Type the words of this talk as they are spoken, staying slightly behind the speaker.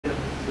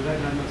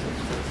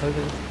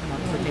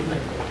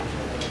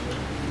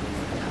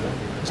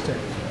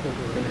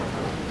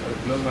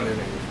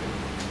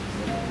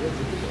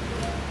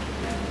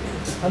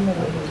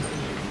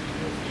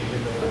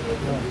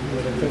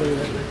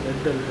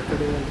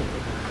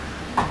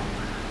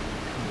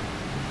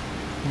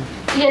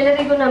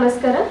ಎಲ್ಲರಿಗೂ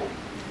ನಮಸ್ಕಾರ.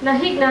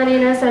 ನಹಿ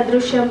ಜ್ಞಾನೇನ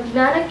ಸದೃಶ್ಯಂ,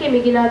 ಜ್ಞಾನಕ್ಕೆ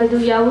ಮಿಗಿಲಾದದು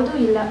ಯಾವುದೂ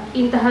ಇಲ್ಲ.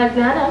 ಇಂತಹ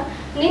ಜ್ಞಾನ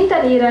ನಿಂತ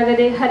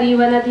ನೀರಾಗದೆ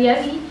ಹರಿಯುವ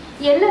ನದಿಯಾಗಿ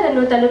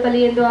ಎಲ್ಲರನ್ನೂ ತಲುಪಲಿ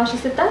ಎಂದು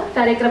ಆಶಿಸುತ್ತಾ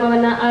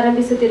ಕಾರ್ಯಕ್ರಮವನ್ನು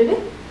ಆರಂಭಿಸುತ್ತಿರುವೆ.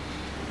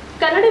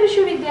 ಕನ್ನಡ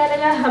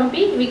ವಿಶ್ವವಿದ್ಯಾಲಯ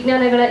ಹಂಪಿ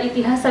ವಿಜ್ಞಾನಗಳ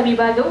ಇತಿಹಾಸ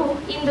ವಿಭಾಗವು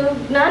ಇಂದು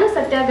ಜ್ಞಾನ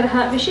ಸತ್ಯಾಗ್ರಹ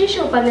ವಿಶೇಷ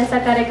ಉಪನ್ಯಾಸ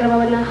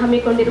ಕಾರ್ಯಕ್ರಮವನ್ನು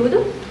ಹಮ್ಮಿಕೊಂಡಿರುವುದು.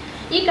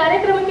 ಈ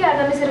ಕಾರ್ಯಕ್ರಮಕ್ಕೆ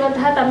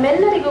ಆಗಮಿಸಿರುವಂತಹ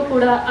ತಮ್ಮೆಲ್ಲರಿಗೂ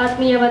ಕೂಡ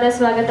ಆತ್ಮೀಯವಾದ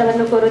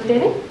ಸ್ವಾಗತವನ್ನು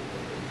ಕೋರುತ್ತೇನೆ.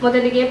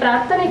 ಮೊದಲಿಗೆ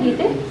ಪ್ರಾರ್ಥನೆ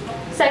ಗೀತೆ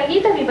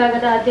ಸಂಗೀತ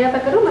ವಿಭಾಗದ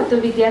ಅಧ್ಯಾಪಕರು ಮತ್ತು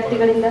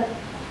ವಿದ್ಯಾರ್ಥಿಗಳಿಂದ.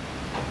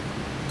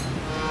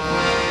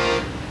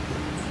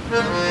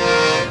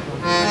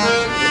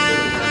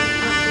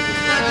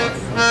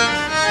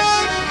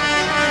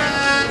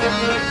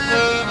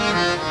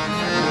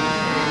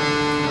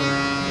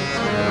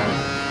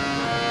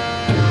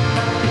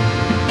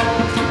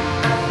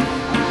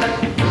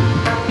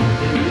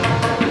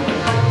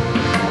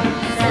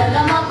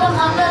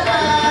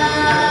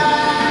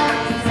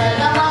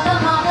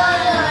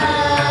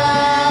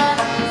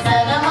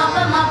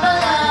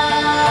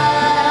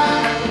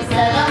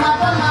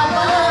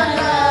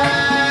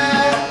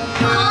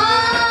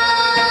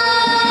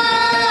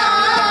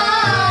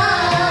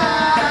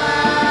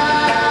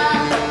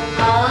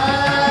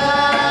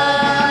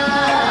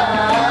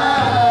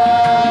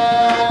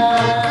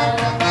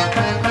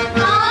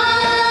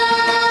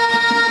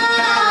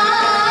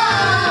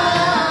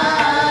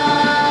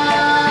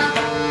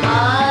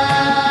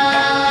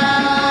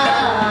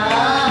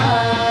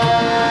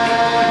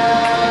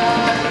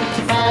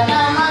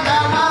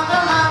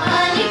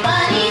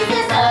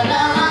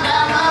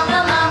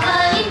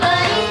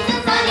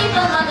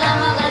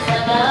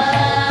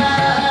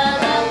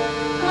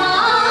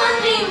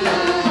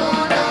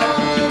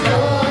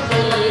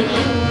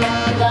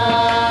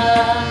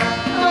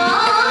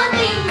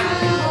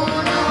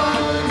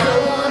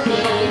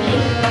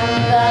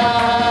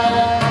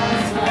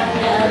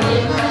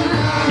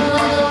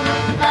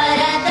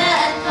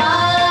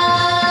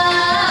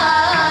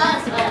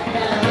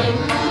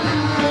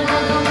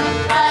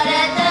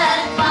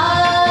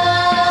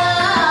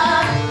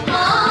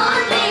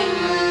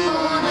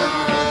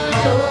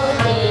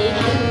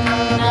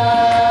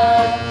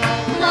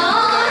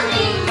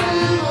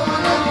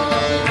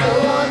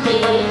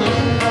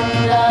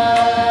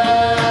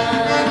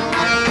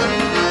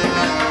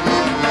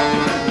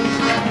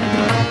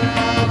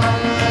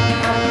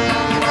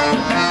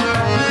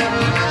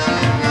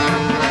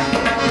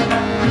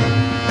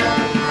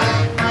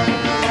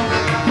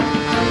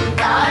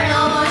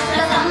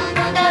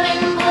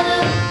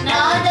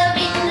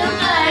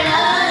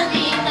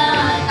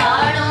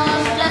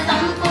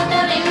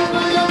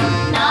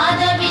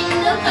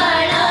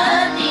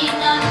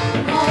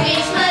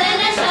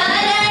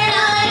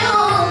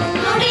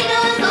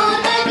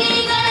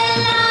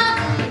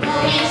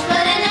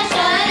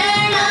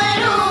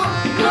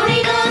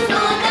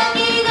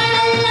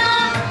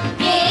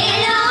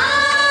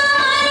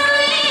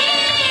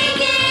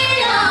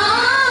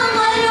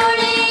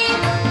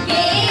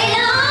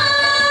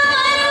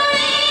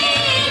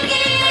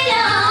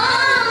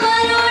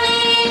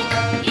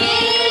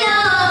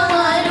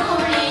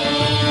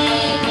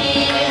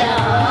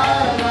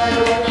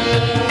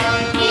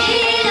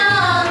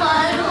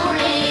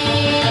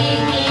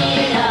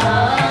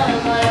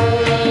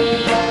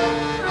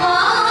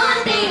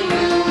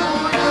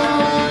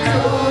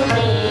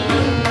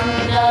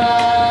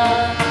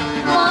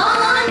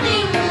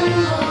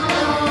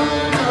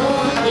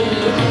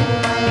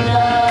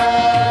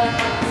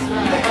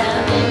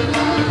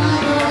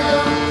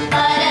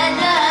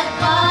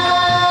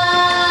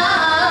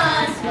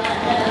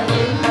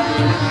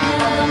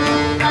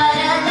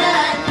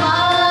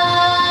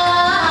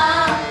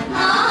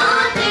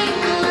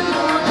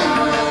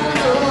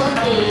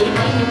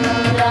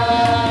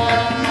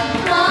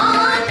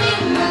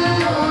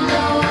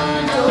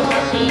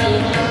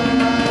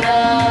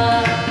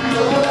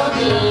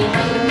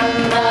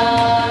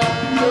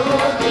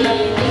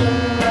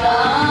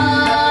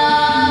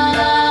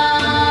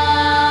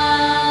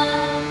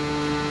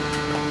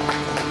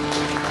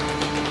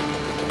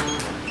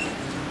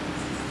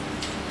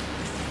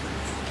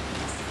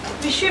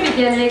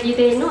 ವಿಶ್ವವಿದ್ಯಾಲಯ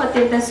ಗೀತೆಯನ್ನು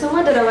ಅತ್ಯಂತ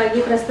ಸುಮಧುರವಾಗಿ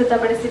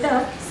ಪ್ರಸ್ತುತಪಡಿಸಿದ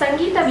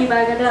ಸಂಗೀತ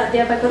ವಿಭಾಗದ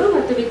ಅಧ್ಯಾಪಕರು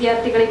ಮತ್ತು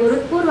ವಿದ್ಯಾರ್ಥಿಗಳಿಗೂ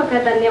ಹೃತ್ಪೂರ್ವಕ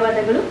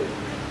ಧನ್ಯವಾದಗಳು.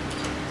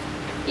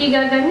 ಈಗ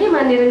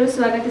ಗಣ್ಯಮಾನ್ಯರನ್ನು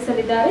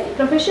ಸ್ವಾಗತಿಸಲಿದ್ದಾರೆ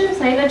ಪ್ರೊಫೆಸರ್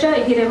ಶೈಲಜಾ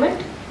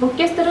ಹಿರೇಮಠ್,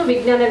 ಮುಖ್ಯಸ್ಥರು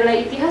ವಿಜ್ಞಾನಗಳ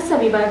ಇತಿಹಾಸ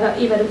ವಿಭಾಗ.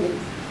 ಇವರು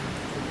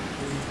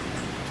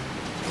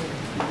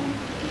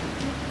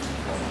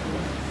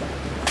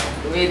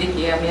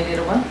ವೇದಿಕೆಯ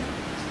ಮೇಲಿರುವ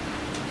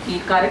ಈ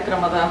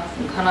ಕಾರ್ಯಕ್ರಮದ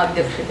ಘನ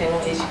ಅಧ್ಯಕ್ಷತೆಯನ್ನು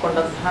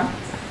ವಹಿಸಿಕೊಂಡಂತಹ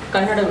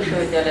ಕನ್ನಡ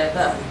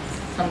ವಿಶ್ವವಿದ್ಯಾಲಯದ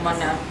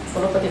ಸನ್ಮಾನ್ಯ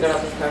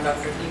ಕುಲಪತಿಗಳಾದಂತಹ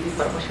ಡಾಕ್ಟರ್ ಟಿ ವಿ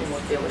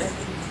ಪರಮಶಿವಮೂರ್ತಿ ಅವರೇ,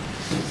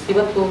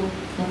 ಇವತ್ತು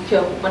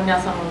ಮುಖ್ಯ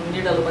ಉಪನ್ಯಾಸವನ್ನು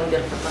ನೀಡಲು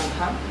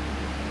ಬಂದಿರತಕ್ಕಂತಹ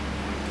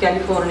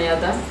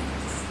ಕ್ಯಾಲಿಫೋರ್ನಿಯಾದ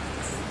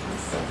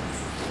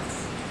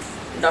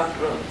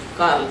ಡಾಕ್ಟರ್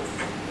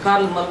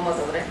ಕಾರ್ಲ್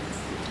ಮಲ್ಮದ್ ಅವರೇ,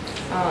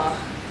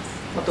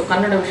 ಮತ್ತು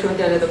ಕನ್ನಡ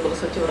ವಿಶ್ವವಿದ್ಯಾಲಯದ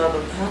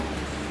ಕುಲಸಚಿವರಾದಂತಹ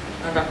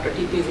ಡಾಕ್ಟರ್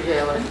ಟಿ ಪಿ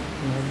ವಿಜಯ್ ಅವರೇ,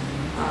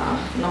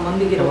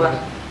 ನಮ್ಮೊಂದಿಗಿರುವ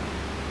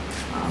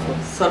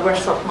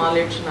ಸರ್ವೆಂಟ್ಸ್ ಆಫ್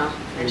ನಾಲೆಡ್ಜ್ನ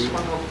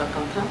ನಡೆಸ್ಕೊಂಡು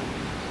ಹೋಗ್ತಕ್ಕಂಥ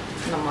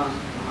ನಮ್ಮ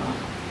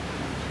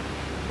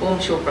ಓಂ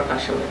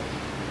ಶಿವಪ್ರಕಾಶ್ ಅವರೇ,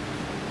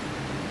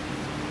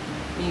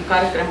 ಈ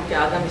ಕಾರ್ಯಕ್ರಮಕ್ಕೆ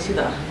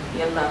ಆಗಮಿಸಿದ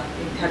ಎಲ್ಲ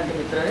ವಿದ್ಯಾರ್ಥಿ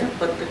ಮಿತ್ರರೇ,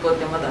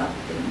 ಪತ್ರಿಕೋದ್ಯಮದ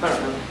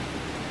ಬಳಗವೇ,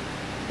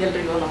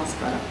 ಎಲ್ರಿಗೂ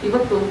ನಮಸ್ಕಾರ.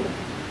 ಇವತ್ತು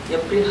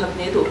ಏಪ್ರಿಲ್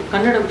 15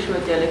 ಕನ್ನಡ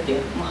ವಿಶ್ವವಿದ್ಯಾಲಯಕ್ಕೆ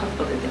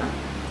ಮಹತ್ವದ ದಿನ.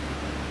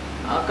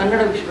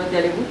 ಕನ್ನಡ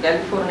ವಿಶ್ವವಿದ್ಯಾಲಯವು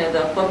ಕ್ಯಾಲಿಫೋರ್ನಿಯಾದ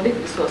ಪಬ್ಲಿಕ್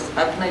ರಿಸೋರ್ಸ್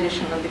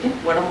ಆರ್ಗನೈಸೇಷನ್ನೊಂದಿಗೆ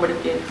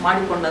ಒಡಂಬಡಿಕೆ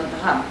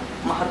ಮಾಡಿಕೊಂಡಂತಹ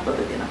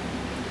ಮಹತ್ವದ ದಿನ.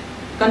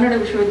 ಕನ್ನಡ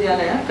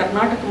ವಿಶ್ವವಿದ್ಯಾಲಯ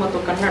ಕರ್ನಾಟಕ ಮತ್ತು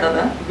ಕನ್ನಡದ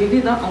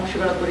ವಿವಿಧ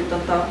ಅಂಶಗಳ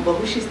ಕುರಿತಂತಹ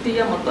ಬಹುಶಿಸ್ತೀಯ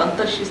ಮತ್ತು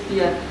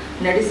ಅಂತರ್ಶಿಸ್ತೀಯ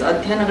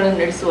ಅಧ್ಯಯನಗಳನ್ನು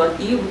ನಡೆಸುವ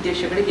ಈ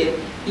ಉದ್ದೇಶಗಳಿಗೆ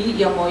ಈ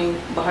MOU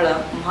ಬಹಳ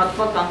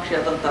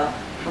ಮಹತ್ವಾಕಾಂಕ್ಷೆಯಾದಂಥ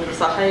ಒಂದು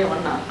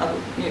ಸಹಾಯವನ್ನು ಅದು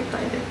ನೀಡ್ತಾ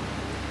ಇದೆ.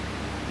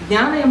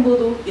 ಜ್ಞಾನ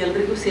ಎಂಬುದು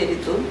ಎಲ್ರಿಗೂ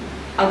ಸೇರಿದ್ದು,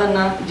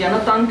 ಅದನ್ನು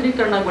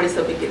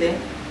ಜನತಾಂತ್ರೀಕರಣಗೊಳಿಸಬೇಕಿದೆ,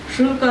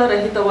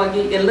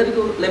 ಶುಲ್ಕರಹಿತವಾಗಿ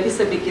ಎಲ್ಲರಿಗೂ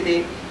ಲಭಿಸಬೇಕಿದೆ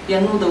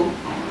ಎನ್ನುವುದು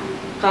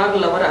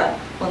ಕಾರ್ಲ್ ಅವರ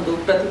ಒಂದು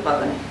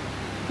ಪ್ರತಿಪಾದನೆ.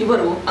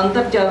 ಇವರು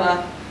ಅಂತರ್ಜಾಲ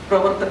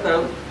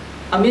ಪ್ರವರ್ತಕರು,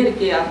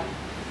 ಅಮೆರಿಕೆಯ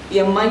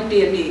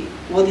MITಯಲ್ಲಿ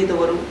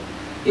ಓದಿದವರು.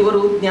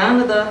 ಇವರು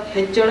ಜ್ಞಾನದ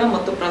ಹೆಚ್ಚಳ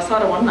ಮತ್ತು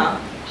ಪ್ರಸಾರವನ್ನು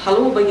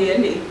ಹಲವು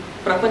ಬಗೆಯಲ್ಲಿ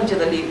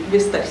ಪ್ರಪಂಚದಲ್ಲಿ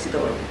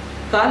ವಿಸ್ತರಿಸಿದವರು.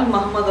 ಕಾರ್ಲ್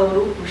ಮಹಮ್ಮದ್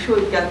ಅವರು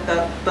ವಿಶ್ವವಿಖ್ಯಾತ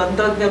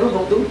ತಂತ್ರಜ್ಞರು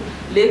ಹೌದು,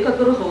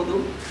 ಲೇಖಕರು ಹೌದು.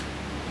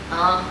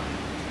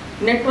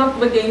 ನೆಟ್ವರ್ಕ್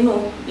ಬಗ್ಗೆ ಇನ್ನೂ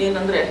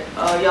ಏನಂದರೆ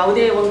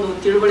ಯಾವುದೇ ಒಂದು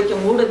ತಿಳುವಳಿಕೆ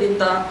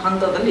ಮೂಡದಿಂಥ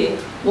ಹಂತದಲ್ಲಿ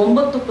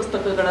 9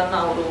 ಪುಸ್ತಕಗಳನ್ನು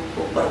ಅವರು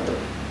ಬರೆದರು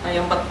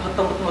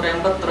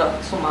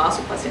 1980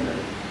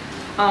 ಆಸುಪಾಸಿನಲ್ಲಿ.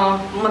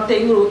 ಮತ್ತು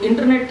ಇವರು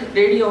ಇಂಟರ್ನೆಟ್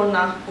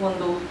ರೇಡಿಯೋವನ್ನು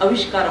ಒಂದು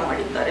ಆವಿಷ್ಕಾರ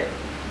ಮಾಡಿದ್ದಾರೆ,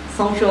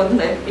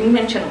 ಸಂಶೋಧನೆ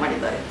ಇನ್ವೆನ್ಷನ್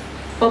ಮಾಡಿದ್ದಾರೆ.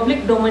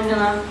 ಪಬ್ಲಿಕ್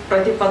ಡೊಮೈನ್ನ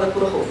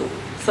ಪ್ರತಿಪಾದಕರು ಹೌದು.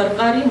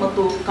 ಸರ್ಕಾರಿ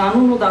ಮತ್ತು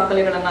ಕಾನೂನು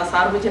ದಾಖಲೆಗಳನ್ನು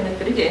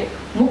ಸಾರ್ವಜನಿಕರಿಗೆ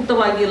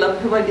ಮುಕ್ತವಾಗಿ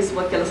ಲಭ್ಯವಾಗಿಸುವ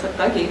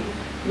ಕೆಲಸಕ್ಕಾಗಿ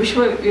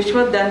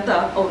ವಿಶ್ವಾದ್ಯಂತ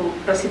ಅವರು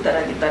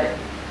ಪ್ರಸಿದ್ಧರಾಗಿದ್ದಾರೆ.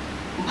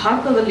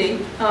 ಭಾರತದಲ್ಲಿ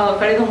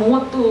ಕಳೆದ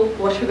 30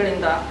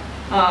 ವರ್ಷಗಳಿಂದ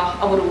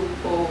ಅವರು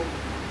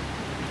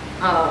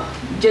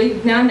ಜೈ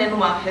ಜ್ಞಾನ್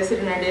ಎನ್ನುವ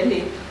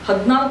ಹೆಸರಿನಡಿಯಲ್ಲಿ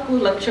 14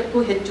 ಲಕ್ಷಕ್ಕೂ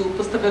ಹೆಚ್ಚು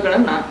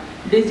ಪುಸ್ತಕಗಳನ್ನು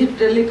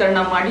ಡಿಜಿಟಲೀಕರಣ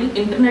ಮಾಡಿ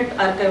ಇಂಟರ್ನೆಟ್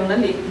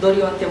ಆರ್ಕೈವ್ನಲ್ಲಿ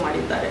ದೊರೆಯುವಂತೆ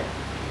ಮಾಡಿದ್ದಾರೆ.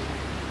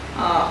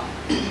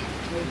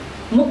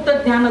 ಮುಕ್ತ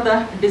ಜ್ಞಾನದ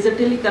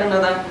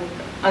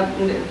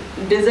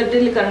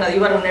ಡಿಜಿಟಲೀಕರಣ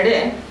ಇವರ ನಡೆ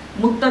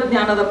ಮುಕ್ತ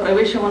ಜ್ಞಾನದ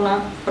ಪ್ರವೇಶವನ್ನು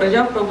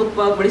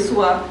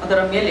ಪ್ರಜಾಪ್ರಭುತ್ವಗೊಳಿಸುವ ಅದರ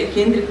ಮೇಲೆ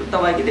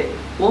ಕೇಂದ್ರೀಕೃತವಾಗಿದೆ.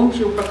 ಓಂ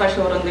ಶಿವಪ್ರಕಾಶ್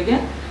ಅವರೊಂದಿಗೆ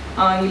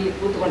ಇಲ್ಲಿ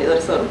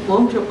ಕೂತ್ಕೊಂಡಿದ್ದಾರೆ ಸರ್.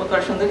 ಓಂ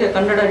ಶಿವಪ್ರಕಾಶ್ ಒಂದಿಗೆ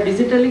ಕನ್ನಡ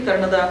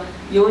ಡಿಜಿಟಲೀಕರಣದ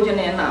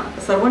ಯೋಜನೆಯನ್ನು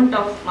ಸರ್ವೆಂಟ್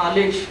ಆಫ್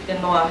ನಾಲೆಡ್ಜ್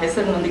ಎನ್ನುವ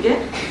ಹೆಸರಿನೊಂದಿಗೆ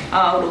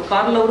ಅವರು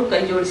ಕಾರ್ಲ್ ಅವರು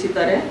ಕೈ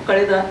ಜೋಡಿಸಿದ್ದಾರೆ.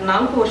 ಕಳೆದ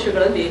 4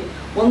 ವರ್ಷಗಳಲ್ಲಿ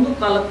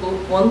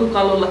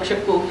 1.25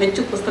 ಲಕ್ಷಕ್ಕೂ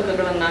ಹೆಚ್ಚು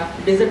ಪುಸ್ತಕಗಳನ್ನು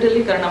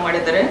ಡಿಜಿಟಲೀಕರಣ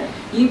ಮಾಡಿದ್ದಾರೆ.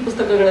 ಈ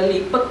ಪುಸ್ತಕಗಳಲ್ಲಿ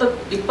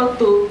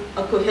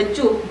 20ಕ್ಕೂ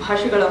ಹೆಚ್ಚು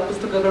ಭಾಷೆಗಳ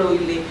ಪುಸ್ತಕಗಳು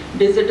ಇಲ್ಲಿ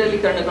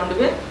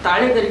ಡಿಜಿಟಲೀಕರಣಗೊಂಡಿವೆ.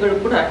 ತಾಳೆಗರಿಗಳು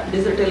ಕೂಡ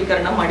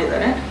ಡಿಜಿಟಲೀಕರಣ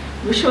ಮಾಡಿದ್ದಾರೆ.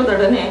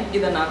 ವಿಶ್ವದೊಡನೆ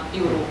ಇದನ್ನು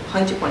ಇವರು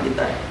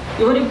ಹಂಚಿಕೊಂಡಿದ್ದಾರೆ.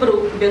 ಇವರಿಬ್ಬರು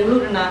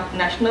ಬೆಂಗಳೂರಿನ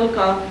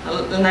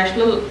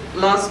ನ್ಯಾಷನಲ್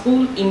ಲಾ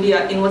ಸ್ಕೂಲ್ ಇಂಡಿಯಾ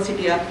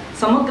ಯೂನಿವರ್ಸಿಟಿಯ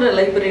ಸಮಗ್ರ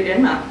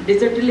ಲೈಬ್ರರಿಯನ್ನು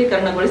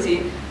ಡಿಜಿಟಲೀಕರಣಗೊಳಿಸಿ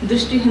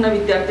ದೃಷ್ಟಿಹೀನ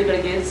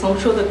ವಿದ್ಯಾರ್ಥಿಗಳಿಗೆ,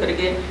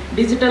 ಸಂಶೋಧಕರಿಗೆ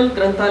ಡಿಜಿಟಲ್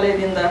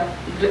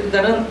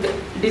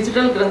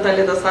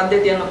ಗ್ರಂಥಾಲಯದ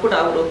ಸಾಧ್ಯತೆಯನ್ನು ಕೂಡ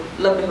ಅವರು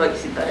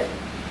ಲಭ್ಯವಾಗಿಸಿದ್ದಾರೆ.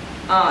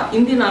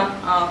 ಇಂದಿನ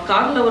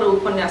ಕಾರ್ಲ್ ಅವರ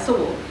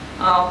ಉಪನ್ಯಾಸವು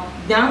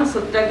ಜ್ಞಾನ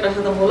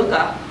ಸತ್ಯಾಗ್ರಹದ ಮೂಲಕ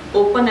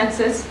ಓಪನ್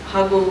ಆಕ್ಸೆಸ್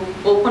ಹಾಗೂ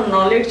ಓಪನ್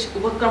ನಾಲೆಡ್ಜ್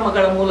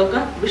ಉಪಕ್ರಮಗಳ ಮೂಲಕ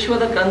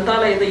ವಿಶ್ವದ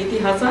ಗ್ರಂಥಾಲಯದ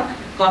ಇತಿಹಾಸ,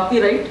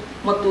 ಕಾಪಿರೈಟ್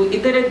ಮತ್ತು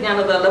ಇತರೆ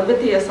ಜ್ಞಾನದ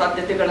ಲಭ್ಯತೆಯ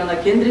ಸಾಧ್ಯತೆಗಳನ್ನು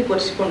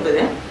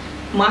ಕೇಂದ್ರೀಕರಿಸಿಕೊಂಡಿದೆ.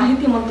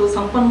 ಮಾಹಿತಿ ಮತ್ತು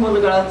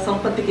ಸಂಪನ್ಮೂಲಗಳ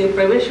ಸಂಪತ್ತಿಗೆ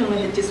ಪ್ರವೇಶವನ್ನು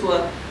ಹೆಚ್ಚಿಸುವ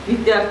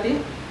ವಿದ್ಯಾರ್ಥಿ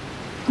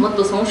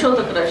ಮತ್ತು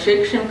ಸಂಶೋಧಕರ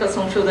ಶೈಕ್ಷಣಿಕ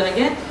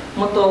ಸಂಶೋಧನೆಗೆ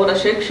ಮತ್ತು ಅವರ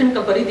ಶೈಕ್ಷಣಿಕ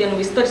ಪರಿಧಿಯನ್ನು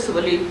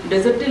ವಿಸ್ತರಿಸುವಲ್ಲಿ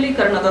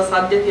ಡಿಜಿಟಲೀಕರಣದ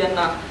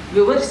ಸಾಧ್ಯತೆಯನ್ನು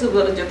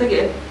ವಿವರಿಸುವುದರ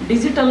ಜೊತೆಗೆ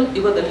ಡಿಜಿಟಲ್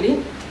ಯುಗದಲ್ಲಿ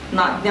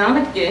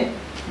ಜ್ಞಾನಕ್ಕೆ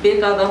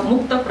ಬೇಕಾದ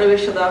ಮುಕ್ತ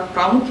ಪ್ರವೇಶದ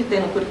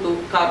ಪ್ರಾಮುಖ್ಯತೆಯನ್ನು ಕುರಿತು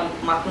ಕಾರ್ಲ್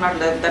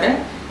ಮಾತನಾಡಲಿದ್ದಾರೆ.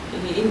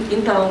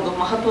 ಇಂತಹ ಒಂದು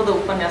ಮಹತ್ವದ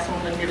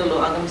ಉಪನ್ಯಾಸವನ್ನು ನೀಡಲು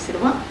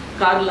ಆಗಮಿಸಿರುವ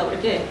ಕಾರ್ಲ್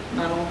ಅವರಿಗೆ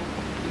ನಾನು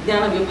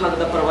ವಿಜ್ಞಾನ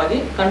ವಿಭಾಗದ ಪರವಾಗಿ,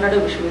 ಕನ್ನಡ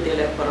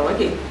ವಿಶ್ವವಿದ್ಯಾಲಯದ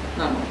ಪರವಾಗಿ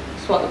ನಾನು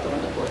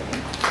ಸ್ವಾಗತವನ್ನು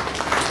ಕೋರುತ್ತೇನೆ.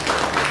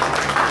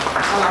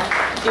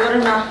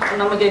 ಇವರನ್ನ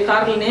ನಮಗೆ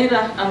ಕಾರ್ಲ್ ನೇರ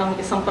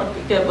ನಮಗೆ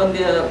ಸಂಪರ್ಕಕ್ಕೆ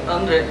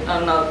ಅಂದರೆ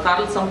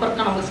ಕಾರ್ಲ್ ಸಂಪರ್ಕ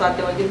ನಮಗೆ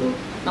ಸಾಧ್ಯವಾಗಿದ್ದು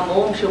ನಮ್ಮ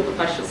ಓಂ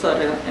ಶಿವಪ್ರಕಾಶ್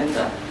ಸರ್ ಎಂದ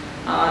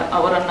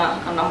ಅವರನ್ನು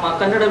ನಮ್ಮ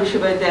ಕನ್ನಡ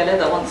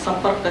ವಿಶ್ವವಿದ್ಯಾಲಯದ ಒಂದು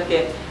ಸಂಪರ್ಕಕ್ಕೆ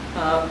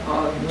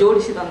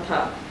ಜೋಡಿಸಿದಂಥ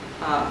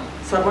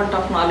ಸರ್ವೆಂಟ್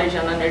ಆಫ್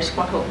ನಾಲೆಡ್ಜನ್ನು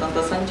ನಡೆಸ್ಕೊಂಡು ಹೋಗ್ತಂಥ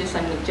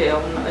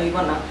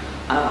ಇವನ್ನ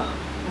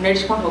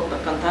ನಡೆಸ್ಕೊಂಡು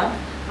ಹೋಗ್ತಕ್ಕಂಥ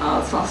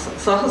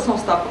ಸಹ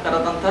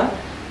ಸಂಸ್ಥಾಪಕರಾದಂಥ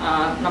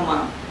ನಮ್ಮ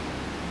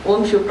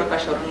ಓಂ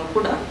ಶಿವಪ್ರಕಾಶ್ ಅವರನ್ನು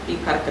ಕೂಡ ಈ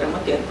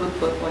ಕಾರ್ಯಕ್ರಮಕ್ಕೆ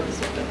ಹೃತ್ಪೂರ್ವಕವಾಗಿ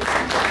ಸ್ವಾಗತ.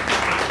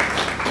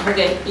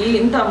 ಹಾಗೆ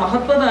ಇಂಥ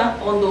ಮಹತ್ವದ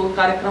ಒಂದು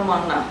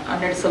ಕಾರ್ಯಕ್ರಮವನ್ನು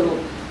ನಡೆಸಲು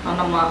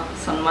ನಮ್ಮ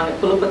ಸನ್ಮಾನ್ಯ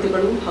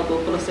ಕುಲಪತಿಗಳು ಹಾಗೂ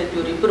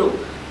ಕುಲಸಚಿವರಿಬ್ಬರು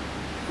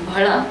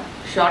ಬಹಳ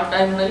ಶಾರ್ಟ್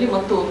ಟೈಮ್ನಲ್ಲಿ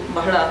ಮತ್ತು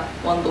ಬಹಳ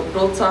ಒಂದು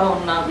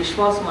ಪ್ರೋತ್ಸಾಹವನ್ನು,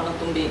 ವಿಶ್ವಾಸವನ್ನು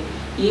ತುಂಬಿ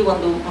ಈ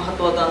ಒಂದು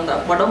ಮಹತ್ವದ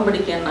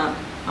ಒಡಂಬಡಿಕೆಯನ್ನು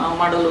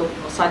ಮಾಡಲು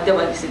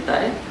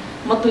ಸಾಧ್ಯವಾಗಿಸಿದ್ದಾರೆ.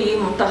 ಮತ್ತು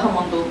ಇಂತಹ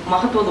ಒಂದು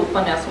ಮಹತ್ವದ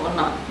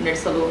ಉಪನ್ಯಾಸವನ್ನು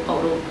ನಡೆಸಲು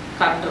ಅವರು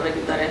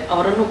ಕಾರಣರಾಗಿದ್ದಾರೆ.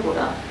 ಅವರನ್ನು ಕೂಡ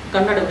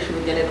ಕನ್ನಡ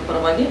ವಿಶ್ವವಿದ್ಯಾಲಯದ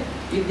ಪರವಾಗಿ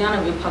ವಿಜ್ಞಾನ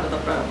ವಿಭಾಗದ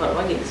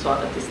ಪರವಾಗಿ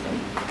ಸ್ವಾಗತಿಸ್ತೇನೆ.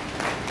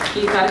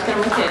 ಈ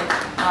ಕಾರ್ಯಕ್ರಮಕ್ಕೆ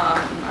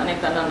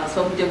ಅನೇಕ ನನ್ನ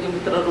ಸಹೋದ್ಯೋಗಿ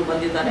ಮಿತ್ರರು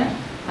ಬಂದಿದ್ದಾರೆ,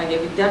 ಹಾಗೆ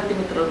ವಿದ್ಯಾರ್ಥಿ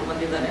ಮಿತ್ರರು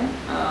ಬಂದಿದ್ದಾರೆ,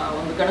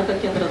 ಒಂದು ಗಣಕ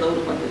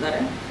ಕೇಂದ್ರದವರು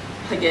ಬಂದಿದ್ದಾರೆ,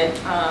 ಹಾಗೆ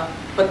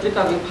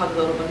ಪತ್ರಿಕಾ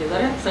ವಿಭಾಗದವರು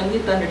ಬಂದಿದ್ದಾರೆ,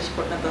 ಸಂಗೀತ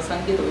ನಡೆಸಿಕೊಟ್ಟಂಥ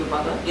ಸಂಗೀತ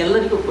ವಿಭಾಗ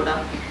ಎಲ್ಲರಿಗೂ ಕೂಡ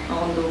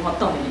ಒಂದು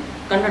ಮತ್ತೊಮ್ಮೆ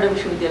ಕನ್ನಡ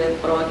ವಿಶ್ವವಿದ್ಯಾಲಯದ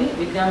ಪರವಾಗಿ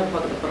ವಿಜ್ಞಾನ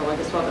ವಿಭಾಗದ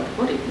ಪರವಾಗಿ ಸ್ವಾಗತ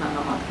ಕೋರಿ ನನ್ನ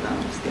ಮಾತುಗಳನ್ನು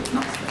ಮುಗಿಸ್ತೇನೆ.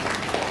 ನಮಸ್ಕಾರ.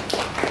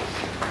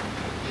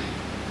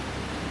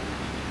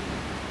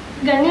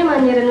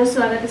 ಗಣ್ಯಮಾನ್ಯರನ್ನು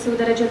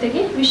ಸ್ವಾಗತಿಸುವುದರ ಜೊತೆಗೆ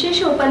ವಿಶೇಷ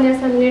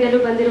ಉಪನ್ಯಾಸ ನೀಡಲು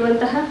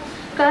ಬಂದಿರುವಂತಹ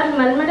ಕಾರ್ಲ್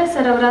ಮಲ್ಮಡ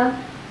ಸರ್ ಅವರ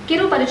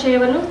ಕಿರು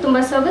ಪರಿಚಯವನ್ನು ತುಂಬ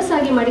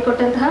ಸೊಗಸಾಗಿ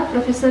ಮಾಡಿಕೊಟ್ಟಂತಹ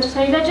ಪ್ರೊಫೆಸರ್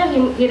ಶೈಲಜಾ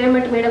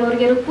ಹಿರೇಮಠ್ ಮೇಡಮ್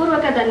ಅವರಿಗೆ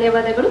ಪೂರ್ವಕ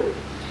ಧನ್ಯವಾದಗಳು.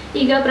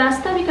 ಈಗ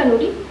ಪ್ರಾಸ್ತಾವಿಕ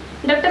ನುಡಿ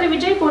ಡಾಕ್ಟರ್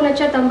ವಿಜಯ್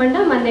ಪೂರ್ಣಚ್ಚ ತಂಬಂಡ,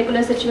 ಮಾನ್ಯ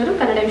ಕುಲಸಚಿವರು,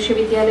 ಕನ್ನಡ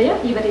ವಿಶ್ವವಿದ್ಯಾಲಯ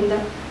ಇವರಿಂದ.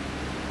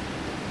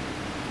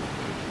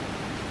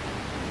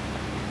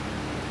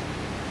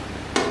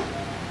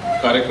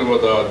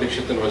 ಕಾರ್ಯಕ್ರಮದ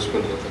ಅಧ್ಯಕ್ಷತೆ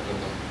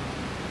ವಹಿಸಿಕೊಂಡಿರತಕ್ಕಂಥ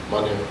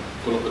ಮಾನ್ಯ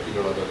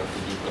ಕುಲಪತಿಗಳಾದ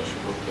ಡಾಕ್ಟರ್ ಜಿ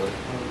ಶಿವಮೂರ್ತಿ,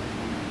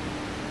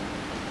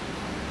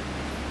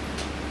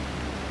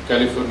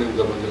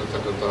 ಕ್ಯಾಲಿಫೋರ್ನಿಯಾದಿಂದ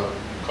ಬಂದಿರತಕ್ಕಂಥ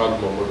ಕಾರ್ಲ್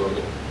ಮೊಹಮ್ಮದ್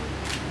ಅವರು,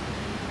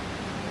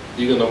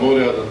 ಈಗ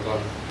ನಮ್ಮವರೇ ಆದಂಥ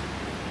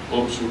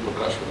ಓಂ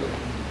ಶಿವಪ್ರಕಾಶ್ ಅವರು,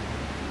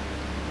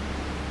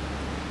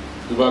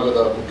 ವಿಭಾಗದ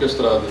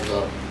ಮುಖ್ಯಸ್ಥರಾದಂಥ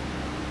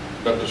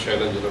ಡಾಕ್ಟರ್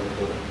ಶೈಲಜಾ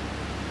ಅವರು,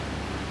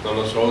 ನನ್ನ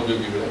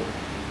ಸಹೋದ್ಯೋಗಿಗಳೇ,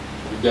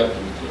 ವಿದ್ಯಾರ್ಥಿ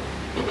ಮಿತ್ರರು,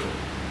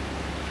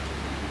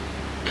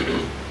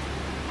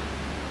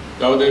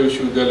 ಯಾವುದೇ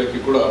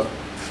ವಿಶ್ವವಿದ್ಯಾಲಯಕ್ಕೆ ಕೂಡ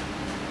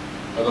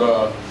ಅದರ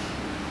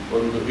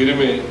ಒಂದು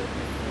ಹಿರಿಮೆ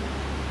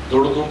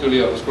ದೊಡ್ಡದು ಅಂತೇಳಿ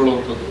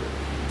ಅನಿಸ್ಕೊಳ್ಳುವಂಥದ್ದು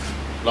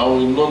ನಾವು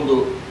ಇನ್ನೊಂದು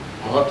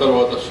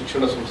ಮಹತ್ತರವಾದ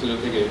ಶಿಕ್ಷಣ ಸಂಸ್ಥೆ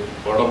ಜೊತೆಗೆ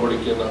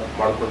ಒಡಂಬಡಿಕೆಯನ್ನು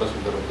ಮಾಡಿಕೊಂಡ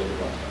ಸಂದರ್ಭದಲ್ಲಿ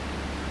ಮಾತ್ರ.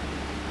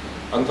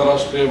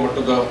 ಅಂತಾರಾಷ್ಟ್ರೀಯ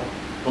ಮಟ್ಟದ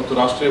ಮತ್ತು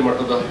ರಾಷ್ಟ್ರೀಯ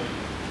ಮಟ್ಟದ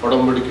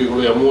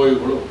ಒಡಂಬಡಿಕೆಗಳು,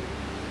 MOUಗಳು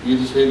ಈ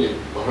ದಿಸೆಯಲ್ಲಿ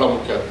ಬಹಳ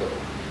ಮುಖ್ಯ ಆಗ್ತವೆ.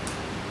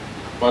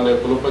 ಮಾನ್ಯ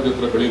ಕುಲಪತಿ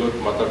ಹತ್ರ ಬೆಳಿಗ್ಗೆ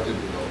ಹೊತ್ತು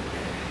ಮಾತಾಡ್ತಿದ್ವಿ ನಾವು.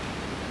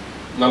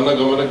 ನನ್ನ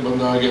ಗಮನಕ್ಕೆ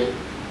ಬಂದ ಹಾಗೆ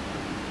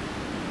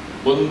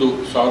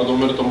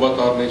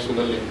 1996ನೇ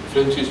ಇಸ್ವಿನಲ್ಲಿ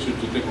ಫ್ರೆಂಚ್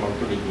ಇನ್ಸ್ಟಿಟ್ಯೂಟ್ ಜೊತೆಗೆ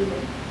ಮಾಡ್ಕೊಂಡಿದ್ವಿ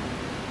ನಾವು,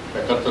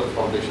 ಮೆಕಾರ್ಥರ್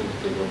ಫೌಂಡೇಶನ್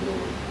ಜೊತೆಗೆ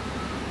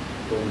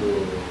ಒಂದು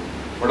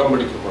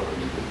ಒಡಂಬಡಿಕೆ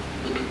ಮಾಡ್ಕೊಂಡಿದ್ವಿ.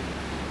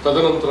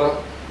 ತದನಂತರ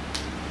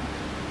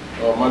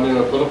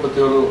ಮಾನ್ಯ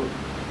ಕುಲಪತಿಯವರು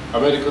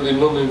ಅಮೆರಿಕದ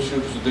ಇನ್ನೊಂದು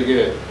ಇನ್ಸ್ಟಿಟ್ಯೂಟ್ ಜೊತೆಗೆ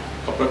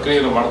ಆ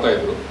ಪ್ರಕ್ರಿಯೆಯನ್ನು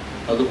ಮಾಡ್ತಾಯಿದ್ರು.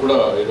 ಅದು ಕೂಡ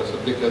ಈಗ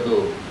ಸದ್ಯಕ್ಕೆ ಅದು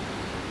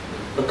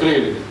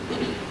ಪ್ರಕ್ರಿಯೆಯಲ್ಲಿದೆ.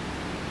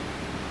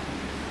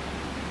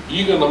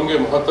 ಈಗ ನಮಗೆ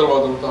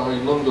ಮಹತ್ತರವಾದಂತಹ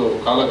ಇನ್ನೊಂದು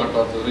ಕಾಲಘಟ್ಟ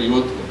ಅಂತಂದರೆ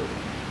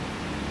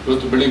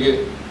ಇವತ್ತು ಬೆಳಿಗ್ಗೆ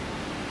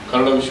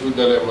ಕನ್ನಡ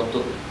ವಿಶ್ವವಿದ್ಯಾಲಯ ಮತ್ತು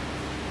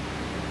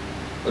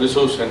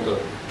ರಿಸೋರ್ಸ್ ಸೆಂಟರ್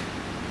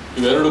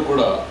ಇವೆರಡೂ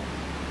ಕೂಡ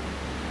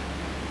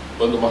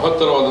ಒಂದು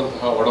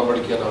ಮಹತ್ತರವಾದಂತಹ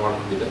ಒಡಂಬಡಿಕೆಯನ್ನು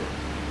ಮಾಡಿಕೊಂಡಿದೆ.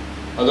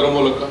 ಅದರ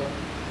ಮೂಲಕ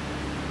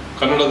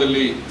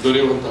ಕನ್ನಡದಲ್ಲಿ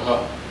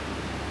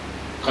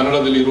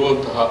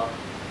ಇರುವಂತಹ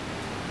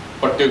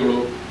ಪಠ್ಯಗಳು,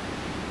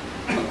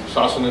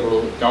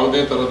 ಶಾಸನಗಳು,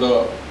 ಯಾವುದೇ ಥರದ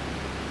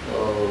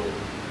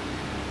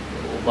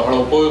ಬಹಳ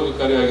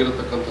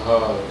ಉಪಯೋಗಕಾರಿಯಾಗಿರತಕ್ಕಂತಹ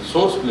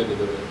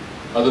ಸೋರ್ಸ್ಗಳೇನಿದ್ದಾವೆ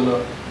ಅದನ್ನು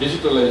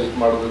ಡಿಜಿಟಲೈಸ್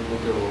ಮಾಡಬೇಕು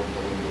ಅಂತ ಹೇಳುವಂಥ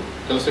ಒಂದು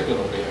ಕೆಲಸಕ್ಕೆ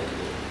ನಾವು ಕೈ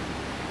ಹಾಕಿದ್ದೇವೆ.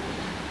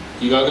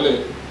 ಈಗಾಗಲೇ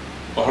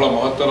ಬಹಳ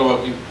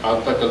ಮಹತ್ತರವಾಗಿ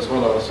ಅಂಥ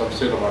ಕೆಲಸವನ್ನು ಅವರ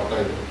ಸಂಸ್ಥೆಯನ್ನು ಮಾಡ್ತಾ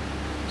ಇದ್ದಾರೆ.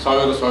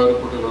 ಸಾವಿರ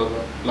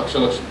ಪುಟಗಳನ್ನು, ಲಕ್ಷ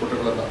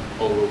ಪುಟಗಳನ್ನು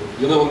ಅವರು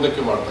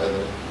ದಿನವೊಂದಕ್ಕೆ ಮಾಡ್ತಾ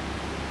ಇದ್ದಾರೆ.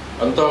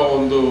 ಅಂತಹ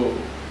ಒಂದು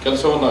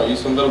ಕೆಲಸವನ್ನು ಈ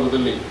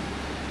ಸಂದರ್ಭದಲ್ಲಿ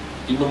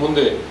ಇನ್ನು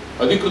ಮುಂದೆ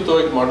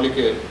ಅಧಿಕೃತವಾಗಿ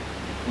ಮಾಡಲಿಕ್ಕೆ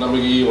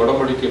ನಮಗೆ ಈ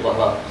ಒಡಂಬಡಿಕೆ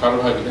ಬಹಳ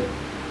ಕಾರಣ ಆಗಿದೆ.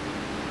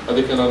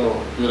 ಅದಕ್ಕೆ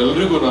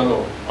ಇವರೆಲ್ಲರಿಗೂ ನಾನು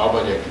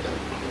ಆಭಾರಿಯಾಗಿದ್ದೇನೆ.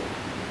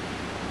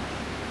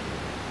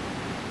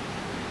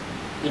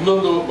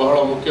 ಇನ್ನೊಂದು ಬಹಳ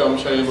ಮುಖ್ಯ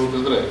ಅಂಶ ಏನು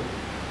ಅಂತಂದರೆ,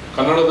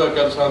 ಕನ್ನಡದ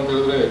ಕೆಲಸ ಅಂತ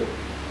ಹೇಳಿದ್ರೆ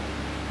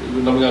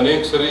ನಮಗೆ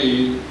ಅನೇಕ ಸರಿ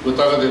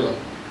ಗೊತ್ತಾಗೋದಿಲ್ಲ.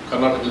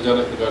 ಕರ್ನಾಟಕ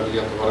ಜನತೆಗಾಗಲಿ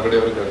ಅಥವಾ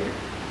ಹೊರಗಡೆಯವರಿಗಾಗಲಿ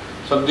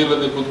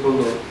ಸದ್ದಿಲ್ಲದೆ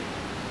ಕೂತ್ಕೊಂಡು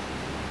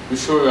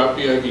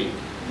ವಿಶ್ವವ್ಯಾಪಿಯಾಗಿ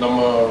ನಮ್ಮ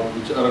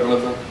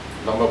ವಿಚಾರಗಳನ್ನು,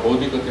 ನಮ್ಮ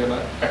ಬೌದ್ಧಿಕತೆಯನ್ನು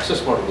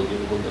ಆಕ್ಸೆಸ್ ಮಾಡ್ಬೋದು.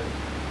 ಇನ್ನು ಮುಂದೆ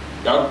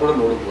ಯಾರು ಕೂಡ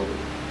ನೋಡ್ಬೋದು.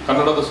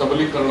 ಕನ್ನಡದ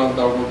ಸಬಲೀಕರಣ ಅಂತ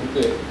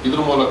ಆಗೋದಕ್ಕೆ ಇದ್ರ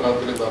ಮೂಲಕ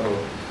ಅಂತೇಳಿ ನಾನು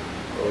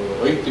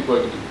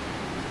ವೈಯಕ್ತಿಕವಾಗಿ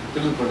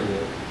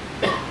ತಿಳಿದುಕೊಂಡಿದ್ದೇನೆ.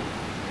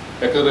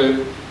 ಯಾಕಂದರೆ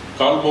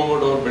ಕಾರ್ಲ್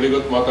ಮೊಹಮ್ಮದ್ ಅವರು ಬೆಳಿಗ್ಗೆ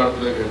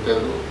ಮಾತಾಡ್ತಿದ್ದಾಗ ಹೇಳ್ತಾ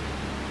ಇದ್ರು,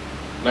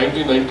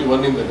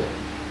 1991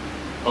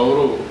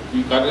 ಅವರು ಈ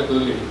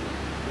ಕಾರ್ಯಕ್ರಮದಲ್ಲಿ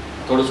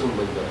ತೊಡಗಿಸ್ಕೊಂಡು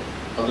ಬಂದಿದ್ದಾರೆ.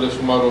 ಅಂದರೆ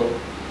ಸುಮಾರು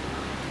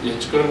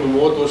ಹೆಚ್ಚು ಕಡಿಮೆ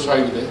 30 ವರ್ಷ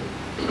ಆಗಿದೆ.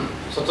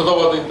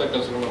 ಸತತವಾದ ಇಂಥ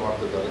ಕೆಲಸಗಳನ್ನ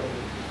ಮಾಡ್ತಿದ್ದಾರೆ.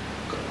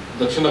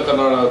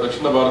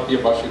 ದಕ್ಷಿಣ ಭಾರತೀಯ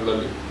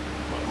ಭಾಷೆಗಳಲ್ಲಿ,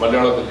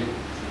 ಮಲಯಾಳದಲ್ಲಿ,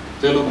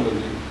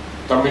 ತೆಲುಗಿನಲ್ಲಿ,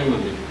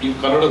 ತಮಿಳಿನಲ್ಲಿ, ಈ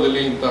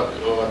ಕನ್ನಡದಲ್ಲಿ ಇಂಥ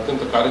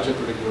ಅತ್ಯಂತ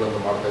ಕಾರ್ಯಚಟುವಟಿಕೆಗಳನ್ನು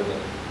ಮಾಡ್ತಾ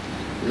ಇದ್ದಾರೆ.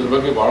 ಇದ್ರ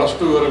ಬಗ್ಗೆ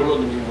ಭಾಳಷ್ಟು ವಿವರಗಳು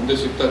ನಿಮಗೆ ಮುಂದೆ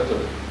ಸಿಗ್ತಾ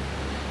ಇರ್ತವೆ.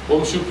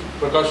 ಓಂ ಶಿವ್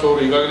ಪ್ರಕಾಶ್ ಅವರು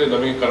ಈಗಾಗಲೇ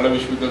ನಮಗೆ ಕನ್ನಡ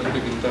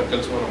ವಿಶ್ವವಿದ್ಯಾಲಯಕ್ಕೆ ಇಂಥ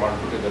ಕೆಲಸವನ್ನು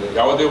ಮಾಡಿಬಿಟ್ಟಿದ್ದಾರೆ.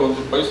 ಯಾವುದೇ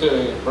ಒಂದು ಪೈಸೆ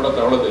ಕೂಡ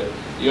ತಗೊಳ್ಳದೆ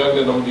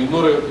ಈಗಾಗಲೇ ನಮ್ಮದು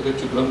 250ಕ್ಕೂ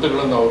ಹೆಚ್ಚು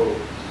ಗ್ರಂಥಗಳನ್ನು ಅವರು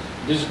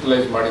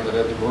ಡಿಜಿಟಲೈಸ್ ಮಾಡಿದ್ದಾರೆ.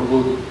 ಅದು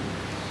ನೋಡ್ಬೋದು.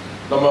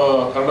 ನಮ್ಮ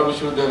ಕನ್ನಡ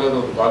ವಿಶ್ವವಿದ್ಯಾಲಯದ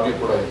ಒಂದು ಭಾಗ್ಯ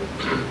ಕೂಡ ಇದೆ.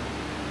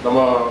 ನಮ್ಮ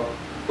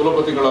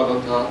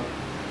ಕುಲಪತಿಗಳಾದಂತಹ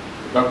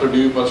ಡಾಕ್ಟರ್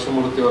ಡಿ ವಿ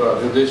ಶಿವಮೂರ್ತಿಯವರ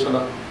ನಿರ್ದೇಶನ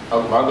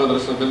ಹಾಗೂ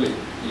ಮಾರ್ಗದರ್ಶನದಲ್ಲಿ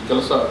ಈ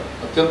ಕೆಲಸ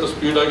ಅತ್ಯಂತ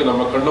ಸ್ಪೀಡಾಗಿ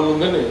ನಮ್ಮ ಕಣ್ಣ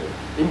ಮುಂದೆನೇ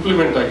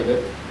ಇಂಪ್ಲಿಮೆಂಟ್ ಆಗಿದೆ.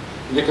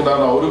 ಇದಕ್ಕೆ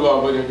ನಾನು ಅವರಿಗೂ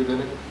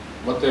ಆಭಾರಿಯಾಗಿದ್ದೇನೆ.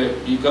 ಮತ್ತು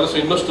ಈ ಕೆಲಸ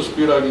ಇನ್ನಷ್ಟು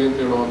ಸ್ಪೀಡ್ ಆಗಲಿ ಅಂತ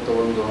ಹೇಳುವಂಥ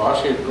ಒಂದು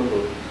ಆಶೆ ಇಟ್ಕೊಂಡು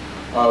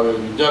ಆ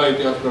ವಿಜ್ಞಾನ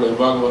ಇತಿಹಾಸಗಳ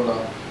ವಿಭಾಗವನ್ನು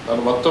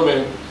ನಾನು ಮತ್ತೊಮ್ಮೆ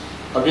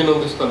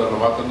ಅಭಿನಂದಿಸ್ತಾ ನನ್ನ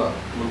ಮಾತನ್ನು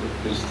ಮುಂದೆ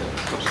ತಿಳಿಸ್ತೇನೆ.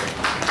 ನಮಸ್ಕಾರ.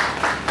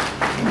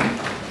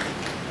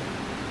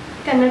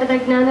 ಕನ್ನಡದ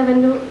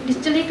ಜ್ಞಾನವನ್ನು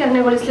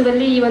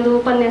ಡಿಜಿಟಲೀಕರಣಗೊಳಿಸುವಲ್ಲಿ ಈ ಒಂದು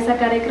ಉಪನ್ಯಾಸ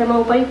ಕಾರ್ಯಕ್ರಮ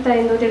ಉಪಯುಕ್ತ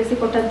ಎಂದು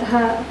ತಿಳಿಸಿಕೊಟ್ಟಂತಹ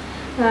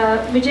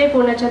ವಿಜಯ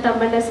ಪೂರ್ಣಚ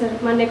ತಂಬಣ್ಣ ಸರ್,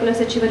 ಮಾನ್ಯ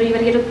ಕುಲಸಚಿವರು,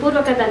 ಇವರಿಗೆ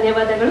ಹೃತ್ಪೂರ್ವಕ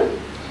ಧನ್ಯವಾದಗಳು.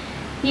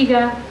 ಈಗ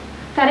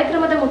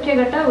ಕಾರ್ಯಕ್ರಮದ ಮುಖ್ಯ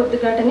ಘಟ್ಟ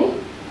ಉದ್ಘಾಟನೆ.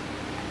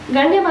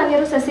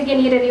 ಗಣ್ಯಮಾನ್ಯರು ಸಸಿಗೆ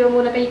ನೀರೆರೆಯುವ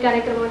ಮೂಲಕ ಈ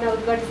ಕಾರ್ಯಕ್ರಮವನ್ನು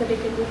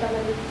ಉದ್ಘಾಟಿಸಬೇಕೆಂದು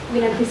ತಮ್ಮಲ್ಲಿ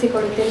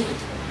ವಿನಂತಿಸಿಕೊಳ್ಳುತ್ತೇನೆ.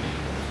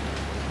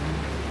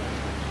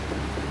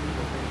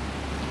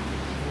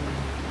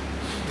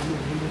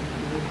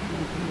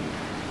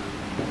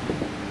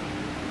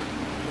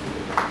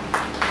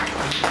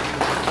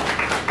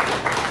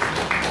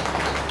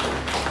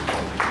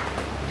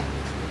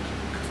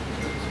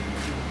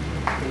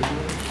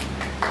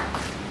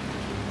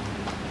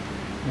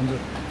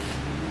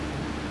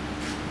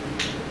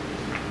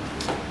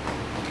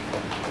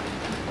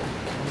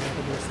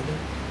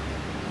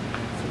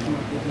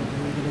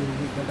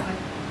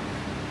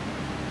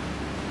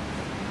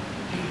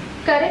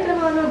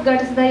 ಕಾರ್ಯಕ್ರಮವನ್ನು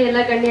ಉದ್ಘಾಟಿಸಿದ ಎಲ್ಲ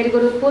ಗಣ್ಯರಿಗೂ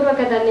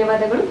ಹೃತ್ಪೂರ್ವಕ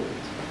ಧನ್ಯವಾದಗಳು.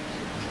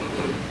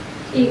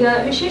 ಈಗ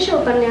ವಿಶೇಷ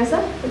ಉಪನ್ಯಾಸ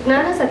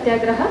ಜ್ಞಾನ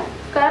ಸತ್ಯಾಗ್ರಹ,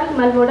 ಕಾರ್ಲ್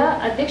ಮಲ್ಮೋಡ,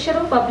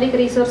 ಅಧ್ಯಕ್ಷರು, ಪಬ್ಲಿಕ್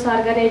ರಿಸೋರ್ಸ್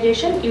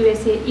ಆರ್ಗನೈಸೇಷನ್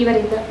USA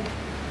ಇವರಿಂದ.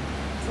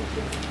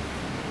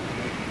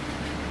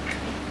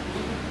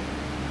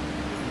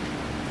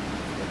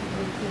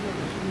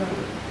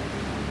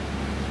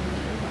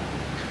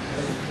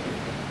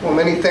 Well,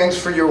 many thanks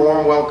for your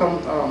warm welcome.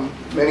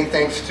 Many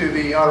thanks to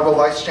the Honorable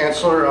Vice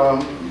Chancellor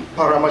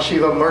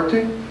Paramashiva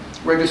Murthy,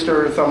 Register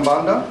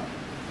Thambanda,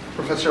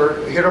 Professor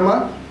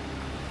Hiramat,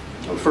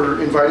 for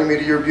inviting me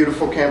to your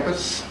beautiful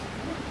campus.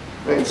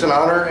 It's an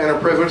honor and a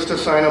privilege to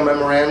sign a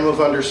memorandum of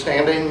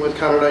understanding with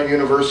Kannada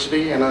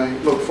University, and I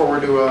look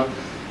forward to a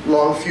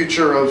long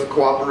future of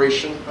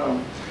cooperation.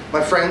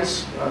 My friends,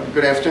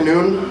 good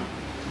afternoon.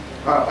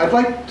 I'd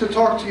like to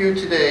talk to you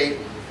today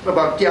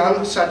about Gyan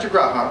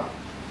Satyagraha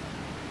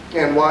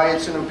and why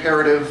it's an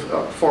imperative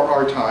for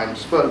our times.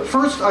 But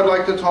first, I'd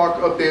like to talk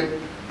a bit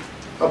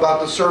about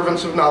the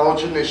Servants of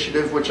Knowledge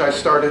Initiative, which I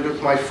started with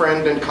my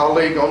friend and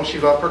colleague Om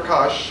Shiva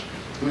Prakash,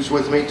 who's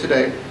with me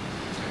today.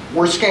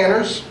 We're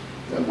scanners.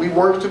 We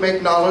work to make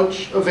knowledge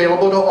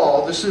available to all.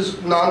 This is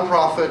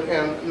non-profit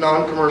and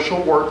non-commercial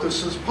work. This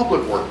is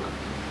public work.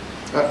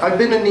 I've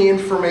been in the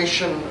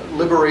information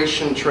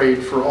liberation trade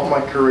for all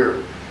my career.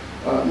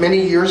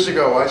 Many years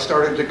ago, I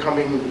started to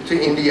coming to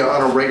India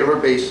on a regular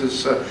basis.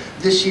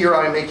 This year,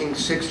 I'm making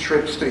 6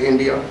 trips to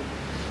India.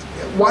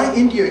 Why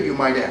India, you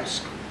might ask?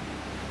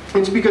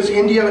 It's because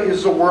India is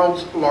the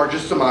world's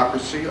largest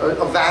democracy,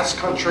 a vast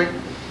country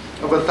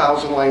of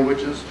 1,000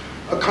 languages,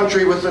 a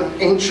country with an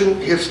ancient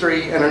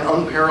history and an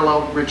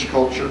unparalleled rich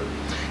culture.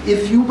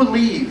 If you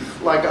believe,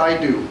 like I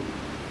do,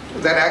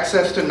 that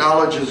access to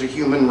knowledge is a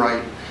human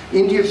right,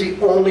 India is the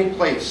only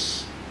place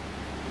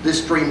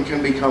this dream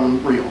can become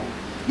real.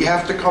 You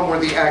have to come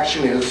where the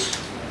action is.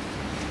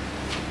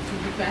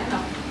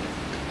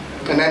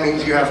 And that means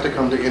you have to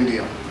come to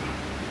India.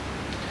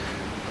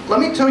 Let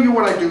me tell you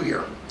what I do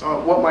here,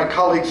 what my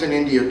colleagues in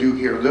India do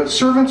here. The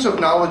Servants of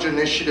Knowledge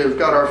Initiative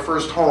got our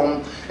first home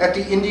at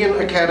the Indian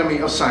Academy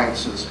of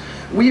Sciences.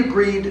 We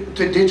agreed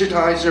to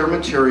digitize their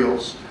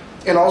materials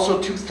and also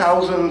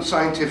 2,000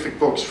 scientific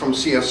books from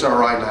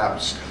CSRI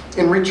labs.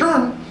 In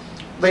return,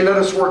 they let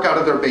us work out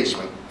of their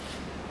basement.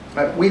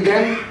 We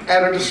then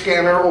added a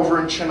scanner over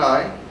in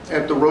Chennai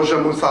at the Roja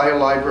Muthaya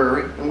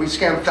Library, and we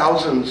scanned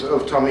thousands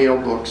of Tamil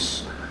books.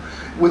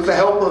 With the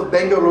help of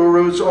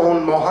Bengaluru's own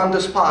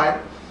Mohandas Pai,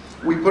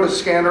 we put a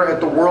scanner at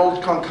the World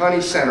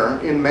Konkani Center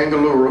in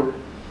Bengaluru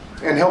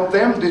and helped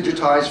them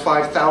digitize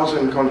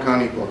 5,000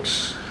 Konkani books.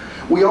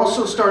 We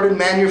also started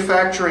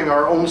manufacturing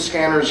our own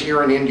scanners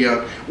here in India.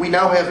 We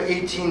now have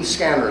 18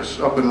 scanners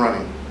up and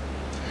running.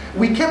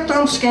 We kept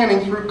on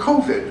scanning through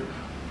COVID,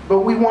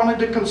 but we wanted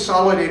to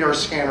consolidate our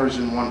scanners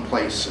in one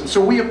place. And so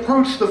we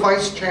approached the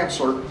Vice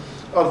Chancellor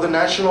of the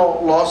National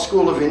Law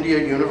School of India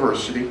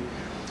University,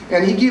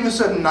 and he gave us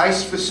a nice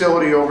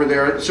facility over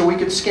there so we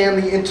could scan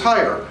the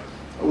entire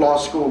law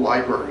school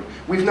library.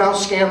 We've now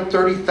scanned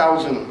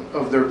 30,000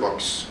 of their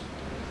books.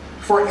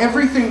 For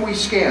everything we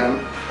scan,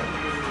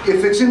 if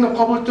it's in the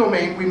public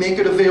domain, we make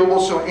it available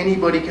so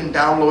anybody can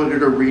download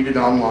it or read it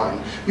online.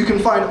 You can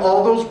find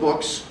all those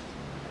books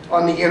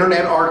on the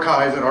Internet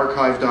Archive at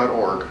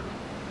archive.org.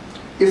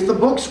 If the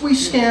books we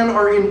scan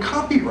are in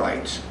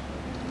copyright,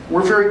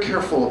 we're very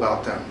careful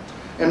about them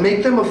and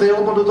make them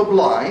available to the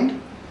blind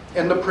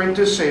and the print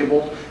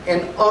disabled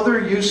and other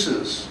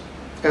uses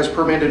as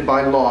permitted by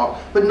law,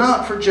 but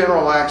not for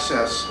general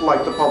access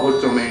like the public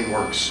domain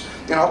works.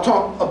 And I'll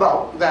talk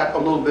about that a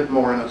little bit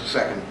more in a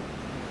second.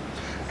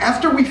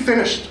 After we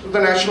finished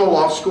the National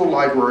Law School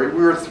Library,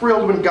 we were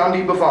thrilled when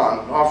Gandhi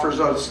Bhavan offers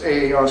us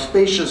a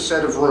spacious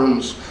set of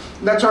rooms.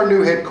 That's our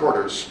new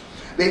headquarters.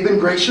 They've been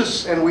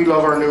gracious and we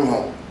love our new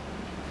home.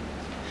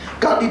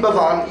 Gandhi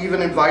Bhavan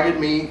even invited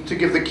me to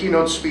give the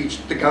keynote speech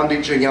at the Gandhi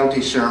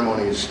Jayanti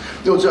ceremonies.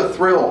 It was a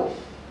thrill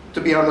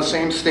to be on the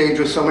same stage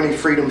with so many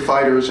freedom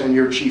fighters and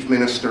your Chief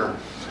Minister.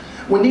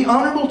 When the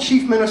Honorable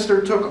Chief Minister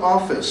took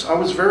office, I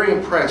was very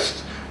impressed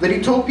that he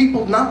told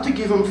people not to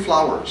give him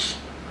flowers,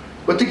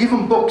 but to give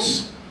him books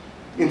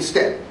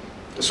instead.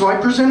 So I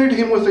presented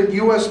him with a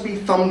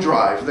USB thumb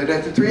drive that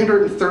had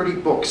 330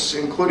 books,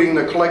 including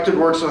the collected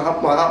works of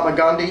Mahatma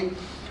Gandhi,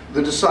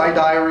 the Desai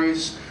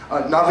Diaries,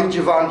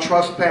 Navi-Javan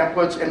Trust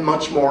pamphlets, and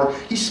much more.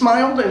 He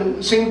smiled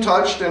and seemed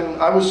touched,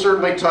 and I was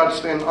certainly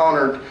touched and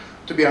honored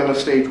to be on the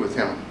stage with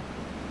him.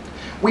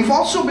 We've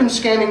also been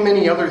scanning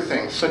many other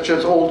things, such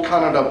as old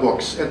Kannada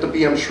books at the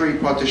B.M. Shri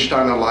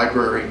Pratishtana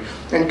Library,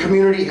 and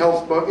community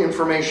health book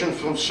information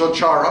from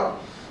Sochara,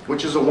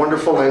 which is a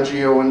wonderful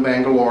NGO in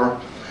Bangalore.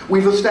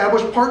 We've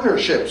established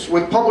partnerships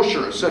with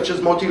publishers such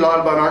as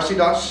Motilal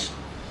Banarsidass,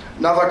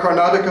 Nava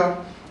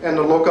Karnataka, and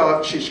the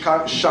Loka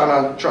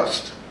Shishana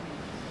Trust.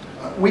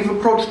 We've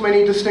approached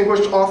many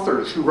distinguished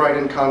authors who write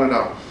in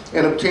Kannada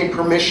and obtained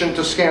permission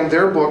to scan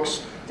their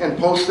books and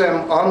post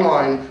them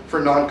online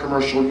for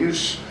non-commercial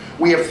use.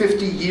 We have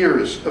 50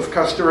 years of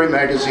Kasturi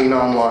magazine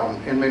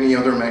online and many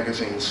other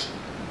magazines.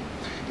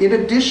 In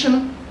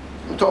addition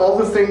to all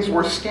the things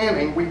we're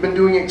scanning, we've been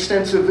doing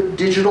extensive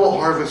digital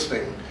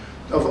harvesting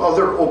of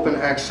other open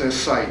access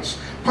sites,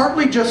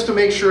 partly just to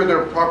make sure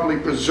they're properly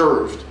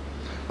preserved,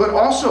 but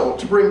also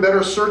to bring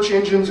better search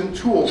engines and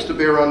tools to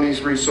bear on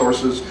these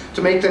resources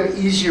to make them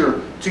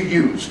easier to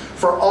use.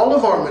 For all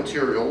of our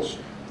materials,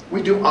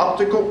 we do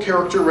optical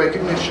character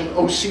recognition,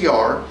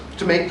 OCR,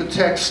 to make the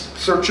text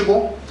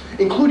searchable,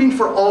 including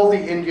for all the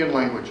Indian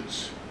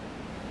languages.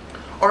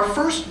 Our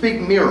first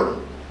big mirror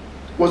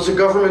was the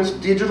government's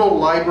Digital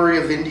Library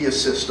of India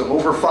system,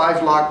 over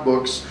 5 lakh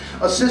books,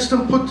 a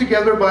system put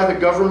together by the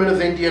government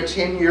of India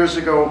 10 years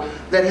ago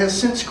that has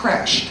since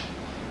crashed.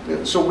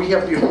 So we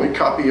have the only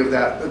copy of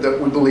that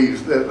we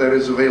believe that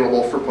is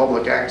available for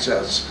public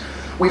access.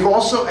 We've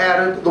also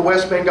added the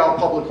West Bengal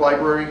Public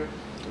Library,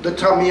 the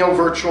Tamil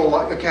Virtual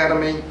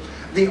Academy,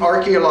 the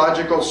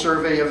Archaeological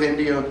Survey of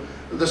India,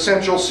 the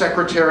Central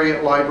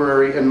Secretariat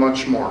Library, and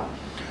much more.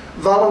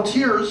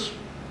 Volunteers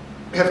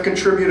have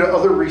contributed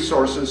other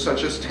resources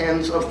such as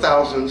tens of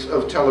thousands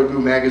of Telugu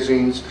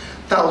magazines,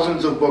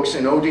 thousands of books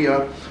in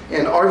Odia,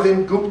 and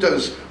Arvind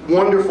Gupta's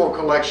wonderful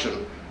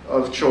collection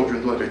of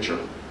children's literature.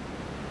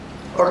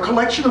 Our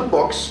collection of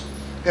books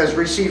has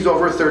received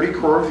over 30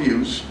 crore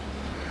views.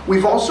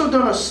 We've also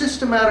done a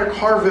systematic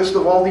harvest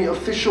of all the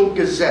official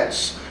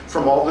gazettes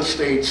from all the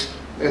states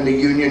and the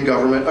union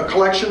government, a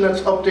collection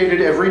that's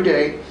updated every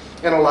day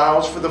and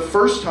allows for the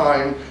first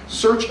time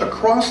search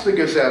across the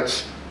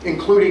gazettes,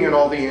 including in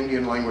all the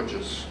Indian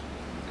languages.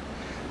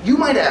 You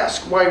might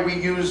ask why we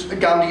use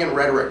Gandhian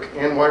rhetoric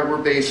and why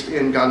we're based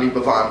in Gandhi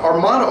Bhavan. Our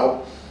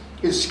motto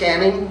is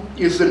 "Scanning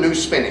is the new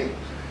spinning."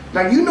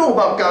 Now you know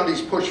about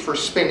Gandhi's push for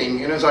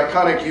spinning and his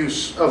iconic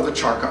use of the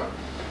charkha.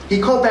 He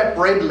called that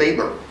bread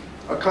labor,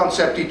 a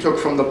concept he took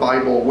from the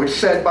Bible, which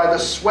said, "By the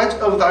sweat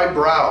of thy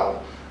brow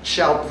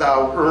shalt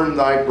thou earn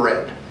thy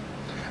bread."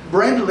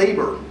 Bread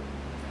labor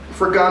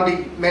for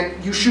Gandhi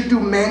meant you should do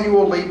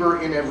manual labor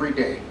in every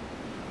day.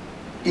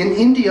 In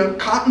India,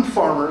 cotton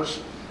farmers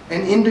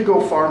and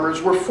indigo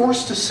farmers were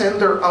forced to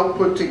send their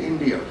output to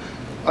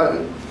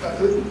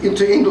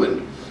into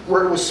England,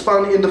 where it was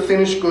spun into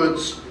finished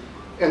goods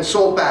and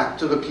sold back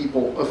to the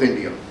people of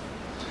India.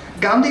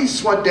 Gandhi's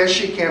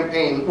Swadeshi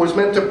campaign was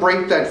meant to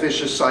break that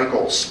vicious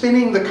cycle,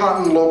 spinning the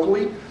cotton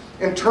locally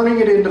and turning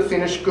it into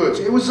finished goods.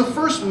 It was the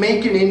first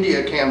Make in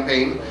India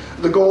campaign.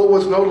 The goal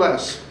was no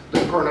less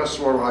than Purna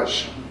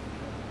Swaraj.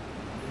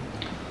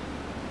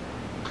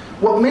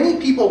 What many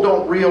people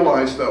don't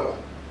realize, though,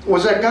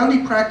 was that Gandhi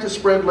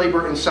practiced bread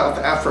labor in South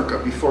Africa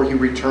before he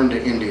returned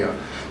to India.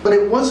 But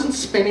it wasn't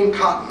spinning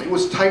cotton, it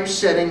was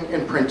typesetting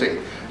and printing.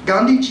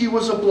 Gandhiji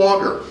was a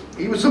blogger.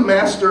 He was a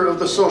master of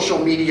the social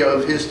media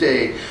of his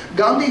day.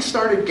 Gandhi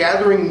started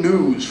gathering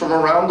news from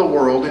around the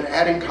world and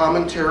adding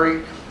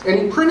commentary, and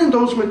he printed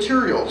those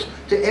materials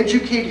to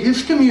educate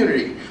his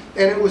community.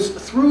 And it was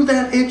through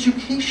that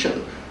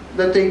education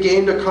that they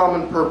gained a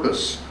common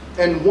purpose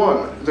and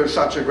won their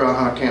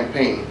Satyagraha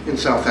campaign in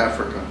South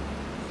Africa.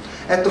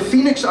 At the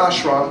Phoenix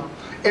Ashram,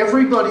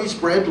 everybody's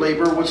bread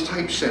labor was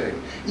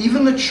typesetting.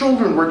 Even the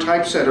children were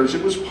typesetters.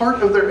 It was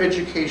part of their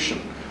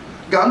education.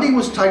 Gandhi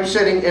was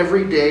typesetting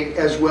every day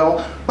as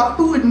well.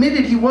 Bapu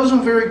admitted he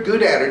wasn't very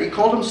good at it. He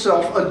called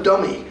himself a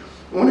dummy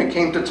when it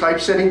came to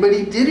typesetting, but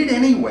he did it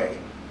anyway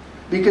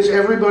because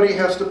everybody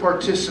has to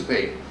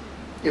participate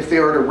if they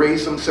are to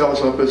raise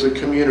themselves up as a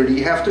community.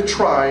 You have to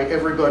try.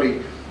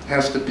 Everybody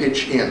has to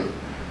pitch in.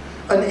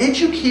 An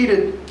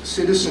educated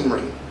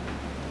citizenry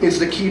is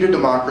the key to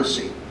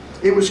democracy.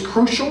 It was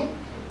crucial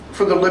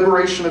for the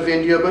liberation of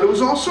India, but it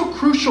was also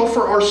crucial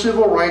for our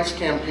civil rights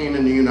campaign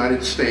in the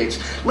United States.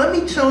 Let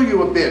me tell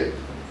you a bit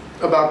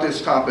about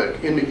this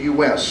topic in the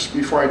US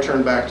before I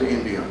turn back to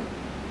India.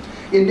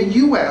 In the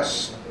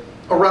US,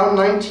 around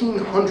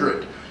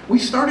 1900, we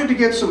started to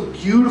get some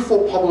beautiful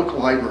public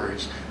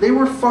libraries. They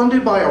were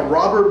funded by a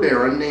robber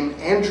baron named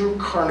Andrew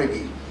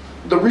Carnegie,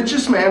 the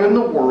richest man in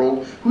the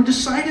world, who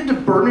decided to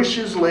burnish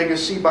his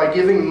legacy by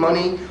giving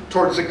money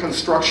towards the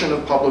construction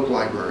of public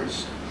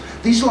libraries.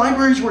 These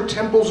libraries were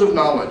temples of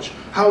knowledge,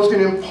 housed in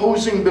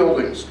imposing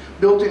buildings,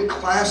 built in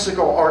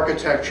classical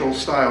architectural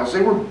styles.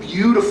 They were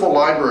beautiful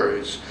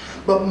libraries.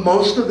 but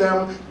most of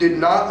them did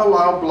not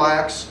allow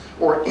blacks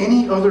or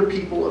any other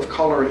people of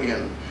color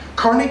in.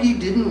 Carnegie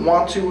didn't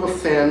want to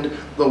offend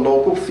the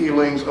local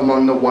feelings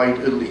among the white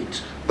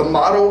elite. The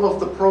motto of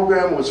the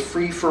program was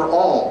free for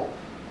all,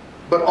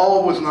 but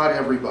all was not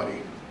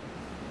everybody.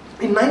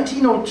 In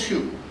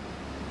 1902,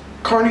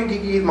 Carnegie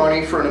gave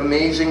money for an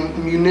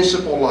amazing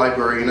municipal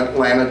library in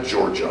Atlanta,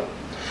 Georgia.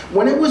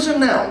 When it was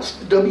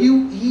announced,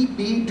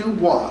 W.E.B. Du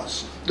Bois,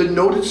 the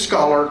noted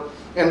scholar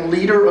and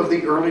leader of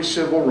the early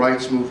civil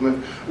rights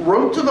movement,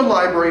 wrote to the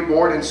library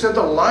board and said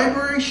the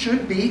library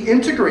should be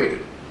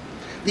integrated.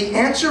 The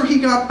answer he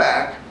got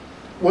back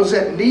was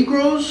that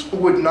Negroes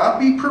would not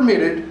be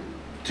permitted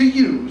to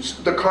use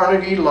the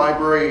Carnegie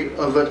Library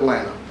of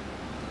Atlanta.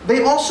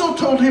 They also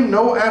told him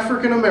no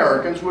African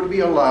Americans would be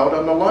allowed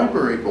on the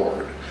library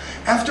board.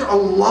 After a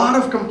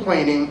lot of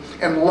complaining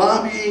and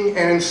lobbying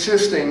and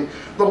insisting,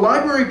 the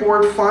library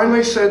board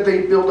finally said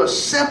they'd build a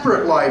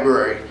separate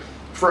library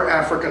for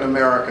African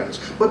Americans.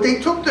 But they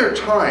took their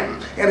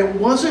time, and it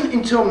wasn't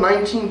until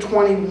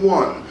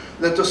 1921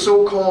 that the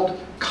so-called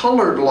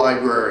colored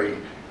library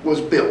was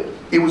built.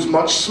 It was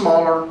much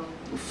smaller,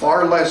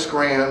 far less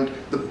grand,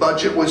 the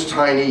budget was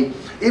tiny.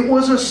 It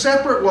was a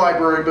separate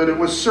library, but it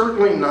was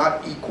certainly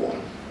not equal.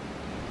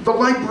 The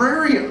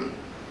librarian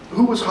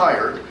who was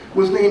hired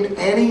was named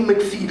Annie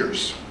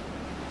McFeeters.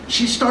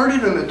 She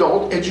started an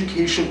adult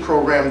education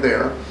program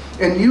there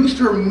and used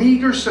her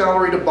meager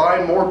salary to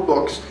buy more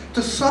books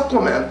to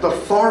supplement the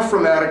far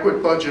from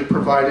adequate budget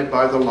provided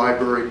by the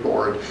library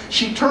board.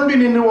 She turned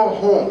it into a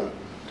home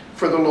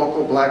for the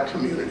local black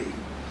community.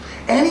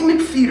 Annie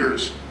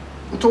McFeeters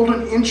told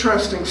an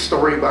interesting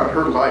story about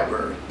her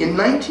library. In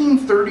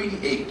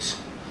 1938,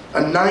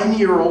 a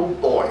 9-year-old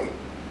boy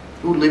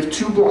who lived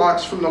 2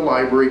 blocks from the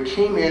library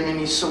came in and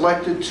he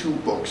selected 2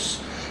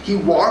 books. He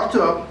walked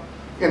up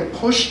and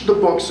pushed the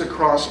books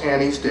across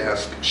Annie's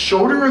desk,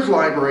 showed her his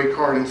library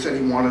card and said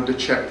he wanted to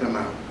check them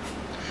out.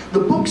 The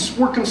books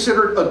were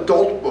considered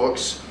adult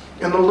books,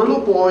 and the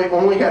little boy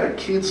only had a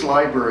kid's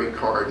library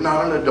card,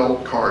 not an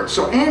adult card.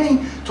 So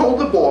Annie told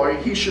the boy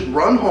he should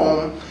run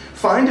home,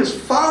 find his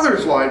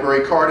father's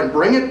library card and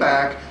bring it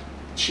back.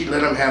 She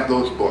let him have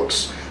those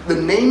books. The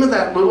name of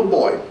that little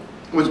boy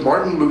was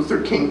Martin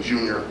Luther King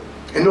Jr.,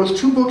 and those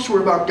 2 books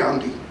were about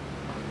Gandhi.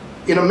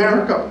 In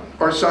America,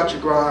 our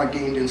Satyagraha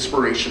gained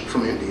inspiration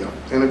from India,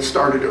 and it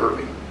started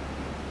early.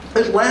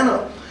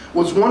 Atlanta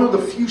was one of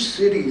the few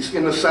cities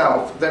in the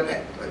South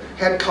that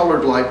had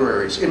colored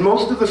libraries. In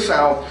most of the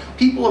South,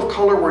 people of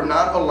color were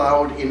not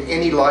allowed in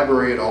any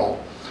library at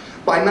all.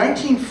 By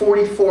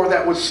 1944,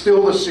 that was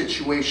still the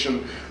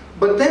situation.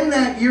 But then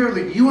that year,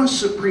 the U.S.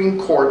 Supreme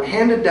Court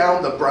handed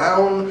down the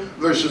Brown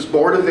versus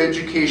Board of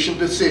Education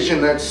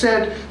decision that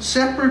said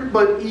separate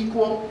but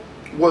equal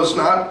was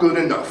not good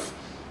enough.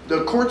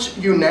 The court's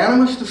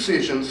unanimous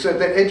decision said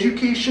that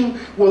education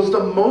was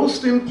the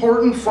most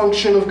important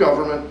function of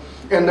government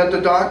and that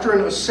the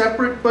doctrine of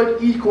separate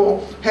but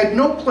equal had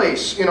no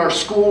place in our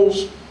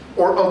schools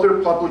or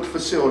other public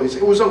facilities.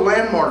 It was a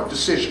landmark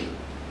decision.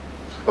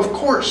 Of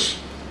course,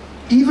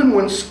 even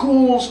when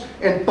schools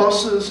and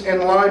buses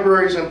and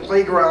libraries and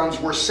playgrounds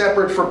were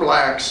separate for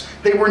blacks,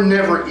 they were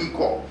never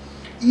equal.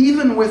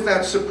 Even with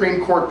that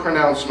Supreme Court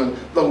pronouncement,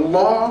 the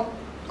law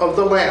of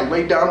the land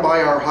laid down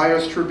by our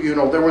highest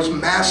tribunal, there was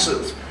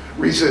massive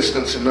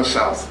resistance in the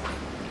South.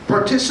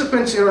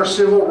 Participants in our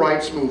civil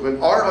rights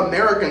movement, our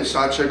American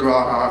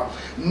Satyagraha,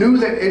 knew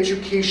that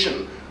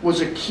education was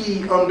a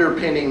key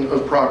underpinning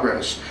of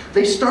progress.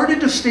 They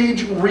started to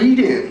stage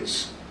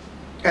read-ins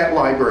at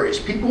libraries.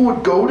 People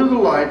would go to the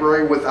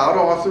library without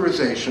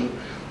authorization,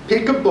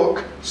 pick a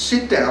book,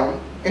 sit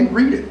down, and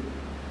read it.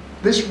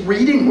 This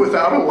reading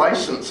without a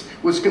license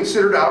was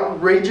considered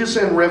outrageous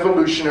and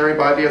revolutionary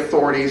by the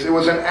authorities. It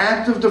was an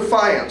act of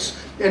defiance,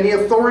 and the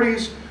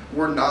authorities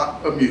were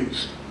not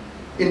amused.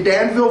 In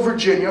Danville,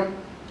 Virginia,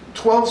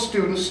 12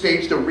 students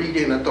staged a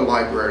read-in at the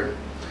library.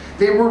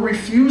 They were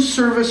refused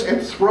service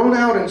and thrown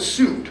out and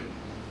sued.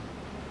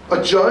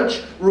 A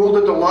judge ruled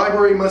that the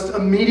library must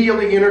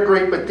immediately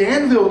integrate, but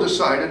Danville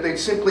decided they'd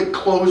simply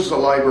close the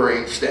library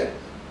instead.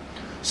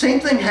 Same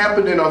thing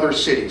happened in other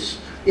cities.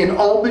 In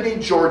Albany,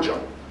 Georgia,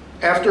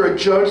 after a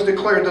judge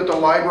declared that the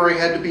library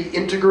had to be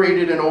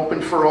integrated and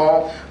open for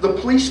all, the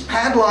police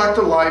padlocked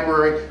the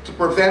library to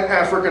prevent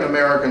African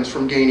Americans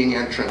from gaining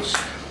entrance.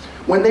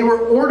 When they were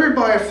ordered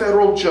by a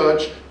federal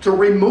judge to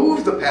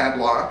remove the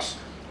padlocks,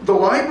 the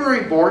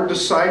library board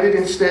decided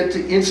instead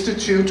to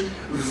institute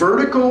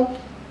vertical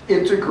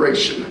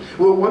integration.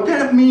 Well, what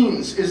that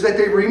means is that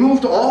they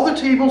removed all the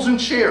tables and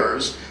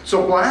chairs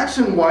so blacks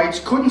and whites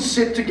couldn't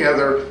sit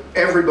together,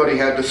 everybody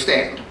had to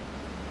stand.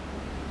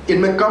 In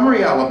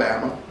Montgomery,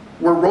 Alabama,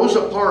 where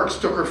Rosa Parks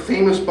took her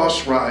famous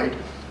bus ride,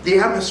 the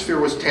atmosphere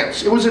was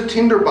tense. It was a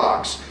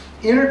tinderbox.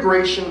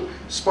 Integration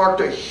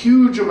sparked a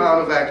huge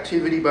amount of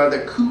activity by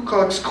the Ku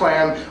Klux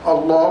Klan, a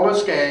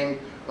lawless gang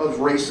of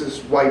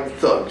racist white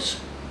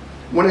thugs.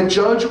 When a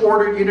judge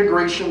ordered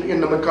integration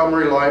in the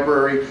Montgomery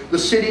Library, the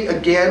city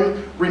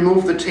again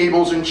removed the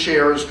tables and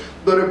chairs,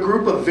 but a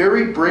group of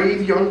very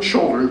brave young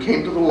children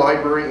came to the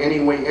library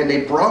anyway, and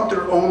they brought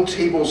their own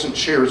tables and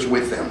chairs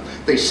with them.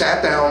 They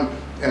sat down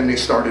and they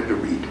started to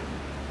read.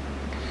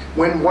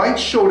 When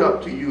whites showed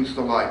up to use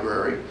the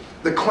library,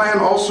 the Klan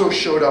also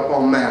showed up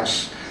en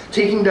masse,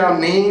 taking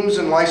down names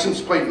and license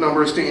plate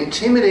numbers to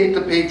intimidate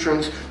the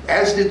patrons,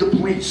 as did the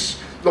police.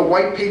 The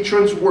white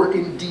patrons were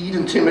indeed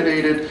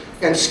intimidated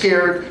and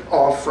scared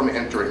off from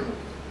entering.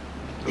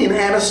 In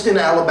Anniston,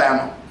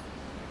 Alabama,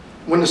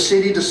 when the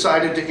city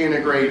decided to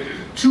integrate,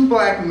 2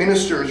 black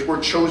ministers were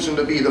chosen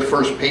to be the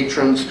first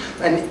patrons.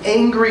 An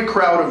angry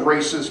crowd of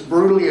racists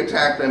brutally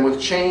attacked them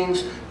with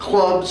chains,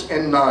 clubs,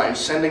 and knives,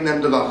 sending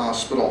them to the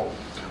hospital.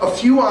 A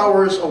few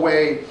hours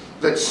away,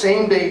 that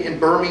same day in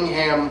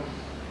Birmingham,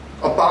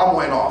 a bomb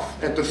went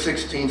off at the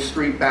 16th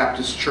Street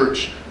Baptist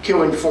Church,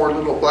 killing 4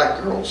 little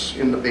black girls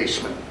in the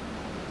basement.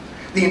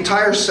 The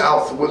entire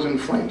South was in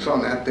flames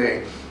on that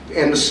day,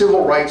 and the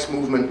civil rights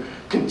movement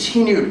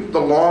continued the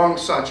long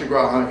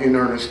satyagraha in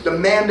earnest,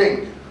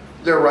 demanding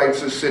their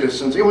rights as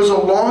citizens. It was a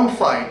long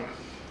fight,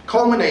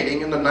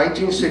 culminating in the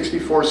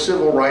 1964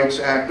 Civil Rights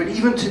Act, but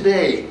even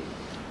today,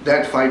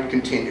 that fight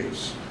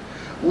continues.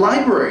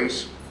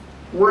 Libraries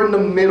were in the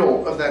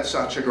middle of that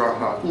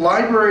satyagraha.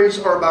 Libraries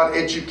are about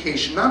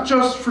education, not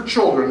just for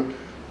children,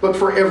 but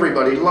for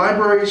everybody.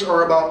 Libraries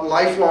are about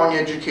lifelong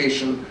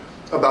education,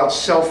 about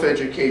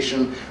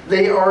self-education.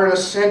 They are an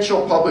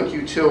essential public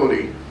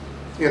utility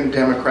in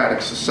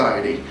democratic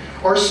society.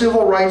 Our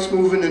civil rights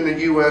movement in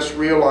the US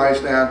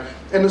realized that,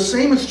 and the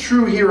same is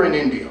true here in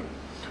India.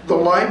 The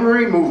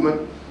library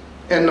movement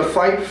and the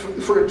fight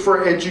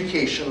for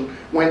education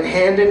went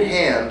hand in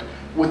hand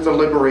with the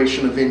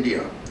liberation of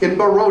India. In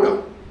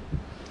Baroda,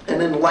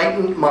 an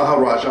enlightened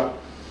Maharaja,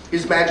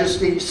 His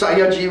Majesty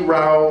Sayaji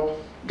Rao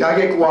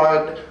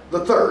Gaikwad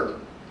III,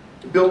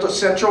 built a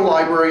central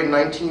library in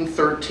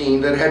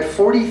 1913 that had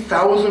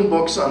 40,000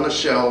 books on the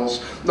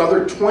shelves,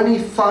 another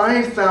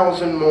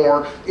 25,000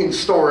 more in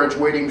storage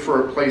waiting for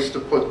a place to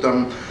put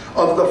them.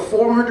 Of the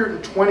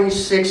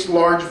 426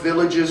 large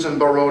villages in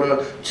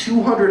Baroda,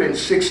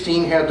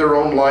 216 had their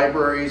own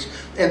libraries,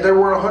 and there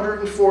were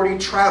 140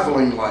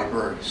 traveling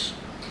libraries.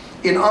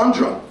 In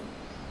Andhra,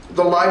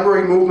 the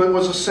library movement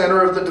was a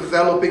center of the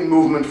developing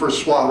movement for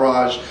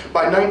Swaraj.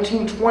 By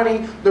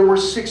 1920, there were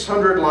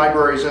 600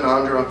 libraries in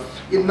Andhra.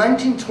 In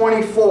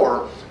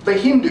 1924, The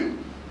Hindu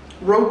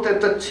wrote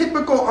that the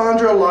typical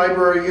Andhra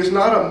library is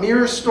not a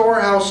mere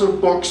storehouse of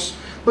books,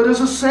 but is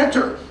a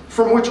center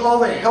from which all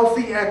the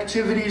healthy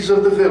activities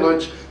of the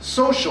village,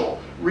 social,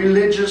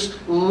 religious,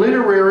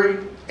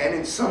 literary, and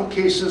in some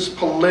cases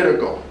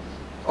political,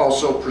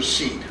 also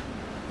proceed.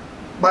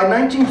 By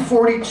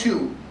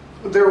 1942,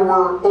 there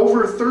were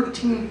over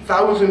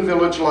 13,000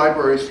 village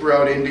libraries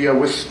throughout India,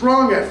 with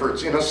strong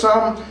efforts in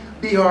Assam,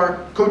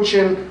 Bihar,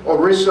 Cochin,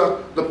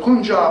 Orissa, the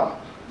Punjab,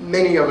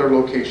 many other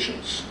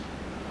locations.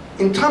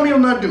 In Tamil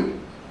Nadu,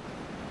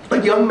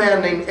 a young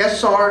man named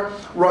S.R.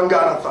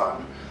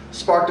 Ranganathan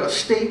sparked a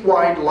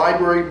statewide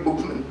library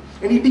movement,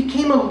 and he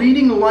became a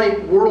leading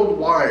light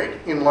worldwide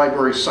in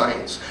library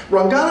science.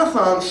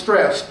 Ranganathan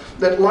stressed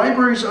that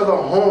libraries are the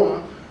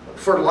home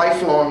for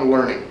lifelong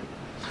learning.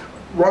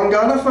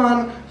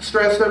 Ranganathan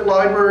stressed that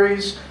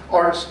libraries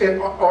are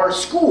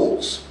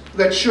schools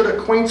that should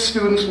acquaint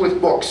students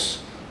with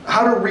books,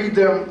 how to read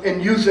them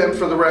and use them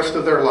for the rest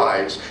of their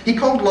lives. He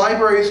called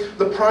libraries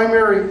the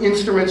primary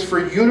instruments for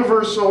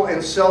universal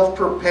and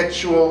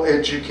self-perpetual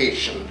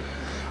education.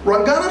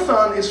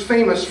 Ranganathan is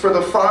famous for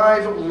the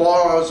 5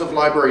 laws of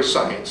library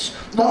science,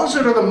 laws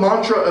that are the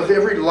mantra of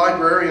every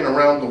librarian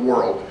around the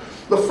world.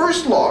 The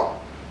first law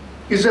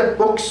is that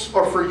books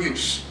are for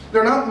use.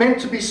 They're not meant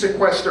to be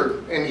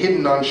sequestered and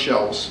hidden on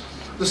shelves.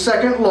 The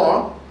second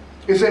law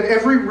is that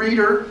every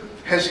reader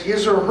has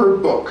his or her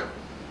book.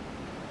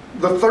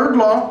 The third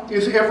law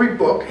is every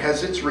book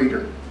has its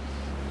reader.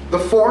 The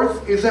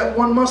fourth is that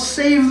one must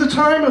save the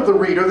time of the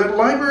reader, that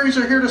libraries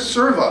are here to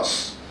serve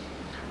us,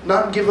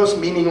 not give us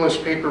meaningless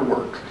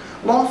paperwork.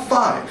 Law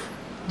 5,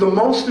 the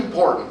most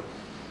important,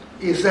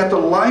 is that the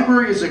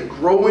library is a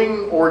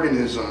growing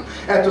organism.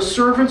 At the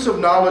Servants of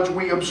Knowledge,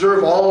 we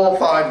observe all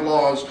 5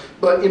 laws,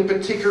 but in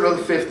particular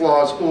the 5th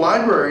law.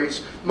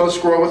 Libraries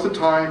must grow with the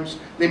times,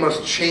 they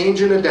must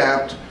change and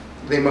adapt,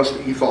 they must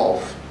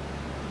evolve.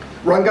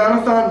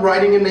 Ranganathan,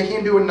 writing in The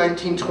Hindu in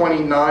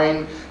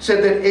 1929,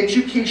 said that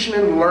education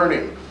and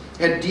learning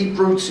had deep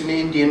roots in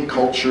Indian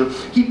culture.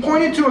 He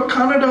pointed to a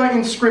Kannada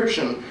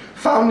inscription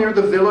found near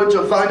the village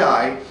of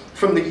Vadai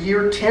from the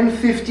year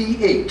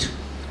 1058,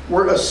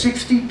 where a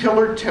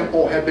 60-pillared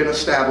temple had been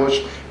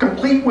established,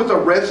 complete with a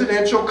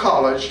residential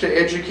college to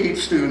educate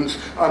students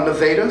on the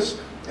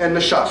Vedas and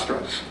the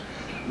Shastras.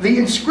 The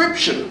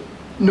inscription,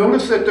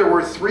 notice that there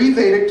were 3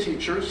 Vedic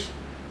teachers,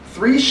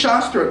 3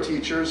 Shastra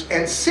teachers,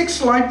 and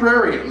 6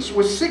 librarians,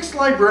 with 6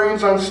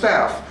 librarians on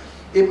staff.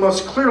 It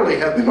must clearly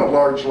have been a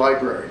large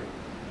library.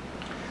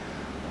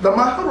 The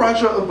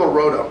Maharaja of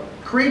Baroda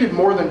created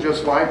more than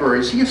just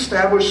libraries. He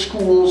established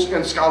schools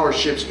and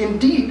scholarships.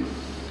 Indeed,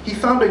 he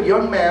found a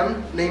young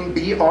man named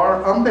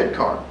B.R.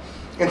 Ambedkar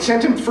and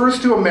sent him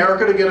first to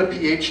America to get a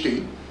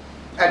PhD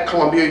at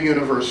Columbia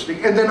University,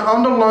 and then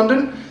on to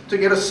London to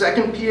get a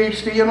second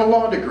PhD and a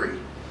law degree.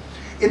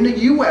 In the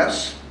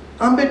US,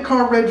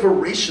 Ambedkar read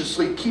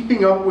voraciously,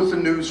 keeping up with the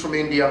news from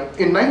India.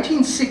 In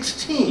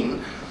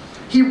 1916,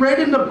 he read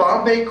in the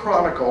Bombay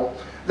Chronicle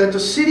that the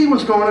city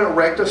was going to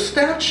erect a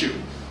statue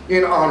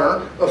in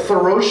honor of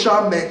Firoz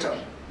Shah Mehta.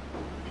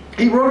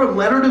 He wrote a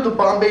letter to the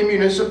Bombay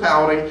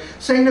municipality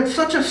saying that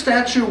such a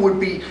statue would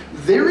be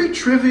very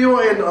trivial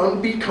and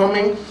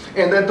unbecoming,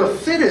 and that the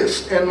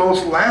fittest and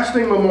most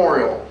lasting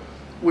memorial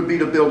would be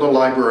to build a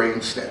library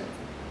instead.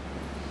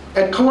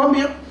 At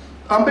Columbia,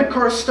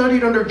 Ambedkar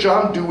studied under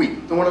John Dewey,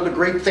 one of the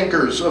great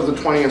thinkers of the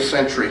 20th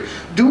century.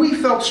 Dewey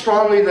felt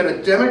strongly that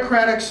a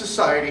democratic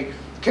society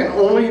can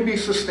only be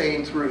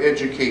sustained through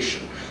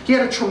education. He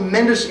had a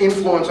tremendous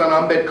influence on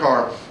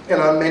Ambedkar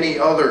and on many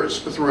others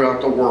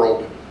throughout the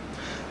world.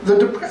 The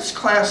depressed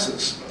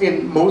classes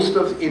in most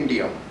of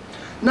India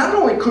not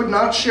only could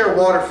not share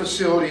water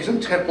facilities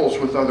and temples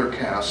with other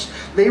castes,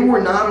 they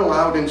were not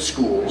allowed in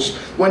schools.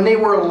 When they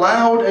were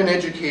allowed an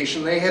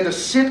education, they had to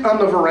sit on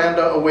the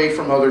veranda away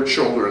from other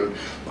children.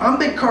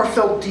 Ambedkar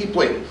felt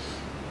deeply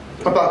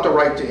about the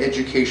right to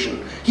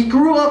education. He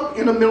grew up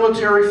in a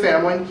military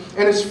family,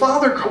 and his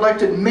father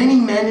collected many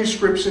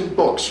manuscripts and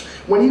books.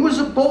 When he was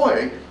a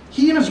boy,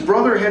 he and his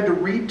brother had to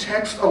read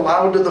text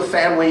aloud to the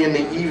family in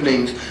the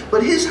evenings,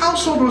 but his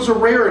household was a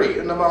rarity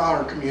in the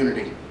Mahar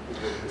community.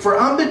 For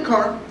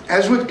Ambedkar,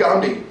 as with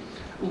Gandhi,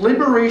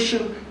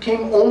 liberation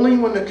came only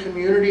when the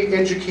community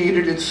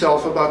educated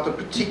itself about the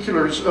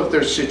particulars of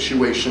their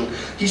situation.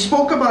 He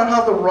spoke about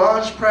how the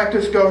Raj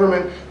practiced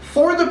government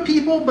for the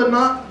people, but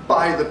not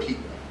by the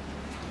people.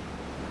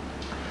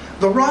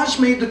 The Raj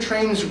made the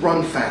trains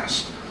run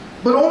fast,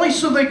 but only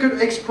so they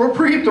could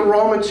expropriate the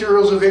raw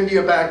materials of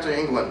India back to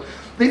England.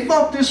 They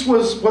thought this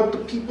was what the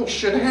people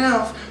should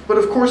have, but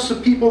of course the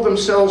people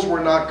themselves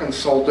were not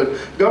consulted.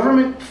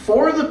 Government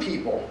for the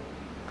people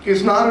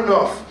is not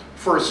enough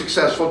for a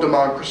successful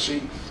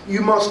democracy.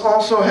 You must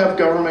also have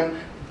government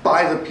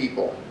by the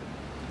people.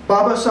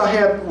 Baba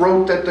Saheb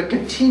wrote that the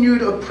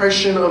continued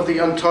oppression of the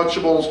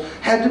untouchables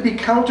had to be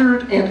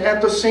countered, and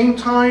at the same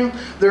time,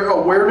 their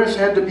awareness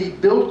had to be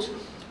built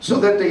so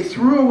that they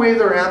threw away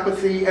their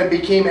apathy and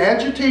became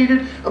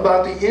agitated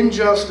about the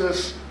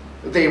injustice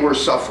they were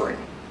suffering.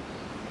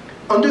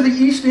 Under the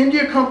East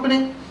India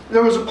Company,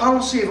 there was a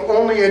policy of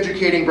only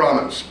educating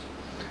Brahmins.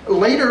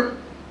 Later,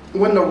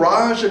 when the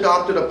Raj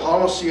adopted a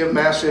policy of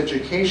mass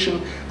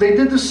education, they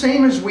did the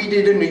same as we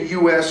did in the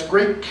US.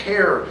 Great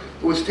care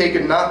was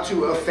taken not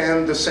to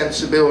offend the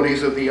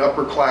sensibilities of the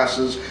upper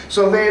classes.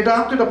 So they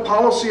adopted a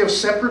policy of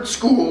separate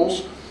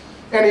schools,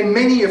 and in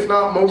many, if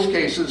not most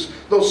cases,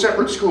 those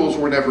separate schools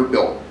were never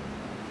built.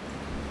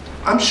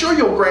 I'm sure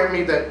you'll grant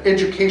me that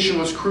education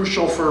was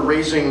crucial for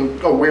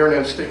raising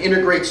awareness, to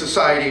integrate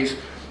societies,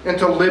 and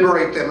to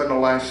liberate them in the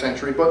last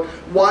century. But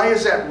why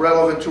is that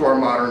relevant to our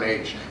modern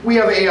age? We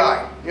have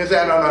AI. Is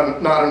that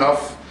not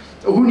enough?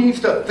 Who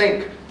needs to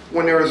think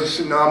when there is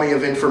a tsunami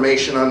of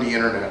information on the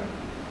internet?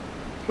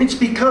 It's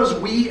because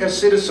we as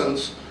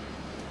citizens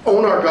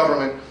own our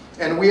government,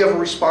 and we have a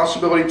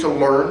responsibility to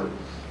learn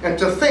and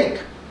to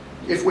think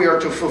if we are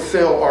to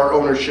fulfill our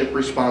ownership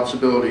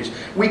responsibilities.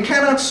 We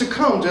cannot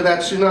succumb to that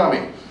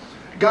tsunami.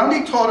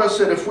 Gandhi taught us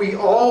that if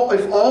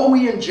all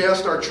we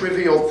ingest are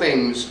trivial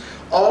things,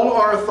 all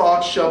our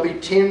thoughts shall be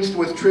tinged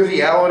with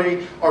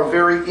triviality, our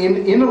very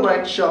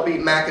intellect shall be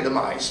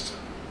macadamized.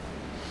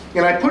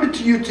 And I put it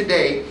to you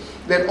today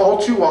that all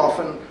too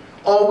often,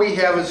 all we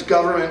have is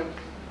government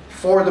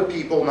for the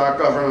people, not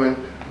government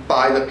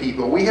by the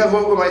people. We have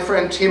what my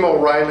friend Tim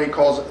O'Reilly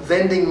calls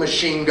vending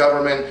machine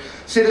government.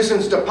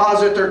 Citizens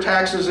deposit their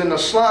taxes in the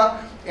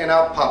slot, and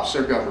out pops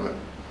their government.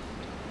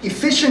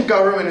 Efficient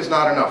government is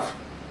not enough.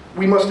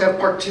 We must have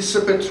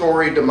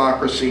participatory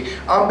democracy.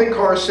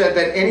 Ambedkar said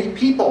that any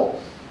people,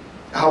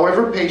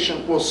 however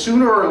patient, will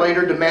sooner or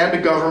later demand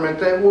a government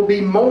that will be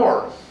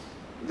more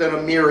than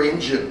a mere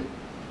engine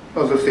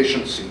of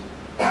efficiency.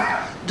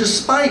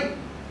 Despite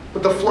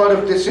the flood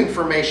of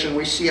disinformation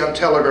we see on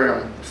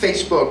Telegram,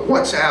 Facebook,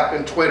 WhatsApp,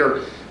 and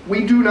Twitter,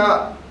 we do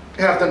not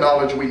have the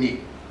knowledge we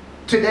need.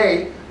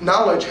 Today,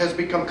 knowledge has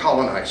become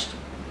colonized.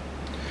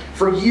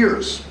 For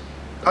years,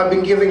 I've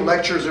been giving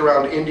lectures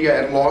around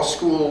India at law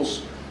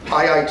schools,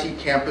 IIT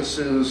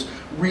campuses,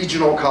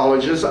 regional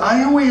colleges.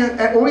 I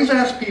always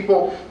ask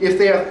people if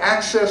they have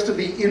access to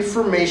the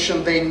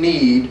information they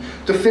need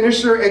to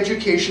finish their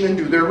education and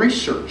do their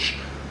research.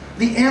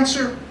 The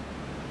answer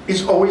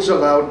is always a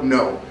loud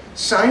no.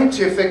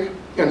 Scientific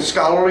and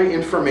scholarly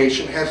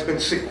information has been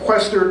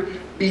sequestered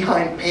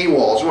behind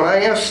paywalls. When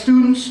I ask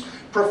students,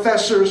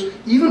 professors,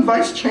 even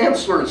vice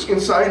chancellors in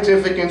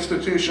scientific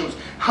institutions,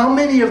 how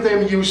many of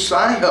them use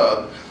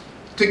Sci-Hub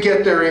to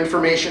get their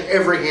information,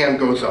 every hand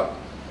goes up.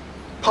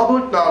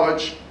 Public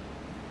knowledge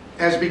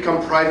has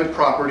become private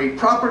property,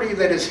 property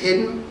that is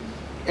hidden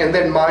and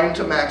then mined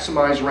to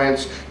maximize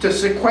rents. To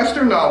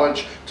sequester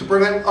knowledge, to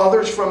prevent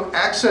others from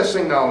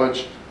accessing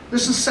knowledge,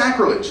 this is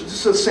sacrilege,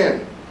 this is a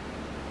sin.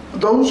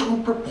 Those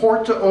who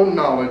purport to own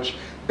knowledge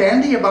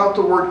bandy about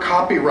the word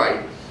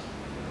copyright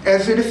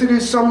as if it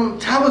is some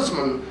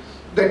talisman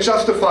that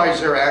justifies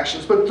their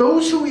actions. But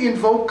those who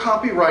invoke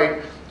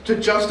copyright to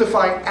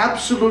justify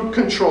absolute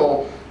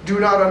control do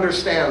not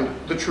understand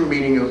the true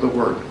meaning of the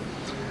word.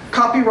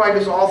 Copyright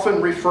is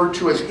often referred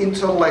to as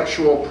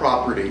intellectual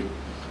property,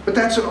 but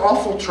that's an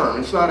awful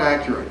term. It's not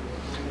accurate.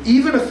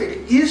 Even if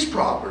it is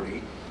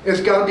property,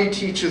 as Gandhi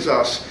teaches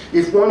us,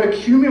 if one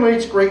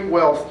accumulates great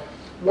wealth,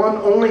 one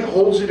only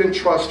holds it in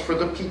trust for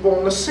the people,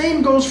 and the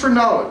same goes for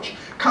knowledge.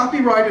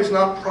 Copyright is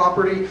not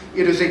property,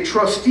 it is a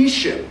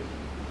trusteeship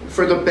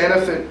for the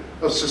benefit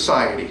of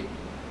society.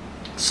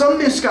 Some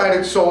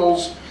misguided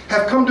souls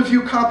have come to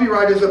view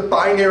copyright as a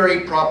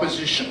binary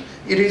proposition.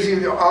 It is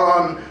either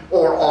on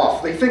or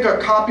off. They think a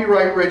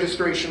copyright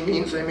registration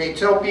means they may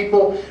tell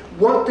people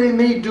what they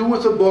may do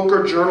with a book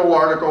or journal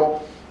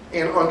article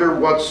and under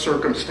what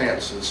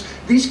circumstances.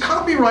 These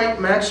copyright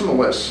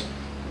maximalists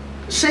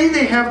say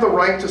they have the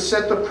right to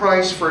set the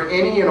price for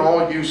any and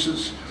all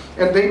uses,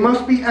 and they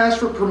must be asked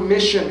for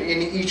permission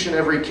in each and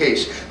every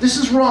case. This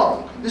is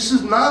wrong. This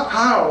is not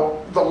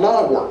how the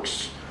law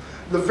works.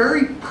 The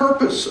very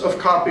purpose of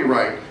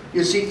copyright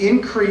is the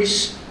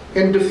increase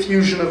and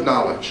diffusion of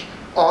knowledge.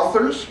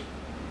 Authors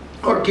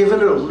are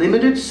given a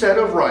limited set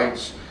of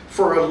rights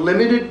for a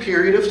limited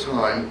period of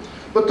time,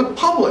 but the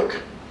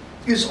public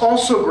is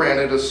also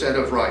granted a set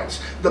of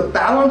rights. The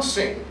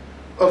balancing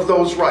of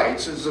those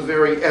rights is the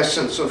very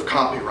essence of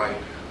copyright.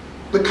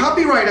 The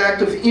Copyright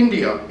Act of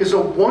India is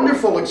a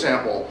wonderful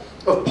example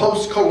of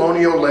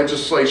post-colonial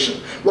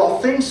legislation. While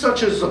things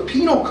such as the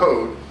Penal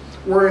Code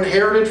were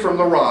inherited from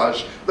the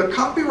Raj, the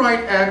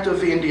Copyright Act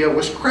of India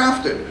was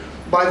crafted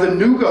by the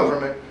new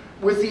government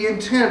with the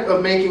intent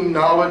of making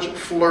knowledge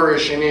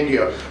flourish in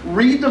India.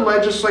 Read the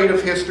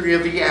legislative history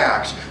of the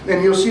acts,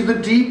 and you'll see the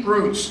deep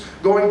roots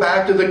going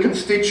back to the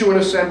Constituent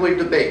Assembly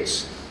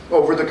debates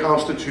over the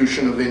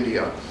Constitution of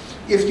India.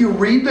 If you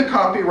read the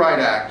Copyright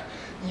Act,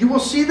 you will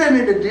see that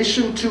in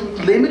addition to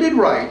limited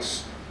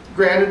rights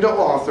granted to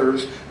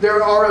authors,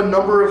 there are a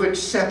number of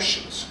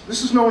exceptions.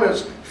 This is known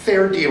as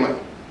fair dealing.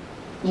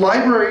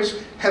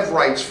 Libraries have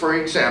rights, for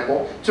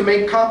example, to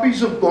make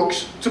copies of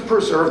books to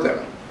preserve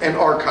them and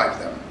archive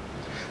them.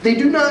 They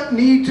do not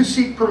need to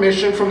seek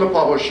permission from the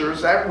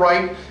publishers. That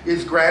right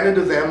is granted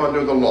to them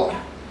under the law.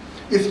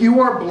 If you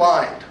are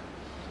blind,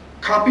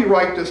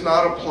 copyright does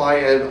not apply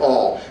at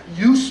all.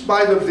 Use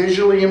by the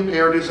visually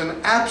impaired is an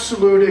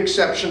absolute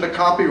exception to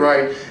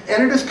copyright,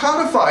 and it is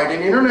codified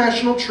in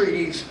international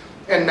treaties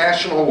and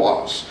national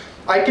laws.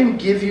 I can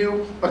give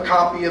you a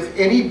copy of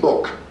any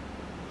book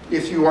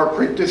if you are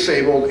print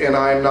disabled and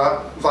I am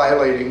not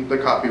violating the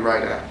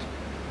Copyright Act.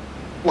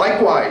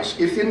 Likewise,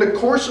 if in the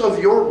course of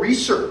your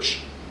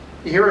research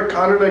here at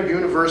Kannada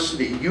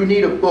University you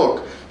need a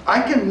book,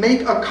 I can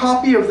make a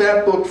copy of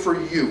that book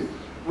for you,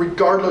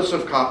 regardless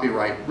of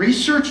copyright.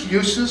 Research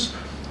uses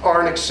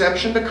are an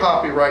exception to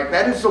copyright.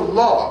 That is the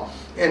law,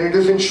 and it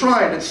is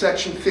enshrined in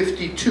Section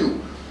 52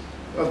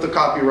 of the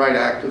Copyright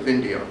Act of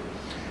India.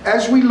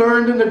 As we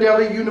learned in the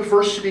Delhi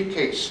University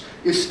case,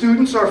 if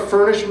students are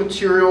furnished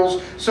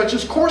materials such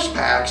as course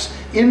packs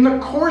in the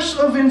course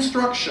of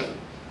instruction,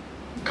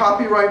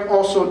 copyright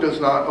also does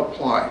not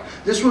apply.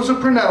 This was a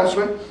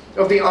pronouncement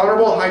of the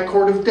Honorable High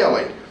Court of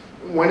Delhi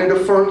when it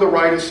affirmed the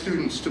right of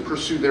students to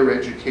pursue their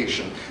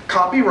education.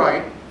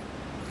 Copyright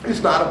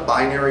is not a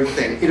binary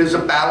thing. It is a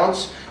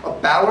balance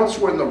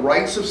when the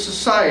rights of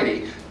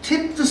society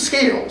tip the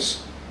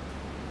scales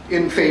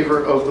in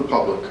favor of the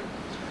public.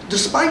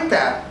 Despite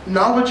that,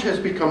 knowledge has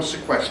become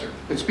sequestered.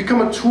 It's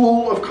become a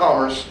tool of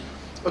commerce,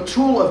 a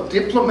tool of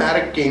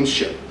diplomatic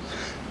gameship.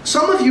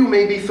 Some of you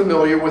may be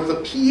familiar with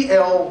the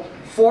PL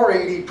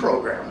 480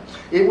 program.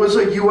 It was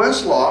a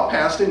US law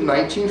passed in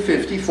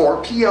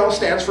 1954. PL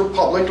stands for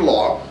public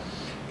law,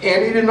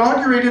 and it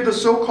inaugurated the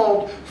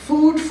so-called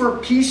Food for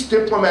Peace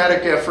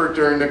diplomatic effort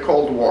during the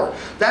Cold War.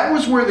 That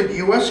was where the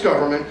US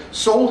government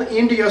sold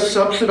India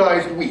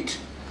subsidized wheat.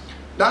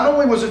 Not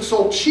only was it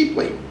sold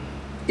cheaply,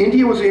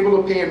 India was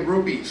able to pay in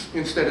rupees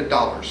instead of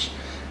dollars.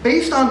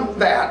 Based on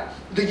that,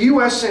 the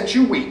US sent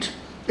you wheat.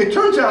 It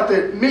turns out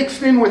that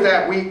mixed in with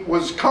that wheat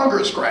was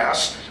Congress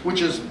grass,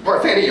 which is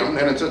Parthenium,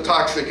 and it's a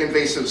toxic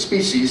invasive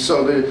species,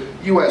 so the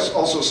US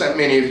also sent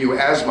many of you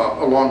asthma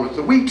along with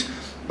the wheat,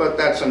 but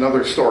that's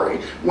another story.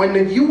 When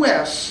the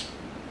US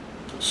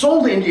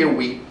sold India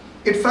wheat,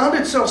 it found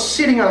itself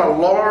sitting on a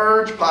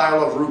large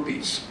pile of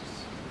rupees.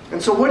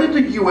 And so what did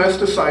the US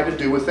decide to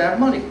do with that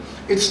money?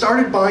 It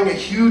started buying a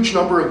huge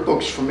number of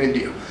books from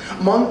India.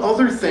 Among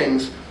other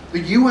things, the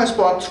US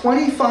bought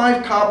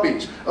 25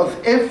 copies of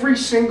every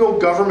single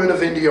Government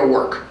of India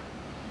work.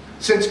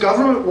 Since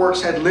government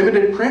works had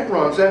limited print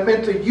runs, that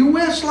meant the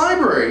US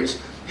libraries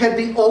had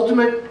the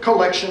ultimate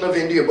collection of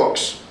India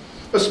books,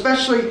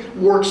 especially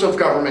works of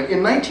government.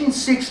 In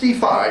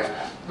 1965,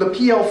 the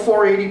PL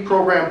 480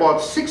 program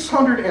bought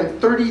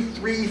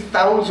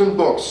 633,000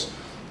 books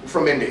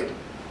from India.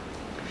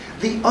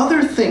 The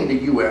other thing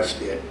the US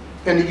did,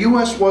 and the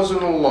US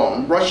wasn't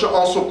alone, Russia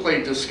also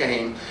played this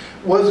game,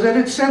 was that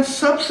it sent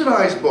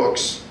subsidized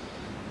books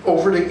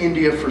over to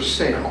India for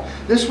sale.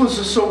 This was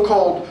the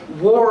so-called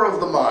War of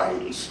the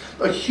Minds.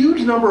 A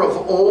huge number of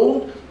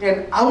old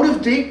and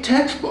out-of-date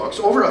textbooks,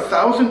 over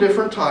 1,000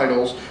 different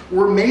titles,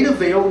 were made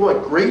available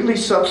at greatly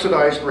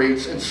subsidized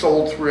rates and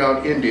sold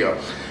throughout India.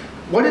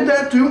 What did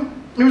that do?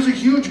 It was a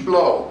huge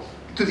blow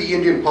to the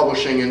Indian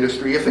publishing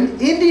industry. If an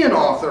Indian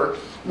author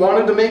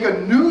wanted to make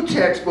a new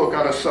textbook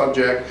on a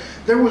subject,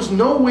 there was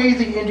no way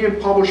the Indian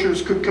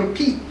publishers could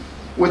compete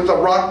with the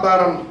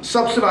rock-bottom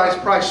subsidized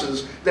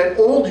prices that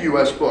old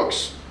US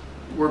books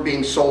were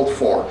being sold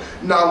for.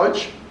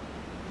 Knowledge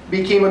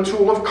became a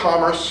tool of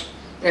commerce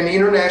and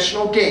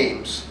international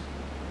games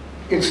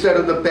instead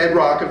of the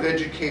bedrock of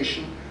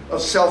education,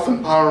 of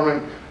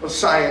self-empowerment, of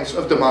science,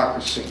 of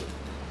democracy.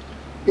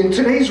 In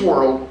today's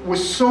world, with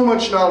so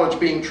much knowledge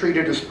being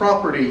treated as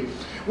property,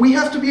 we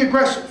have to be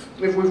aggressive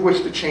if we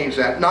wish to change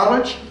that.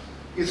 Knowledge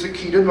is the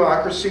key to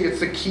democracy, it's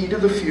the key to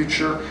the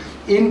future.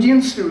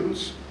 Indian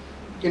students,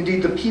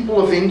 indeed the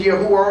people of India,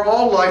 who are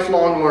all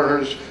lifelong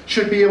learners,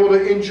 should be able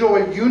to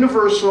enjoy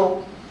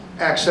universal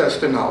access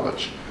to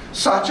knowledge.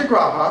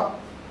 Satyagraha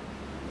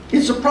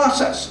is a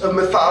process of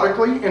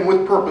methodically and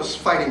with purpose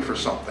fighting for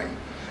something.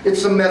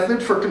 It's a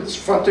method for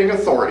confronting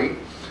authority,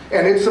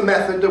 and it's a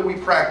method that we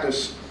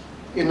practice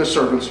in the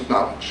servants of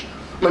knowledge.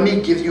 Let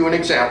me give you an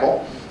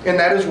example, and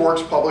that is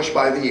works published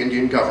by the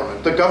Indian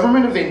government. The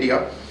government of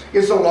India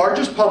is the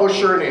largest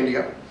publisher in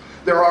India.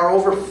 There are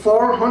over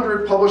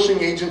 400 publishing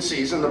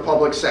agencies in the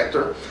public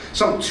sector,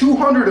 some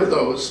 200 of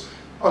those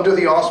under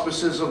the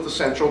auspices of the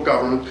central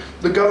government.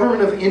 The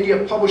government of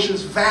India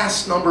publishes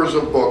vast numbers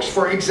of books.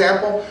 For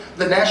example,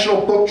 the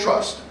National Book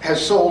Trust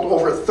has sold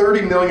over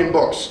 30 million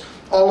books,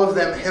 all of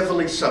them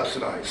heavily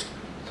subsidized.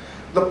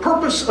 The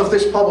purpose of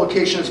this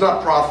publication is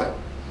not profit.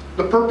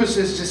 The purpose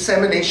is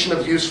dissemination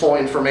of useful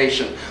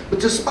information. But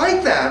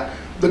despite that,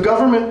 the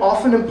government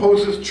often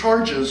imposes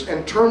charges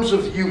and terms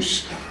of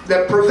use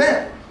that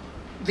prevent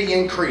the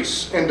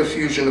increase and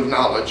diffusion of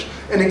knowledge.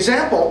 An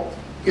example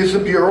is the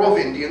Bureau of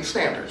Indian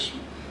Standards.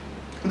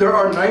 There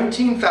are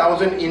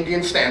 19,000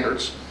 Indian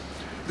standards.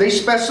 They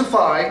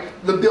specify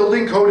the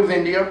Building Code of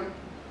India,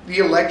 the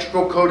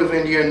Electrical Code of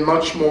India, and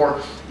much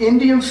more.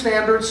 Indian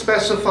standards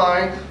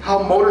specify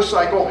how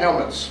motorcycle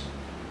helmets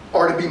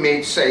are to be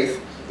made safe.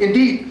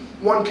 Indeed,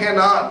 one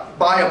cannot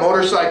buy a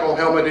motorcycle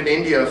helmet in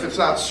India if it's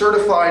not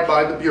certified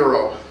by the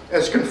Bureau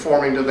as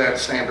conforming to that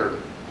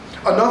standard.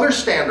 Another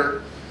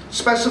standard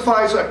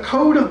specifies a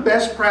code of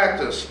best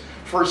practice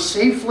for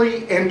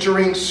safely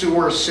entering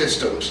sewer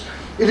systems.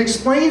 It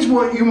explains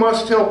what you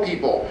must tell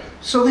people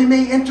so they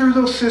may enter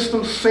those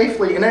systems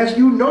safely. And as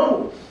you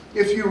know,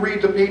 if you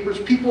read the papers,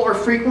 people are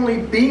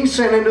frequently being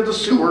sent into the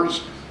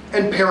sewers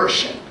and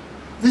perishing.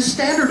 This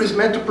standard is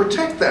meant to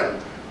protect them,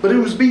 but it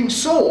was being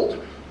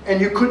sold and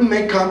you couldn't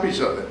make copies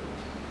of it.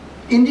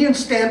 Indian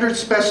standards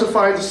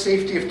specify the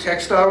safety of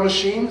textile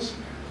machines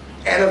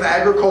and of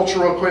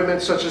agricultural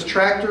equipment such as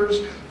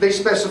tractors. They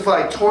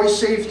specify toy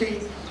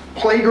safety,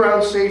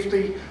 playground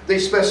safety. They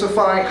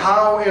specify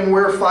how and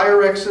where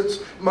fire exits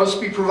must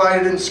be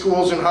provided in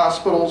schools and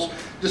hospitals.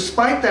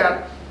 Despite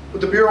that,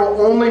 the Bureau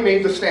only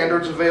made the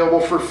standards available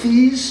for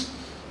fees,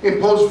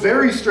 imposed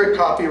very strict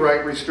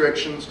copyright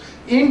restrictions,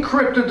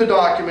 encrypted the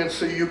documents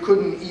so you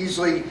couldn't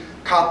easily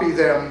copy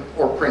them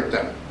or print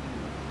them.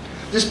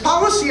 This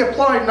policy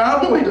applied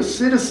not only to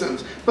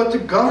citizens, but to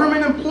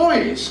government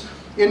employees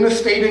in the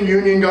state and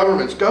union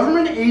governments.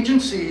 Government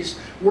agencies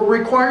were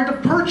required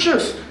to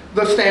purchase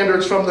the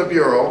standards from the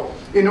Bureau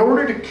in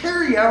order to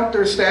carry out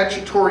their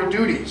statutory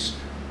duties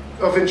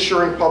of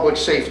ensuring public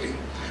safety.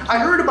 I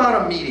heard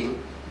about a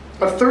meeting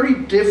of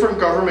 30 different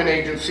government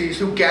agencies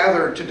who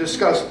gathered to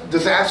discuss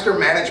disaster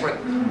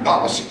management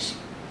policies.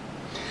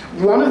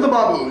 One of the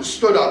babus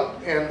stood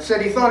up and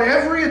said he thought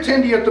every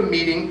attendee at the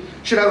meeting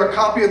should have a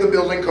copy of the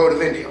Building Code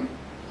of India.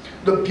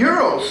 The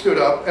Bureau stood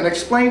up and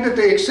explained that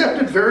they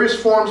accepted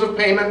various forms of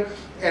payment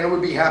and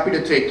would be happy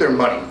to take their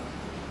money.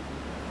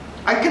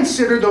 I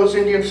consider those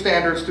Indian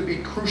standards to be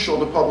crucial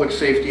to public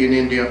safety in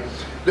India.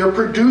 They're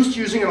produced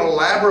using an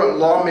elaborate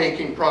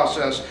lawmaking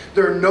process.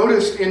 They're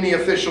noticed in the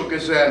official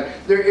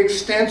gazette. They're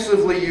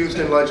extensively used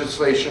in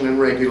legislation and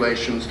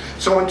regulations.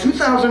 So in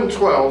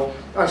 2012,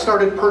 I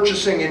started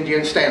purchasing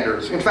Indian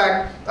standards. In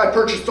fact, I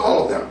purchased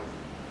all of them.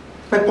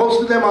 I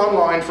posted them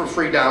online for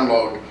free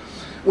download.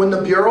 When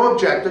the Bureau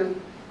objected,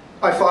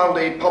 I filed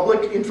a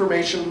public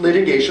information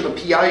litigation, a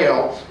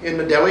PIL, in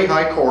the Delhi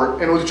High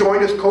Court and was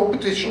joined as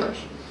co-petitioners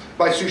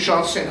by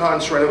Sushant Sinha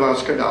and Srinivas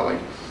Kadali.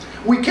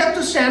 We kept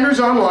the standards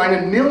online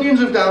and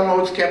millions of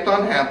downloads kept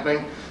on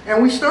happening,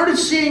 and we started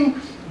seeing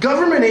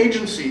government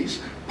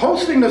agencies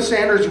posting the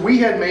standards we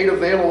had made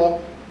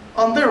available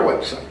on their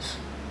websites.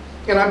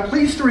 And I'm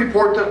pleased to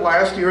report that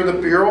last year the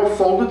Bureau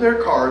folded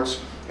their cards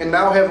and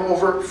now have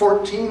over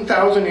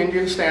 14,000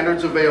 Indian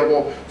standards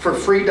available for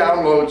free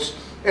downloads,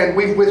 and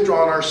we've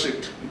withdrawn our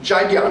suit.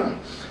 Jaiyan.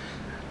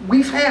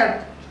 We've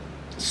had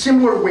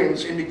similar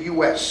wins in the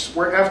US,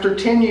 where after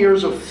 10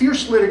 years of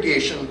fierce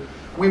litigation,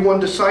 we won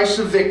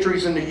decisive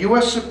victories in the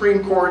US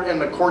Supreme Court and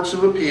the Courts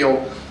of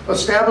Appeal,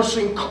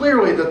 establishing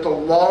clearly that the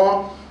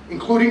law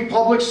including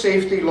public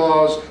safety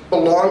laws,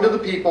 belong to the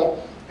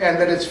people, and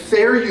that it's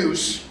fair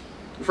use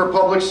for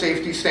public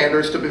safety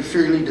standards to be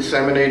freely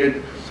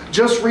disseminated.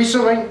 Just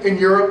recently in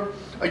Europe,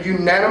 a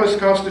unanimous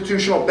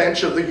constitutional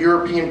bench of the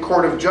European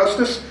Court of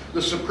Justice,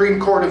 the Supreme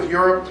Court of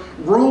Europe,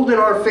 ruled in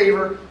our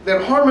favor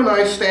that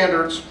harmonized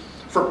standards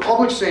for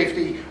public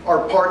safety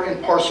are part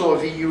and parcel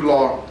of EU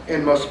law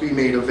and must be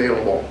made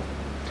available.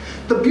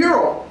 The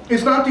Bureau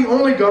is not the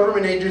only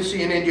government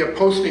agency in India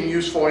posting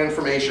useful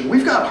information.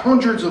 We've got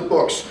hundreds of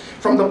books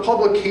from the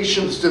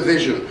Publications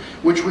Division,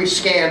 which we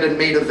scanned and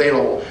made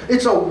available.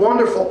 It's a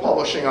wonderful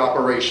publishing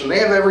operation. They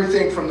have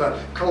everything from the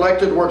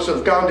collected works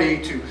of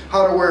Gandhi to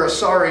How to Wear a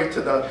Sari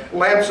to the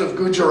Lamps of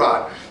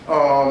Gujarat.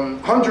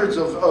 Hundreds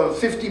of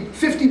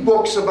 50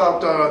 books about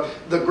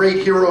the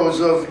great heroes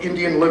of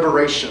Indian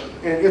liberation.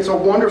 It's a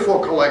wonderful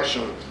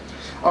collection.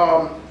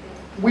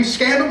 We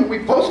scanned them, we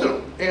posted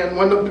them, and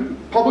when the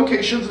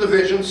Publications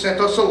Division sent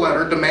us a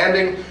letter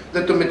demanding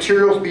that the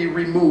materials be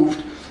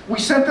removed, we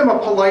sent them a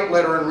polite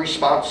letter in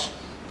response.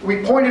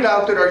 We pointed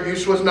out that our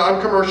use was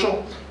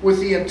non-commercial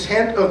with the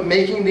intent of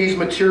making these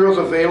materials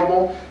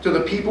available to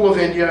the people of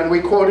India, and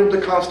we quoted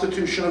the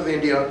Constitution of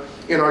India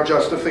in our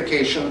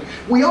justification.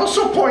 We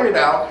also pointed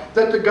out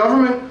that the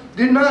government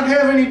did not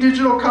have any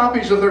digital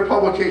copies of their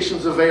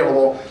publications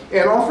available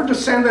and offered to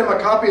send them a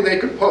copy they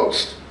could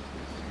post.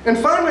 And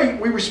finally,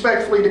 we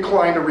respectfully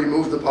declined to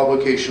remove the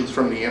publications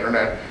from the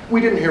internet. We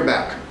didn't hear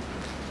back.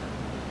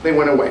 They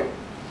went away.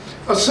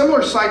 A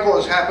similar cycle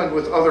has happened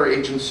with other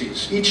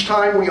agencies. Each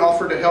time we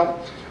offer to help,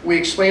 we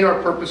explain our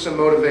purpose and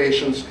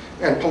motivations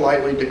and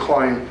politely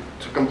decline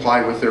to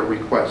comply with their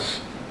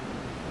requests.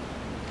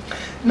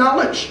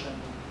 Knowledge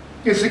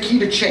is the key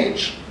to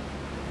change.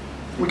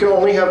 We can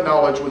only have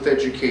knowledge with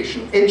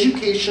education.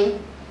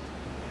 Education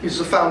is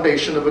the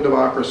foundation of a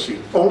democracy.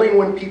 Only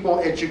when people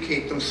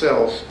educate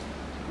themselves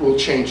will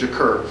change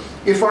occur.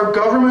 If our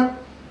government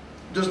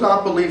does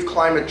not believe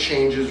climate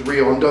change is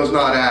real and does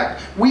not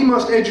act, we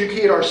must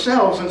educate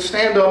ourselves and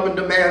stand up and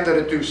demand that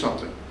it do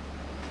something.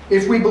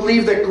 If we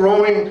believe that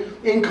growing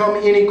income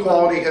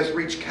inequality has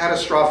reached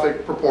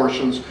catastrophic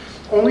proportions,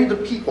 only the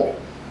people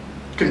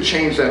can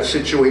change that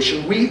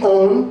situation. We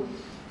own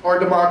our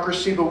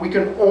democracy, but we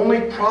can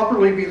only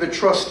properly be the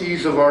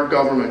trustees of our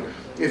government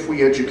if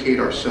we educate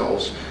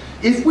ourselves.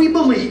 If we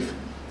believe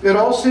that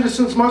all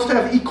citizens must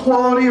have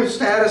equality of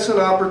status and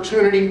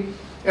opportunity,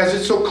 as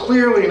it so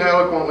clearly and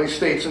eloquently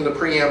states in the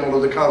preamble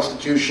of the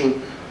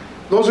Constitution,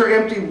 those are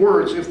empty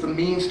words if the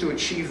means to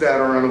achieve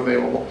that are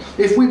unavailable.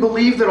 If we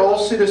believe that all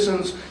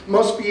citizens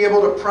must be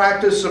able to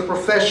practice a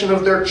profession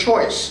of their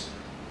choice,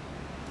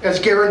 as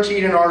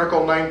guaranteed in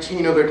Article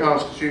 19 of the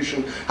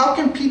Constitution, how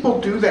can people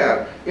do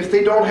that if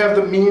they don't have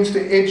the means to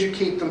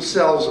educate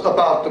themselves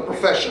about the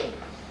profession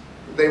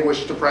they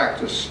wish to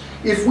practice?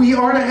 If we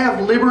are to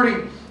have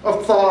liberty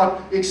of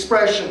thought,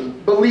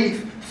 expression,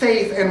 belief,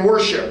 faith, and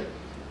worship,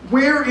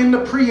 where in the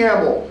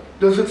preamble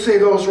does it say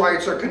those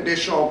rights are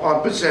conditional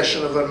upon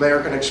possession of an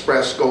American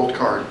Express gold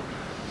card?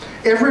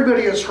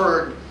 Everybody has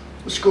heard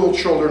school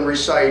children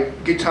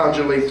recite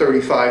Gitanjali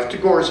 35,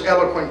 Tagore's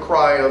eloquent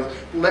cry of,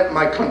 "Let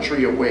my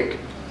country awake."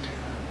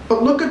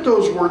 But look at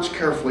those words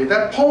carefully.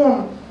 That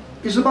poem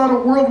is about a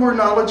world where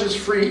knowledge is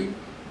free.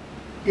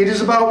 It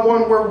is about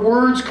one where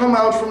words come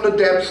out from the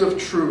depths of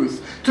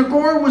truth.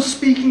 Tagore was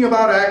speaking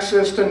about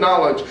access to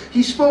knowledge.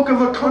 He spoke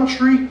of a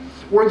country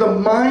where the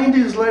mind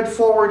is led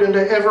forward into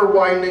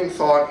ever-widening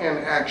thought and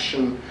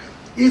action.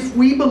 If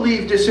we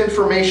believe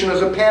disinformation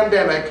is a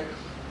pandemic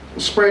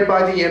spread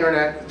by the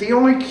internet, the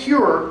only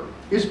cure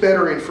is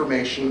better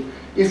information.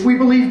 If we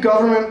believe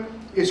government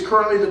is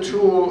currently the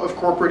tool of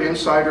corporate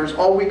insiders,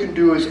 all we can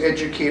do is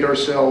educate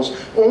ourselves.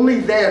 Only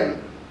then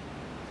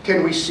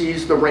can we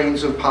seize the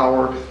reins of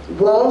power.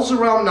 Walls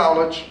around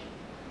knowledge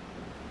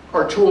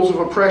are tools of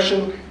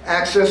oppression.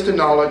 Access to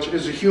knowledge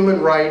is a human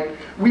right.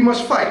 We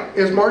must fight.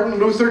 As Martin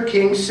Luther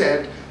King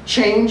said,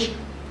 change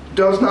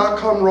does not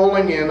come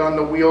rolling in on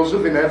the wheels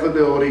of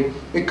inevitability.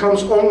 It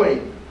comes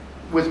only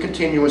with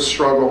continuous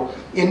struggle.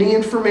 In the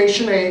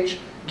information age,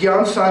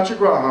 Gyan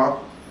Satyagraha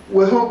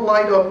will help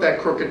light up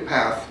that crooked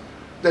path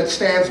that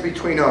stands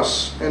between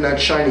us and that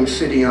shining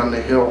city on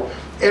the hill.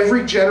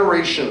 Every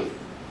generation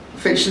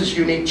faces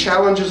unique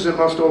challenges it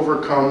must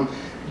overcome.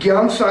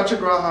 Gyan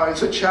Satyagraha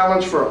is a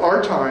challenge for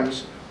our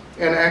times,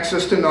 and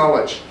access to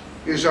knowledge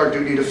is our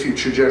duty to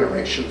future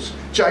generations.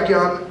 Jai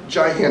Gyan,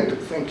 Jai Hind.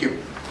 Thank you.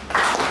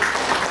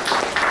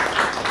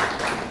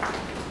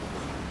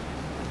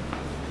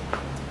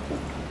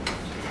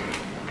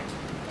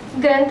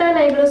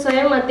 ಗ್ರಂಥಾಲಯಗಳು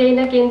ಸ್ವಯಂ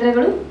ಅಧ್ಯಯನ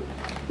ಕೇಂದ್ರಗಳು.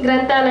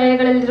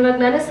 ಗ್ರಂಥಾಲಯಗಳಲ್ಲಿರುವ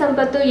ಜ್ಞಾನ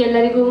ಸಂಪತ್ತು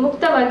ಎಲ್ಲರಿಗೂ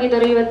ಮುಕ್ತವಾಗಿ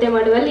ದೊರೆಯುವಂತೆ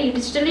ಮಾಡುವಲ್ಲಿ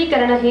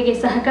ಡಿಜಿಟಲೀಕರಣ ಹೇಗೆ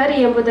ಸಹಕಾರಿ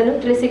ಎಂಬುದನ್ನು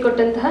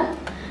ತಿಳಿಸಿಕೊಟ್ಟಂತಹ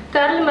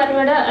ಕಾರ್ಲ್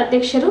ಮನ್ವಡ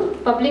ಅಧ್ಯಕ್ಷರು,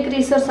 ಪಬ್ಲಿಕ್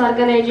ರಿಸೋರ್ಸ್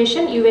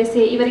ಆರ್ಗನೈಸೇಷನ್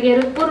USA, ಇವರಿಗೆ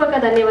ಹೃತ್ಪೂರ್ವಕ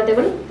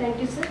ಧನ್ಯವಾದಗಳು. Thank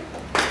you sir.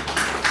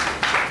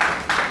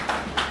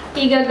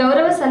 ಈಗ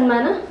ಗೌರವ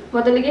ಸನ್ಮಾನ.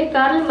 ಮೊದಲಿಗೆ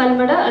ಕಾರ್ಲ್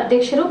ಮನ್ವಡ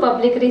ಅಧ್ಯಕ್ಷರು,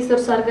 ಪಬ್ಲಿಕ್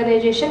ರಿಸೋರ್ಸ್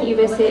ಆರ್ಗನೈಸೇಷನ್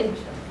USA.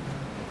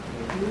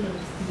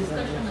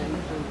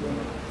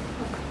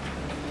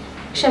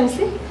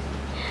 ಕ್ಷಮಿಸಿ.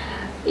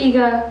 ಈಗ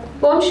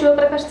ಓಂ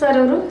ಶಿವಪ್ರಕಾಶ್ ಸರ್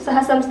ಅವರು ಸಹ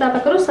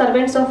ಸಂಸ್ಥಾಪಕರು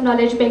ಸರ್ವೆಂಟ್ಸ್ ಆಫ್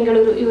ನಾಲೆಡ್ಜ್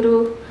ಬೆಂಗಳೂರು. ಇವರು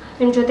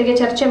ನಿಮ್ಮ ಜೊತೆಗೆ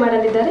ಚರ್ಚೆ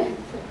ಮಾಡಲಿದ್ದಾರೆ.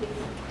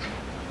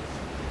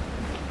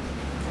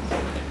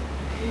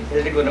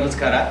 ಎಲ್ಲರಿಗೂ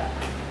ನಮಸ್ಕಾರ.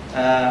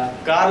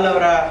 ಕಾರ್ಲ್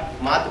ಅವರ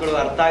ಮಾತುಗಳು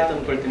ಅರ್ಥ ಆಯ್ತು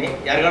ಅಂದ್ಕೊಳ್ತೀನಿ.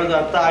 ಯಾರಿಗಾದ್ರು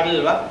ಅರ್ಥ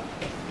ಆಗಲಿಲ್ವಾ?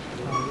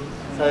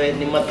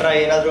 ನಿಮ್ಮ ಹತ್ರ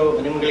ಏನಾದರೂ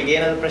ನಿಮ್ಗಳಿಗೆ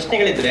ಏನಾದರೂ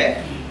ಪ್ರಶ್ನೆಗಳಿದ್ರೆ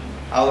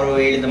ಅವರು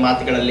ಹೇಳಿದ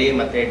ಮಾತುಗಳಲ್ಲಿ,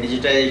 ಮತ್ತು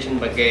ಡಿಜಿಟಲೈಸೇಷನ್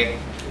ಬಗ್ಗೆ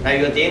ನಾವು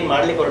ಇವತ್ತು ಏನು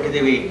ಮಾಡ್ಲಿಕ್ಕೆ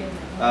ಹೊರಟಿದ್ದೀವಿ,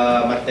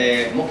 ಮತ್ತು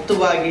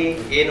ಮುಕ್ತವಾಗಿ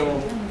ಏನು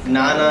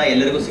ಜ್ಞಾನ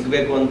ಎಲ್ಲರಿಗೂ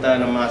ಸಿಗಬೇಕು ಅಂತ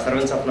ನಮ್ಮ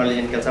ಸರ್ವೆನ್ಸ್ ಆಫ್ ನಾಲೆಜ್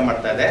ಏನು ಕೆಲಸ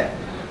ಮಾಡ್ತಾ ಇದೆ,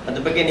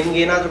 ಅದ್ರ ಬಗ್ಗೆ ನಿಮ್ಗೆ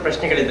ಏನಾದರೂ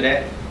ಪ್ರಶ್ನೆಗಳಿದ್ರೆ,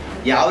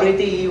 ಯಾವ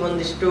ರೀತಿ ಈ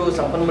ಒಂದಿಷ್ಟು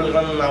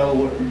ಸಂಪನ್ಮೂಲಗಳನ್ನು ನಾವು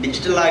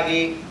ಡಿಜಿಟಲ್ ಆಗಿ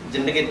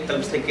ಜನರಿಗೆ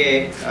ತಲುಪಿಸ್ಲಿಕ್ಕೆ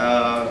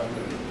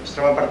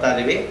ಶ್ರಮ ಪಡ್ತಾ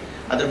ಇದ್ದೀವಿ,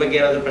 ಅದ್ರ ಬಗ್ಗೆ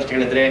ಏನಾದರೂ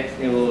ಪ್ರಶ್ನೆಗಳಿದ್ರೆ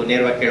ನೀವು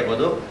ನೇರವಾಗಿ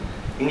ಕೇಳ್ಬೋದು.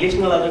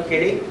 ಇಂಗ್ಲೀಷ್ನಲ್ಲಾದರೂ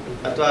ಕೇಳಿ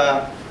ಅಥವಾ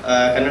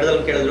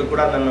ಕನ್ನಡದಲ್ಲಿ ಕೇಳಿದ್ರು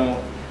ಕೂಡ ನಾನು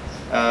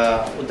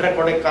ಉತ್ತರ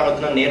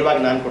ಕೊಡೋಕ್ಕಾಗೋದನ್ನ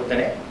ನೇರವಾಗಿ ನಾನು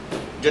ಕೊಡ್ತೇನೆ.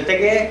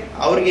 ಜೊತೆಗೆ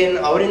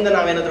ಅವರಿಂದ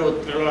ನಾವೇನಾದರೂ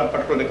ಉತ್ತರಗಳನ್ನ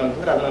ಪಡ್ಕೊಳ್ಬೇಕು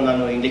ಅಂತಂದ್ರೆ ಅದನ್ನು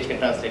ನಾನು ಇಂಗ್ಲೀಷ್ಗೆ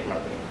ಟ್ರಾನ್ಸ್ಲೇಟ್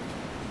ಮಾಡ್ತೀನಿ,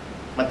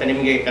 ಮತ್ತು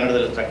ನಿಮಗೆ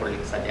ಕನ್ನಡದಲ್ಲಿ ಉತ್ತರ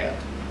ಕೊಡಲಿಕ್ಕೆ ಸಾಧ್ಯ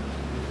ಆಗುತ್ತೆ.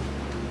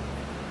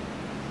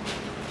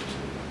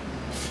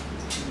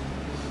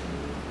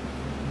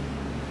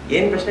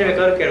 ಏನು ಪ್ರಶ್ನೆ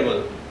ಬೇಕಾದ್ರೂ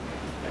ಕೇಳ್ಬೋದು.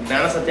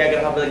 ಜ್ಞಾನ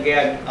ಸತ್ಯಾಗ್ರಹ ಬಗ್ಗೆ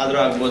ಆದರೂ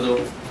ಆಗ್ಬೋದು.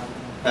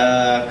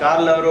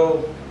 ಕಾರ್ಲ್ ಅವರು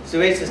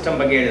ಸಿವೇಜ್ ಸಿಸ್ಟಮ್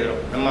ಬಗ್ಗೆ ಹೇಳಿದರು.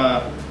 ನಮ್ಮ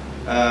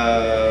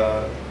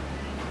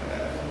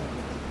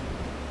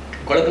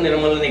ಕೊಳಕು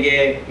ನಿರ್ಮೂಲನೆಗೆ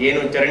ಏನು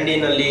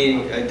ಚರಂಡಿನಲ್ಲಿ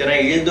ಜನ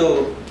ಇಳಿದು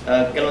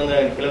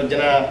ಕೆಲವು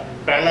ಜನ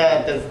ಪ್ರಾಣ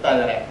ತ್ಯಜಿಸ್ತಾ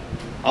ಇದ್ದಾರೆ.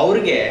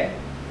 ಅವ್ರಿಗೆ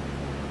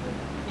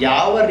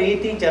ಯಾವ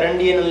ರೀತಿ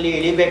ಚರಂಡಿಯಲ್ಲಿ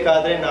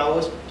ಇಳಿಬೇಕಾದ್ರೆ ನಾವು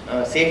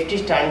ಸೇಫ್ಟಿ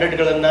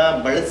ಸ್ಟ್ಯಾಂಡರ್ಡ್ಗಳನ್ನು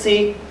ಬಳಸಿ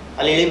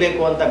ಅಲ್ಲಿ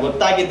ಇಳಿಬೇಕು ಅಂತ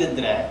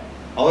ಗೊತ್ತಾಗಿದ್ದಿದ್ರೆ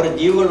ಅವರ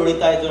ಜೀವಗಳು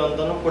ಉಳಿತಾ ಇದ್ರು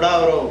ಅಂತಲೂ ಕೂಡ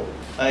ಅವರು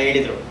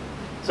ಹೇಳಿದರು.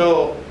 ಸೊ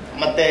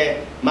ಮತ್ತೆ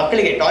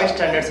ಮಕ್ಕಳಿಗೆ ಟಾಯ್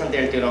ಸ್ಟ್ಯಾಂಡರ್ಡ್ಸ್ ಅಂತ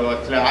ಹೇಳ್ತೀವಿ ನಾವು.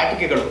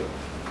 ಆಟಿಕೆಗಳು,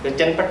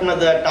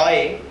 ಚನ್ನಪಟ್ಟಣದ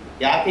ಟಾಯ್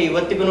ಯಾಕೆ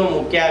ಇವತ್ತಿಗೂ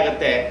ಮುಖ್ಯ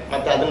ಆಗುತ್ತೆ,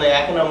 ಮತ್ತು ಅದನ್ನ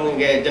ಯಾಕೆ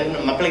ನಮಗೆ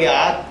ಮಕ್ಕಳಿಗೆ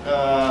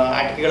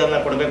ಆಟಿಕೆಗಳನ್ನು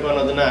ಕೊಡಬೇಕು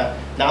ಅನ್ನೋದನ್ನ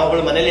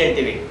ನಾವುಗಳು ಮನೇಲಿ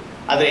ಹೇಳ್ತೀವಿ.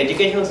 ಆದರೆ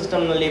ಎಜುಕೇಷನ್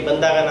ಸಿಸ್ಟಮ್ನಲ್ಲಿ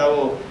ಬಂದಾಗ ನಾವು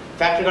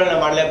ಫ್ಯಾಕ್ಟ್ರಿಗಳನ್ನ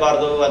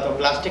ಮಾಡಲೇಬಾರ್ದು ಅಥವಾ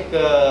ಪ್ಲಾಸ್ಟಿಕ್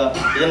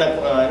ಇದನ್ನ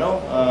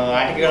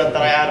ಆಟಿಕೆಗಳನ್ನ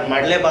ತಯಾರು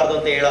ಮಾಡಲೇಬಾರ್ದು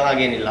ಅಂತ ಹೇಳೋ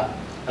ಹಾಗೇನಿಲ್ಲ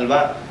ಅಲ್ವಾ.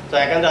 ಸೊ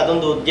ಯಾಕಂದ್ರೆ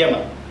ಅದೊಂದು ಉದ್ಯಮ.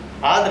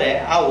 ಆದರೆ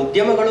ಆ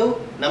ಉದ್ಯಮಗಳು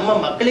ನಮ್ಮ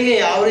ಮಕ್ಕಳಿಗೆ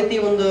ಯಾವ ರೀತಿ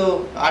ಒಂದು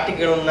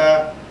ಆಟಿಕೆಗಳನ್ನ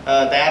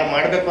ತಯಾರು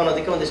ಮಾಡಬೇಕು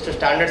ಅನ್ನೋದಕ್ಕೆ ಒಂದಿಷ್ಟು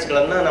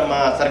ಸ್ಟ್ಯಾಂಡರ್ಡ್ಸ್ಗಳನ್ನು ನಮ್ಮ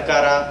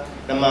ಸರ್ಕಾರ,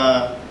 ನಮ್ಮ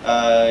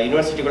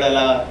ಯೂನಿವರ್ಸಿಟಿಗಳೆಲ್ಲ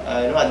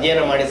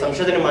ಅಧ್ಯಯನ ಮಾಡಿ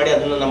ಸಂಶೋಧನೆ ಮಾಡಿ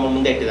ಅದನ್ನು ನಮ್ಮ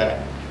ಮುಂದೆ ಇಟ್ಟಿದ್ದಾರೆ.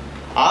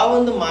 ಆ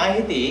ಒಂದು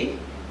ಮಾಹಿತಿ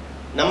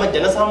ನಮ್ಮ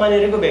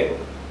ಜನಸಾಮಾನ್ಯರಿಗೂ ಬೇಕು.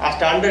 ಆ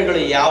ಸ್ಟ್ಯಾಂಡರ್ಡ್ಗಳು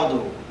ಯಾವುದು,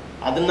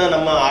 ಅದನ್ನು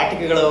ನಮ್ಮ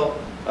ಆಟಿಕೆಗಳು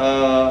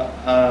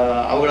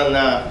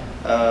ಅವುಗಳನ್ನು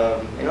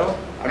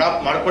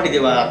ಅಡಾಪ್ಟ್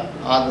ಮಾಡ್ಕೊಂಡಿದ್ದೀವ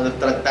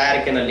ಅದರ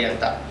ತಯಾರಿಕೆಯಲ್ಲಿ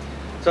ಅಂತ.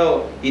 ಸೊ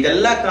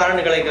ಇದೆಲ್ಲ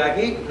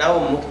ಕಾರಣಗಳಿಗಾಗಿ ನಾವು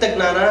ಮುಕ್ತ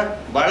ಜ್ಞಾನ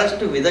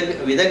ಬಹಳಷ್ಟು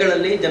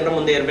ವಿಧಗಳಲ್ಲಿ ಜನರ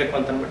ಮುಂದೆ ಇರಬೇಕು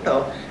ಅಂತ ಅಂದ್ಬಿಟ್ಟು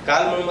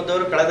ಕಾರ್ಲ್ ಮೊಹಮ್ಮದ್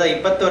ಅವರು ಕಳೆದ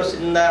 20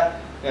 ವರ್ಷದಿಂದ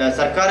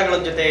ಸರ್ಕಾರಗಳ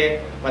ಜೊತೆ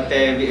ಮತ್ತೆ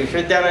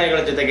ವಿಶ್ವವಿದ್ಯಾಲಯಗಳ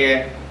ಜೊತೆಗೆ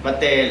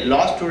ಮತ್ತೆ ಲಾ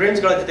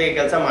ಸ್ಟೂಡೆಂಟ್ಸ್ಗಳ ಜೊತೆಗೆ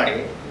ಕೆಲಸ ಮಾಡಿ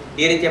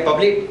ಈ ರೀತಿಯ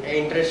ಪಬ್ಲಿಕ್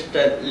ಇಂಟ್ರೆಸ್ಟ್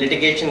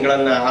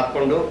ಲಿಟಿಗೇಷನ್ಗಳನ್ನು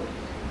ಹಾಕ್ಕೊಂಡು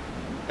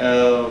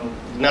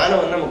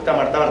ಜ್ಞಾನವನ್ನು ಮುಕ್ತ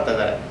ಮಾಡ್ತಾ ಬರ್ತಾ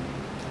ಇದ್ದಾರೆ.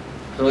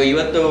 ಸೊ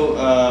ಇವತ್ತು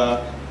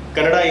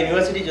ಕನ್ನಡ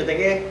ಯೂನಿವರ್ಸಿಟಿ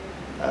ಜೊತೆಗೆ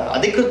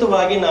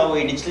ಅಧಿಕೃತವಾಗಿ ನಾವು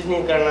ಈ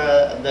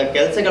ಡಿಜಿಟಲೀಕರಣದ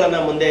ಕೆಲಸಗಳನ್ನು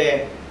ಮುಂದೆ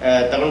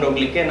ತಗೊಂಡು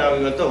ಹೋಗ್ಲಿಕ್ಕೆ ನಾವು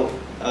ಇವತ್ತು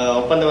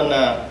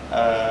ಒಪ್ಪಂದವನ್ನು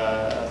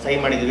ಸಹಿ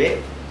ಮಾಡಿದ್ವಿ.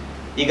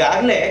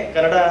 ಈಗಾಗಲೇ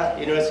ಕನ್ನಡ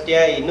ಯೂನಿವರ್ಸಿಟಿಯ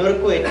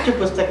 200ಕ್ಕೂ ಹೆಚ್ಚು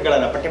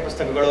ಪುಸ್ತಕಗಳನ್ನು,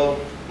 ಪಠ್ಯಪುಸ್ತಕಗಳು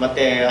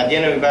ಮತ್ತು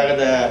ಅಧ್ಯಯನ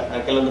ವಿಭಾಗದ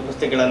ಕೆಲವೊಂದು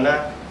ಪುಸ್ತಕಗಳನ್ನು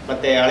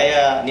ಮತ್ತು ಹಳೆಯ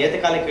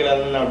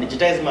ನಿಯತಕಾಲಿಕೆಗಳನ್ನು ನಾವು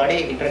ಡಿಜಿಟೈಸ್ ಮಾಡಿ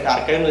ಇಂಟರ್ನೆಟ್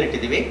ಆರ್ಕೈವ್ನಲ್ಲಿ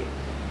ಇಟ್ಟಿದ್ದೀವಿ.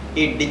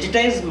 ಈ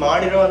ಡಿಜಿಟೈಸ್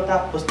ಮಾಡಿರುವಂತಹ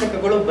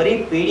ಪುಸ್ತಕಗಳು ಬರೀ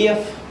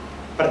PDF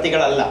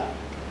ಪ್ರತಿಗಳಲ್ಲ.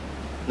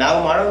 ನಾವು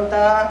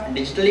ಮಾಡುವಂತಹ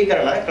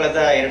ಡಿಜಿಟಲೀಕರಣ ಕಳೆದ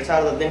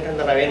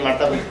 2018ರಿಂದ ನಾವೇನು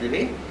ಮಾಡ್ತಾ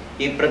ಬಂದಿದ್ದೀವಿ,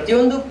 ಈ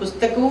ಪ್ರತಿಯೊಂದು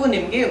ಪುಸ್ತಕವೂ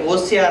ನಿಮಗೆ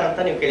OCR ಅಂತ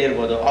ನೀವು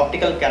ಕೇಳಿರ್ಬೋದು,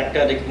 ಆಪ್ಟಿಕಲ್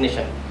ಕ್ಯಾರೆಕ್ಟರ್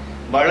ರೆಕಗ್ನಿಷನ್.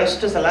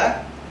 ಬಹಳಷ್ಟು ಸಲ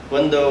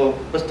ಒಂದು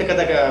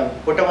ಪುಸ್ತಕದ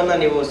ಪುಟವನ್ನು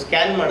ನೀವು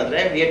ಸ್ಕ್ಯಾನ್ ಮಾಡಿದ್ರೆ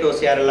V8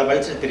 OCR ಎಲ್ಲ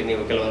ಬಳಸಿರ್ತೀರಿ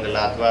ನೀವು ಕೆಲವೊಂದೆಲ್ಲ,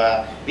 ಅಥವಾ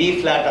V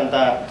ಫ್ಲಾಟ್ ಅಂತ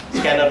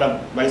ಸ್ಕ್ಯಾನರ್ನ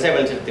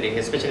ಬಳಸಿರ್ತೀರಿ,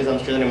 ಎಸ್ಪೆಷಲಿ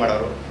ಸಂಶೋಧನೆ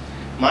ಮಾಡೋರು.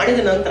 ಮಾಡಿದ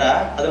ನಂತರ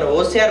ಅದನ್ನು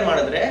OCR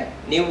ಮಾಡಿದ್ರೆ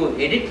ನೀವು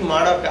ಎಡಿಟ್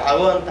ಮಾಡೋಕೆ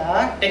ಆಗುವಂತಹ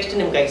ಟೆಕ್ಸ್ಟ್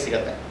ನಿಮ್ಮ ಕೈಗೆ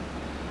ಸಿಗುತ್ತೆ.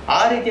 ಆ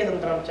ರೀತಿಯ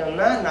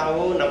ತಂತ್ರಾಂಶವನ್ನು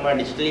ನಾವು ನಮ್ಮ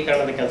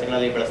ಡಿಜಿಟಲೀಕರಣದ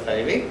ಕೆಲಸಗಳಲ್ಲಿ ಬಳಸ್ತಾ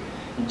ಇದ್ದೀವಿ.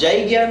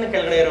 ಜೈಗ್ಯಾನ್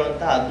ಕೆಳಗಡೆ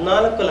ಇರುವಂತಹ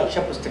 14 ಲಕ್ಷ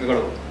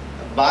ಪುಸ್ತಕಗಳು,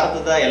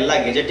 ಭಾರತದ ಎಲ್ಲ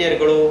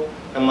ಗೆಜೆಟಿಯರ್ಗಳು,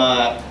 ನಮ್ಮ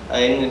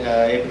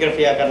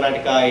ಎಪಿಗ್ರಫಿಯಾ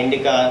ಕರ್ನಾಟಕ,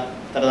 ಇಂಡಿಕಾ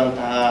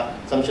ಥರದಂತಹ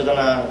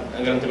ಸಂಶೋಧನಾ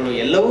ಗ್ರಂಥಗಳು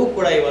ಎಲ್ಲವೂ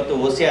ಕೂಡ ಇವತ್ತು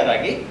OCR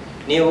ಆಗಿ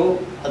ನೀವು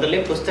ಅದರಲ್ಲಿ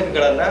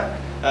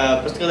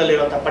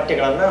ಪುಸ್ತಕದಲ್ಲಿರುವಂಥ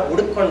ಪಠ್ಯಗಳನ್ನು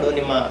ಹುಡುಕೊಂಡು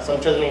ನಿಮ್ಮ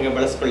ಸಂಶೋಧನೆಗೆ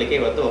ಬಳಸ್ಕೊಳ್ಳಿಕ್ಕೆ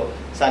ಇವತ್ತು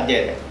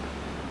ಸಾಧ್ಯ ಇದೆ.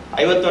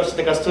 50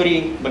 ವರ್ಷದ ಕಸ್ತೂರಿ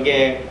ಬಗ್ಗೆ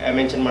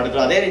ಮೆನ್ಷನ್ ಮಾಡಿದ್ರು.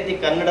 ಅದೇ ರೀತಿ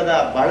ಕನ್ನಡದ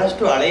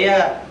ಬಹಳಷ್ಟು ಹಳೆಯ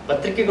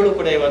ಪತ್ರಿಕೆಗಳು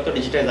ಕೂಡ ಇವತ್ತು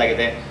ಡಿಜಿಟೈಸ್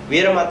ಆಗಿದೆ.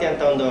 ವೀರಮಾತೆ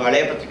ಅಂತ ಒಂದು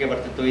ಹಳೆಯ ಪತ್ರಿಕೆ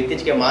ಬರ್ತಿತ್ತು,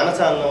 ಇತ್ತೀಚೆಗೆ ಮಾನಸ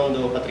ಅನ್ನೋ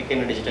ಒಂದು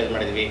ಪತ್ರಿಕೆಯನ್ನು ಡಿಜಿಟೈಸ್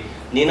ಮಾಡಿದ್ವಿ.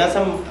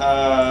 ನೀನಾಸಂ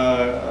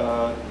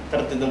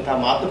ತರ್ತಿದ್ದಂತಹ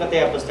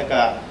ಮಾತುಕತೆಯ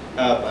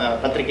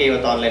ಪತ್ರಿಕೆ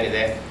ಇವತ್ತು ಆನ್ಲೈನ್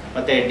ಇದೆ.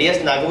 ಮತ್ತು DS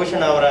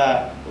ನಾಗಭೂಷಣ ಅವರ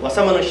ಹೊಸ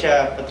ಮನುಷ್ಯ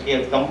ಪತ್ರಿಕೆ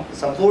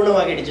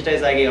ಸಂಪೂರ್ಣವಾಗಿ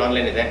ಡಿಜಿಟೈಸ್ ಆಗಿ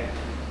ಆನ್ಲೈನ್ ಇದೆ.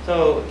 ಸೊ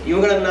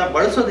ಇವುಗಳನ್ನು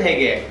ಬಳಸೋದು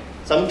ಹೇಗೆ,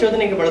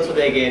 ಸಂಶೋಧನೆಗೆ ಬಳಸೋದು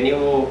ಹೇಗೆ,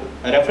 ನೀವು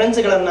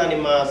ರೆಫರೆನ್ಸ್ಗಳನ್ನು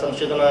ನಿಮ್ಮ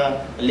ಸಂಶೋಧನಾ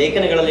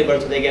ಲೇಖನಗಳಲ್ಲಿ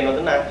ಬಳಸೋದು ಹೇಗೆ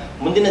ಅನ್ನೋದನ್ನ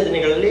ಮುಂದಿನ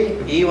ದಿನಗಳಲ್ಲಿ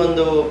ಈ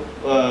ಒಂದು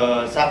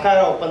ಸಹಕಾರ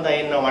ಒಪ್ಪಂದ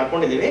ಏನು ನಾವು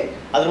ಮಾಡ್ಕೊಂಡಿದ್ದೀವಿ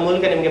ಅದ್ರ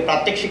ಮೂಲಕ ನಿಮಗೆ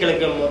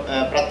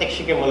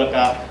ಪ್ರಾತ್ಯಕ್ಷಿಕೆ ಮೂಲಕ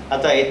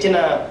ಅಥವಾ ಹೆಚ್ಚಿನ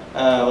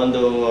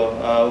ಒಂದು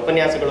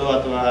ಉಪನ್ಯಾಸಗಳು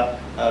ಅಥವಾ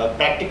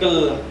ಪ್ರಾಕ್ಟಿಕಲ್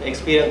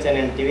ಎಕ್ಸ್ಪೀರಿಯನ್ಸ್ ಏನು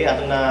ಹೇಳ್ತೀವಿ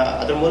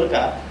ಅದ್ರ ಮೂಲಕ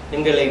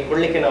ನಿಮಗೆ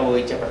ಕೊಡಲಿಕ್ಕೆ ನಾವು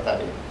ಇಚ್ಛೆ ಪಡ್ತಾ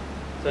ಇದ್ದೀವಿ.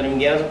 ಸೊ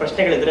ನಿಮ್ಗೆ ಏನಾದರೂ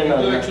ಪ್ರಶ್ನೆಗಳಿದ್ರೆ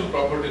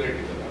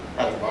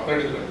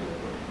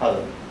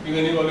ಹೌದು. ಈಗ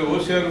ನೀವು ಅಲ್ಲಿ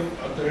OCR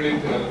ಅಂತ ಹೇಳಿ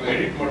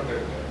ಎಡಿಟ್ ಮಾಡ್ತಾ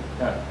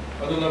ಇದ್ದಾರೆ,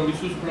 ಅದನ್ನ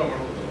ಮಿಸ್ಯೂಸ್ ಕೂಡ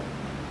ಮಾಡ್ಬೋದಲ್ಲ.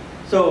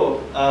 ಸೊ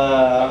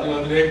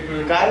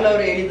ಕಾರ್ಲ್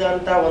ಅವರು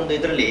ಹೇಳಿದಂತ ಒಂದು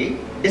ಇದರಲ್ಲಿ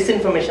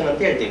ಡಿಸ್ಇನ್ಫಾರ್ಮೇಶನ್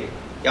ಅಂತ ಹೇಳ್ತೀವಿ.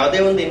 ಯಾವುದೇ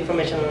ಒಂದು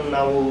ಇನ್ಫಾರ್ಮೇಶನ್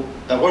ನಾವು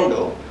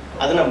ತಗೊಂಡು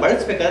ಅದನ್ನ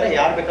ಬಳಸ್ಬೇಕಾದ್ರೆ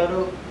ಯಾರು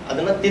ಬೇಕಾದ್ರೂ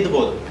ಅದನ್ನ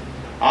ತಿದ್ದಬಹುದು.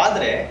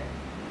 ಆದ್ರೆ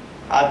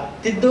ಆ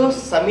ತಿದ್ದೋ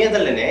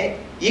ಸಮಯದಲ್ಲೇನೆ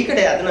ಈ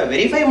ಕಡೆ ಅದನ್ನ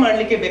ವೆರಿಫೈ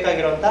ಮಾಡ್ಲಿಕ್ಕೆ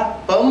ಬೇಕಾಗಿರುವಂತ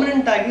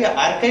ಪರ್ಮನೆಂಟ್ ಆಗಿ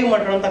ಆರ್ಕೈವ್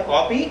ಮಾಡಿರುವಂತ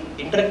ಕಾಪಿ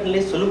ಇಂಟರ್ನೆಟ್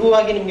ನಲ್ಲಿ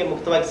ಸುಲಭವಾಗಿ ನಿಮ್ಗೆ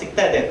ಮುಕ್ತವಾಗಿ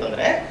ಸಿಗ್ತಾ ಇದೆ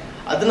ಅಂತಂದ್ರೆ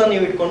ಅದನ್ನ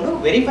ನೀವು ಇಟ್ಕೊಂಡು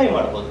ವೆರಿಫೈ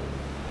ಮಾಡ್ಬೋದು.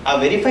 ಆ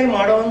ವೆರಿಫೈ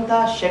ಮಾಡುವಂತ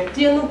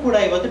ಶಕ್ತಿಯನ್ನು ಕೂಡ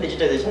ಇವತ್ತು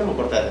ಡಿಜಿಟೈಸೇಷನ್ ನಮ್ಗೆ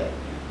ಕೊಡ್ತಾ ಇದೆ.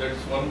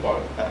 That's one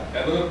part.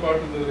 Another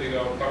part ಈಗ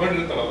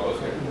ತಗೊಂಡಿರ್ತಾರಲ್ಲ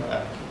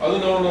ಅದು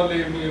ನಾವು ಅಲ್ಲಿ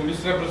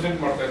ಮಿಸ್ರೆಪ್ರೆಸೆಂಟ್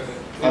ಮಾಡ್ತಾ ಇದ್ದಾರೆ.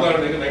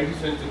 ಉದಾಹರಣೆಗೆ 90th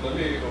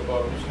ಸೆಂಚುರಿನಲ್ಲಿ ಒಬ್ಬ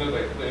ಮಿಷನರಿ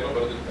ರೈತರು ಏನೋ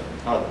ಬರೆದಿರ್ತಾರೆ,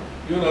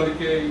 ಇವನು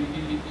ಅದಕ್ಕೆ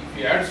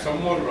add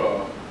some more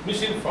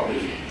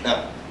misinformation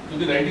to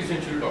the 90th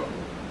century document.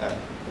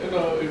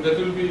 That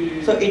will be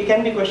so it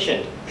can be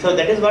questioned. So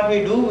that is what we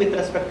do with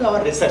respect to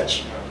our research.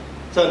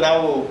 So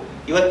ನಾವು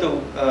ಇವತ್ತು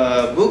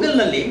Google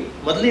ನಲ್ಲಿ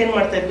ಮೊದಲು ಏನ್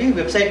ಮಾಡ್ತಾ ಇದ್ವಿ,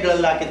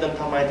 ವೆಬ್ಸೈಟ್ಗಳಲ್ಲಿ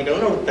ಹಾಕಿದಂತಹ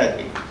ಮಾಹಿತಿಗಳನ್ನ ಹುಡುಕ್ತಾ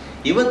ಇದ್ವಿ.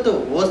 ಇವತ್ತು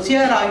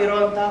OCR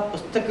ಆಗಿರುವಂತಹ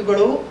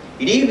ಪುಸ್ತಕಗಳು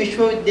ಇಡೀ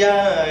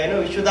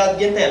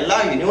ವಿಶ್ವದಾದ್ಯಂತ ಎಲ್ಲಾ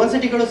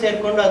ಯೂನಿವರ್ಸಿಟಿಗಳು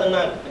ಸೇರ್ಕೊಂಡು ಅದನ್ನ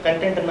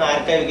ಕಂಟೆಂಟ್ ಅನ್ನ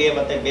ಆರ್ಕೈವ್ಗೆ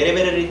ಮತ್ತೆ ಬೇರೆ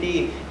ಬೇರೆ ರೀತಿ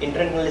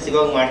ಇಂಟರ್ನೆಟ್ ನಲ್ಲಿ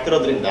ಸಿಗೋಂಗ್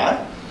ಮಾಡ್ತಿರೋದ್ರಿಂದ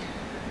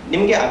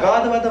ನಿಮ್ಗೆ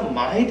ಅಗಾಧವಾದ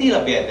ಮಾಹಿತಿ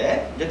ಲಭ್ಯ ಇದೆ.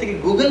 ಜೊತೆಗೆ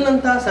ಗೂಗಲ್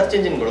ನಂತಹ ಸರ್ಚ್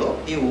ಇಂಜಿನ್ಗಳು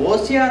ಈ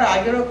OCR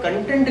ಆಗಿರೋ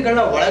ಕಂಟೆಂಟ್ ಗಳ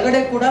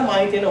ಒಳಗಡೆ ಕೂಡ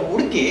ಮಾಹಿತಿಯನ್ನು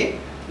ಹುಡುಕಿ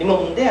ನಿಮ್ಮ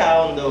ಮುಂದೆ ಆ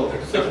ಒಂದು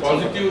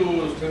positive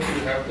strength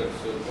we have,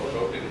 that's no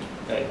doubt in it.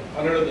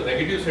 ಅದರ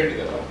ನೆಗೆಟಿವ್ ಸೈಡ್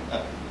ಇದೆಲ್ಲ,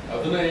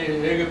 ಅದನ್ನ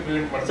ಹೇಗೆ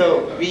ಪ್ರಿವೆಂಟ್ ಮಾಡ್ತೀವಿ? So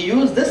we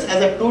use this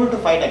as a tool to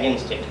fight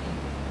against it.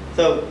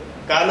 So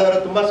Karl ಅವರು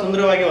ತುಂಬಾ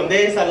ಸುಂದರವಾಗಿ ಒಂದೇ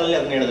ಸಾಲಲ್ಲಿ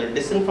ಅದನ್ನ ಹೇಳಿದ್ರು.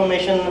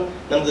 ಡಿಸ್ಇನ್ಫಾರ್ಮೇಶನ್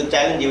ನಮ್ದು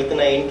ಚಾಲೆಂಜ್.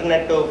 ಇವತ್ತಿನ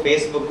ಇಂಟರ್ನೆಟ್,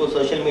 ಫೇಸ್ಬುಕ್,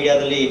 ಸೋಷಿಯಲ್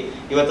ಮೀಡಿಯಾದಲ್ಲಿ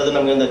ಇವತ್ತು ಅದು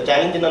ನಮಗೆ ಒಂದು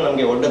ಚಾಲೆಂಜ್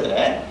ನಮಗೆ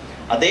ಒಡ್ಡಿದ್ರೆ,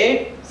 ಅದೇ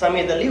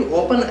ಸಮಯದಲ್ಲಿ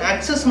ಓಪನ್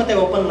ಆಕ್ಸೆಸ್ ಮತ್ತೆ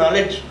ಓಪನ್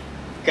ನಾಲೆಡ್ಜ್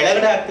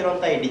ಕೆಳಗಡೆ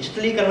ಆಗ್ತಿರುವಂತಹ ಈ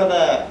ಡಿಜಿಟಲೀಕರಣದ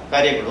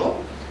ಕಾರ್ಯಗಳು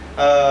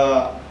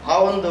ಆ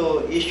ಒಂದು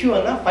ಇಶ್ಯೂ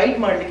ಅನ್ನ ಫೈಟ್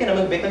ಮಾಡ್ಲಿಕ್ಕೆ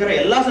ನಮಗೆ ಬೇಕಾಗಿರೋ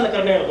ಎಲ್ಲಾ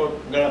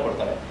ಸಲಕರಣೆಗಳನ್ನ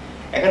ಕೊಡ್ತಾರೆ.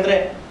 ಯಾಕಂದ್ರೆ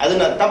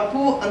ಅದನ್ನ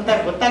ತಪ್ಪು ಅಂತ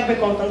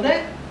ಗೊತ್ತಾಗ್ಬೇಕು ಅಂತಂದ್ರೆ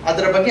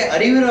ಅದರ ಬಗ್ಗೆ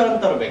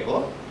ಅರಿವಿರೋಂಥವ್ರು ಬೇಕು.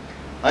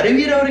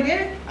 ಅರಿವಿರೋರಿಗೆ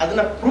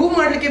ಅದನ್ನ ಪ್ರೂವ್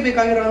ಮಾಡ್ಲಿಕ್ಕೆ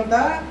ಬೇಕಾಗಿರುವಂತ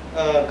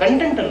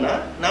ಕಂಟೆಂಟ್ ಅನ್ನ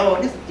ನಾವು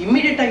ಅವ್ರಿಗೆ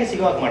ಇಮಿಡಿಯೇಟ್ ಆಗಿ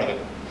ಸಿಗುವಾಗ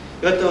ಮಾಡ್ಬೇಕು.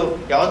 ಇವತ್ತು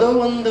ಯಾವುದೋ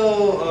ಒಂದು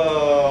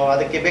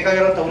ಅದಕ್ಕೆ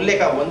ಬೇಕಾಗಿರುವಂತ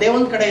ಉಲ್ಲೇಖ ಒಂದೇ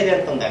ಒಂದು ಕಡೆ ಇದೆ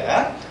ಅಂತಂದಾಗ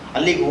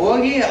ಅಲ್ಲಿಗೆ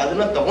ಹೋಗಿ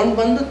ಅದನ್ನ ತಗೊಂಡ್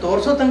ಬಂದು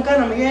ತೋರಿಸೋ ತನಕ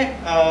ನಮಗೆ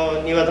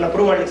ನೀವು ಅದನ್ನ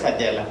ಪ್ರೂವ್ ಮಾಡ್ಲಿಕ್ಕೆ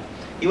ಸಾಧ್ಯ ಇಲ್ಲ.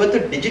 ಇವತ್ತು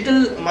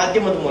ಡಿಜಿಟಲ್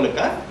ಮಾಧ್ಯಮದ ಮೂಲಕ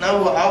ನಾವು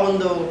ಆ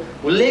ಒಂದು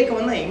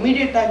ಉಲ್ಲೇಖವನ್ನ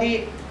ಇಮಿಡಿಯೇಟ್ ಆಗಿ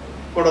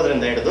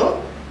ಕೊಡೋದ್ರಿಂದ ಹಿಡಿದು,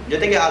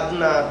 ಜೊತೆಗೆ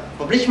ಅದನ್ನ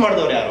ಪಬ್ಲಿಷ್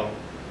ಮಾಡಿದವ್ರು ಯಾರು,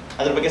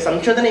 ಅದ್ರ ಬಗ್ಗೆ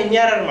ಸಂಶೋಧನೆ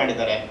ಇನ್ಯಾರು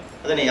ಮಾಡಿದ್ದಾರೆ,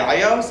 ಅದನ್ನ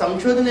ಯಾವ್ಯಾವ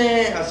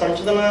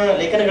ಸಂಶೋಧನಾ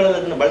ಲೇಖನಗಳಲ್ಲಿ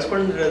ಅದನ್ನ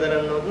ಬಳಸ್ಕೊಂಡಿರೋದಾರೆ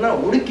ಅನ್ನೋದನ್ನ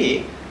ಹುಡುಕಿ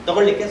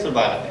ತಗೊಳ್ಳಿಕ್ಕೆ ಸುಲಭ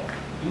ಆಗುತ್ತೆ.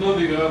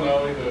 ಇನ್ನೊಂದೀಗ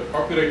ನಾವು ಈಗ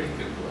ಕಾಪಿ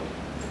ರೈಟಿಂಗ್ ಇರ್ತೀವಲ್ಲ,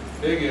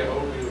 ಹೇಗೆ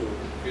how do you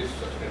face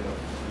such kind of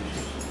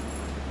issues,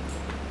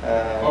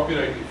 copy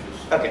right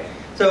issues? Okay,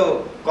 so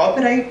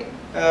copy right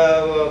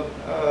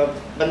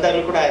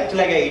ಬಂದಾಗಲೂ ಕೂಡ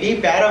ಆಕ್ಚುಲ್ ಆಗಿ ಇಡೀ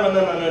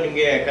ಪ್ಯಾರಾವನ್ನು ನಾನು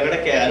ನಿಮಗೆ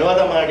ಕನ್ನಡಕ್ಕೆ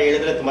ಅನುವಾದ ಮಾಡಿ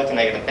ಹೇಳಿದ್ರೆ ತುಂಬಾ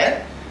ಚೆನ್ನಾಗಿರುತ್ತೆ.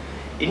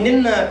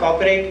 ಇಂಡಿಯನ್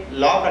ಕಾಪಿರೈಟ್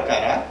ಲಾ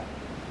ಪ್ರಕಾರ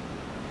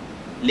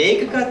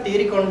ಲೇಖಕ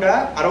ತೀರಿಕೊಂಡ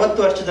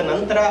 60 ವರ್ಷದ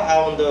ನಂತರ ಆ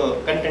ಒಂದು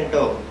ಕಂಟೆಂಟ್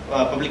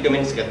ಪಬ್ಲಿಕ್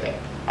ಡೊಮೇನ್ ಸಿಗುತ್ತೆ.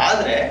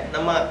 ಆದ್ರೆ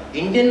ನಮ್ಮ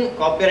ಇಂಡಿಯನ್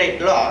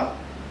ಕಾಪಿರೈಟ್ ಲಾ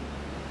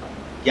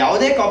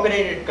ಯಾವುದೇ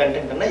ಕಾಪಿರೈಟೆಡ್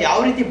ಕಂಟೆಂಟ್ ಅನ್ನ ಯಾವ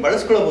ರೀತಿ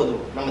ಬಳಸ್ಕೊಳ್ಬಹುದು,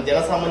 ನಮ್ಮ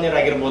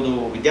ಜನಸಾಮಾನ್ಯರಾಗಿರ್ಬೋದು,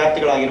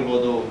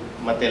 ವಿದ್ಯಾರ್ಥಿಗಳಾಗಿರ್ಬೋದು,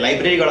 ಮತ್ತೆ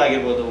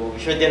ಲೈಬ್ರರಿಗಳಾಗಿರ್ಬೋದು,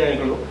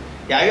 ವಿಶ್ವವಿದ್ಯಾನಿಲಯಗಳು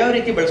ಯಾವ್ಯಾವ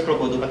ರೀತಿ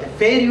ಬಳಸ್ಕೊಳ್ಬಹುದು, ಮತ್ತೆ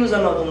ಫೇರ್ ಯೂಸ್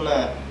ಅನ್ನೋದನ್ನ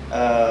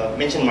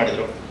ಮೆನ್ಷನ್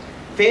ಮಾಡಿದ್ರು.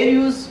 ಫೇರ್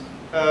ಯೂಸ್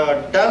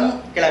ಟರ್ಮ್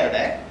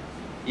ಕೆಳಗಡೆ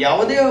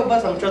ಯಾವುದೇ ಒಬ್ಬ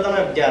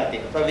ಸಂಶೋಧನಾ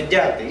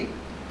ವಿದ್ಯಾರ್ಥಿ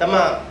ತಮ್ಮ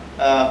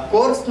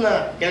ಕೋರ್ಸ್ನ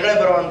ಕೆಳಗಡೆ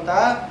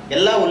ಬರುವಂತಹ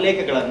ಎಲ್ಲ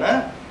ಉಲ್ಲೇಖಗಳನ್ನ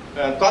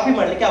ಕಾಪಿ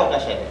ಮಾಡಲಿಕ್ಕೆ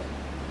ಅವಕಾಶ ಇದೆ.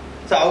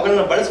 ಸೊ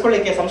ಅವುಗಳನ್ನ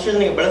ಬಳಸ್ಕೊಳ್ಳಿಕ್ಕೆ,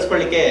 ಸಂಶೋಧನೆಗೆ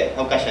ಬಳಸ್ಕೊಳ್ಳಿಕ್ಕೆ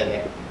ಅವಕಾಶ ಇದೆ.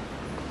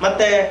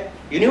 ಮತ್ತೆ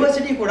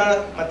ಯೂನಿವರ್ಸಿಟಿ ಕೂಡ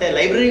ಮತ್ತೆ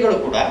ಲೈಬ್ರರಿಗಳು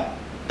ಕೂಡ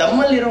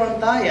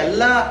ತಮ್ಮಲ್ಲಿರುವಂತಹ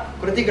ಎಲ್ಲ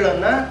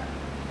ಕೃತಿಗಳನ್ನ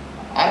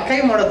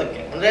ಆರ್ಕೈವ್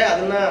ಮಾಡೋದಕ್ಕೆ, ಅಂದ್ರೆ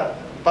ಅದನ್ನ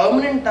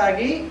ಪರ್ಮನೆಂಟ್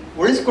ಆಗಿ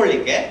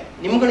ಉಳಿಸ್ಕೊಳ್ಳಿಕ್ಕೆ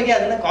ನಿಮ್ಗಳಿಗೆ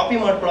ಅದನ್ನ ಕಾಪಿ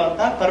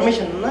ಮಾಡ್ಕೊಳ್ಳುವಂತ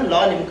ಪರ್ಮಿಷನ್ ಲಾ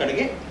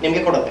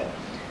ನಿಮ್ಗೆ ಕೊಡುತ್ತೆ.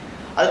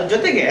 ಅದ್ರ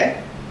ಜೊತೆಗೆ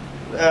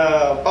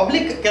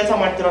ಪಬ್ಲಿಕ್ ಕೆಲಸ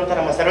ಮಾಡ್ತಿರುವಂತ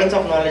ನಮ್ಮ ಸರ್ವೆಂಟ್ಸ್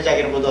ಆಫ್ ನಾಲೆಜ್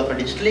ಆಗಿರ್ಬೋದು ಅಥವಾ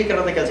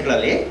ಡಿಜಿಟಲೀಕರಣದ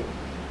ಕೆಲಸಗಳಲ್ಲಿ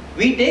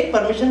we take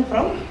permission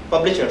from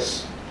publishers.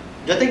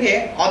 ಜೊತೆಗೆ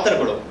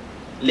ಆಥರ್ಗಳು,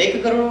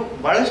 ಲೇಖಕರು,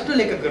 ಬಹಳಷ್ಟು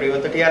ಲೇಖಕರು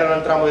ಇವತ್ತು TR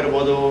ಅನಂತರಾಮ್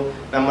ಇರ್ಬೋದು,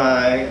 ನಮ್ಮ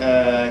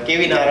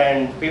KV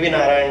Narayan, PV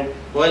Narayan,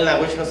 OL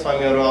Nageswara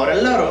ಸ್ವಾಮಿ ಅವರು,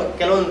 ಅವರೆಲ್ಲರೂ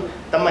ಕೆಲವೊಂದು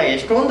ತಮ್ಮ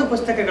ಎಷ್ಟೊಂದು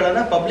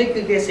ಪುಸ್ತಕಗಳನ್ನ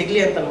ಪಬ್ಲಿಕ್ಗೆ ಸಿಗ್ಲಿ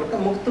ಅಂತ ಅಂದ್ಬಿಟ್ಟು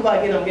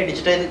ಮುಕ್ತವಾಗಿ ನಮಗೆ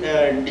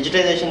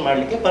ಡಿಜಿಟೈಸೇಷನ್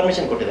ಮಾಡಲಿಕ್ಕೆ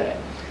ಪರ್ಮಿಷನ್ ಕೊಟ್ಟಿದ್ದಾರೆ.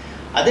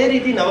 ಅದೇ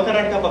ರೀತಿ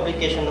ನವಕರ್ನಾಟಕ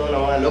ಪಬ್ಲಿಕೇಶನ್,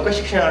 ನಮ್ಮ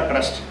ಲೋಕಶಿಕ್ಷಣ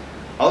ಟ್ರಸ್ಟ್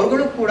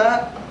ಅವ್ರುಗಳು ಕೂಡ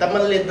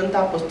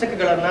ತಮ್ಮಲ್ಲಿದ್ದಂತಹ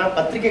ಪುಸ್ತಕಗಳನ್ನು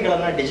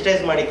ಪತ್ರಿಕೆಗಳನ್ನು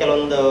ಡಿಜಿಟೈಸ್ ಮಾಡಿ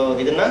ಕೆಲವೊಂದು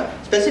ಇದನ್ನ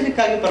ಸ್ಪೆಸಿಫಿಕ್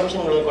ಆಗಿ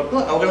ಪರ್ಮಿಷನ್ಗಳನ್ನು ಕೊಟ್ಟು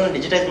ಅವುಗಳನ್ನು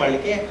ಡಿಜಿಟೈಸ್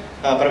ಮಾಡಲಿಕ್ಕೆ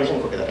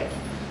ಪರ್ಮಿಷನ್ ಕೊಟ್ಟಿದ್ದಾರೆ.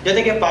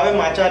 ಜೊತೆಗೆ ಪಾವೆಂ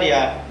ಆಚಾರ್ಯ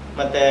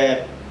ಮತ್ತು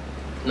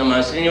ನಮ್ಮ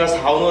ಶ್ರೀನಿವಾಸ್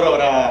ಹಾವನೂರ್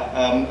ಅವರ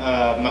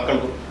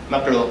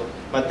ಮಕ್ಕಳು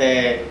ಮತ್ತು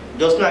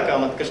ಜ್ಯೋತ್ಸ್ನಾ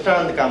ಕಾಮತ್,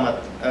 ಕೃಷ್ಣಾನಂದ್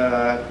ಕಾಮತ್,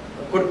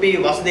 ಕುಡ್ಪಿ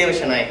ವಾಸುದೇವ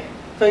ಶೆಣಾಯ್,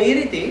 ಸೊ ಈ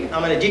ರೀತಿ.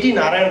 ಆಮೇಲೆ ಜಿ ಟಿ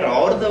ನಾರಾಯಣರಾವ್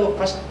ಅವ್ರದ್ದು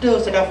ಫಸ್ಟ್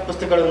ಸೆಟ್ ಆಫ್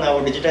ಪುಸ್ತಕಗಳು ನಾವು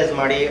ಡಿಜಿಟೈಸ್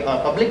ಮಾಡಿ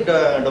ಪಬ್ಲಿಕ್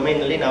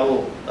ಡೊಮೈನ್ನಲ್ಲಿ ನಾವು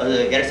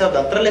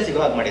 2010ರಲ್ಲೇ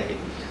ಸಿಗೋ ಹಾಗೆ ಮಾಡಿದ್ವಿ.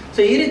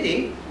 ಸೊ ಈ ರೀತಿ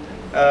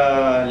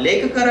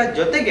ಲೇಖಕರ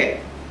ಜೊತೆಗೆ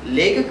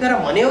ಲೇಖಕರ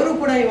ಮನೆಯವರು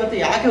ಕೂಡ ಇವತ್ತು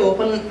ಯಾಕೆ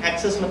ಓಪನ್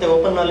ಆಕ್ಸೆಸ್ ಮತ್ತು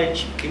ಓಪನ್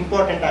ನಾಲೆಡ್ಜ್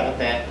ಇಂಪಾರ್ಟೆಂಟ್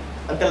ಆಗುತ್ತೆ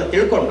ಅಂತೆಲ್ಲ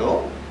ತಿಳ್ಕೊಂಡು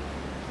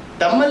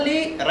ತಮ್ಮಲ್ಲಿ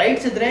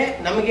ರೈಟ್ಸ್ ಇದ್ರೆ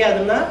ನಮಗೆ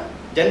ಅದನ್ನ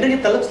ಜನರಿಗೆ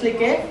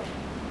ತಲುಪಿಸ್ಲಿಕ್ಕೆ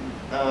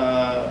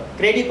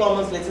ಕ್ರಿಯೇಟಿವ್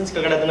ಕಾಮನ್ಸ್ ಲೈಸೆನ್ಸ್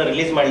ಕೆಳಗಡೆ ಅದನ್ನ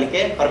ರಿಲೀಸ್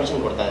ಮಾಡಲಿಕ್ಕೆ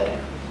ಪರ್ಮಿಷನ್ ಕೊಡ್ತಾ ಇದ್ದಾರೆ.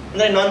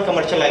 ಅಂದರೆ ನಾನ್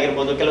ಕಮರ್ಷಿಯಲ್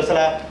ಆಗಿರ್ಬೋದು, ಕೆಲವು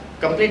ಸಲ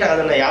ಕಂಪ್ಲೀಟ್ ಆಗಿ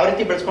ಅದನ್ನು ಯಾವ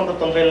ರೀತಿ ಬೆಳೆಸ್ಕೊಂಡ್ರು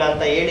ತೊಂದರೆ ಇಲ್ಲ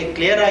ಅಂತ ಹೇಳಿ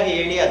ಕ್ಲಿಯರ್ ಆಗಿ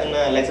ಹೇಳಿ ಅದನ್ನ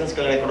ಲೈಸೆನ್ಸ್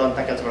ಕೆಳಗಡೆ ಕೊಡುವಂಥ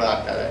ಕೆಲಸಗಳು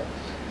ಆಗ್ತವೆ.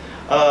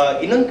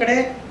 ಇನ್ನೊಂದು ಕಡೆ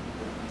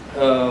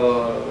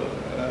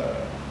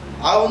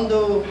ಆ ಒಂದು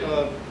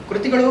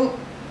ಕೃತಿಗಳು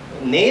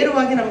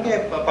ನೇರವಾಗಿ ನಮಗೆ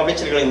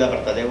ಪಬ್ಲಿಷರ್ಗಳಿಂದ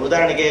ಬರ್ತದೆ.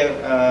 ಉದಾಹರಣೆಗೆ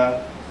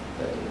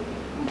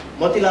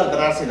ಮೋತಿಲಾಲ್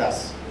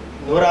ಬನಾರಸಿದಾಸ್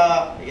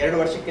 102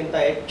 ವರ್ಷಕ್ಕಿಂತ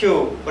ಹೆಚ್ಚು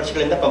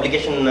ವರ್ಷಗಳಿಂದ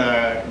ಪಬ್ಲಿಕೇಶನ್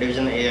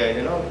ಡಿವಿಷನ್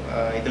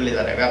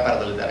ಇದರಲ್ಲಿದ್ದಾರೆ,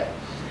 ವ್ಯಾಪಾರದಲ್ಲಿದ್ದಾರೆ.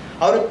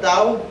 ಅವರು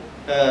ತಾವು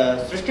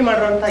ಸೃಷ್ಟಿ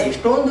ಮಾಡಿರುವಂಥ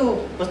ಎಷ್ಟೊಂದು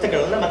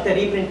ಪುಸ್ತಕಗಳನ್ನ ಮತ್ತೆ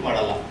ರೀಪ್ರಿಂಟ್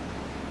ಮಾಡಲ್ಲ.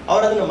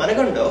 ಅವರು ಅದನ್ನು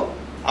ಮನಗಂಡು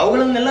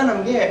ಅವುಗಳನ್ನೆಲ್ಲ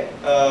ನಮಗೆ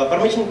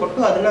ಪರ್ಮಿಷನ್ ಕೊಟ್ಟು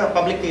ಅದನ್ನ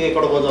ಪಬ್ಲಿಕ್ಗೆ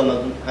ಕೊಡ್ಬೋದು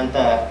ಅನ್ನೋದು ಅಂತ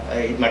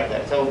ಇದು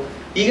ಮಾಡ್ತಾರೆ. ಸೊ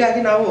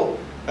ಹೀಗಾಗಿ ನಾವು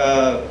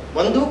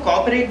ಒಂದು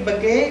ಕಾಪಿರೈಟ್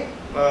ಬಗ್ಗೆ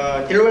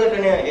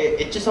ತಿಳುವಳಿಕೆ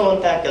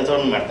ಹೆಚ್ಚಿಸುವಂಥ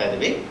ಕೆಲಸವನ್ನು ಮಾಡ್ತಾ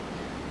ಇದ್ದೀವಿ.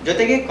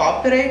 ಜೊತೆಗೆ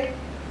ಕಾಪಿರೈಟ್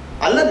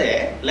ಅಲ್ಲದೆ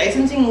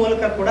ಲೈಸೆನ್ಸಿಂಗ್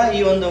ಮೂಲಕ ಕೂಡ ಈ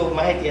ಒಂದು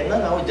ಮಾಹಿತಿಯನ್ನು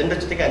ನಾವು ಜನರ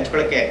ಜೊತೆಗೆ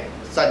ಹಂಚ್ಕೊಳ್ಳೋಕ್ಕೆ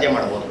ಸಾಧ್ಯ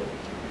ಮಾಡ್ಬೋದು.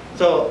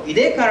 ಸೊ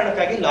ಇದೇ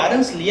ಕಾರಣಕ್ಕಾಗಿ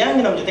ಲಾರೆನ್ಸ್ ಲಿಯಾಂಗ್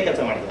ನಮ್ಮ ಜೊತೆ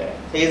ಕೆಲಸ ಮಾಡ್ತಿದ್ದಾರೆ.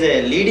 Is A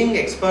leading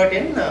expert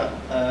in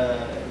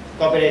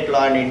copyright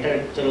law and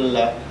intellectual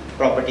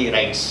property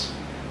rights.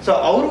 So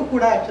ಅವರು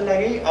ಕೂಡ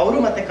ಆ್ಯಕ್ಚುಲಾಗಿ ಅವರು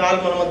ಮತ್ತು ಕಾಲ್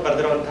ಮೊಹಮ್ಮದ್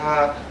ಬರೆದಿರುವಂತಹ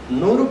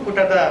 100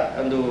 ಪುಟದ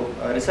ಒಂದು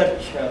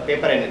ರಿಸರ್ಚ್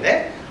ಪೇಪರ್ ಏನಿದೆ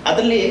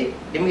ಅದರಲ್ಲಿ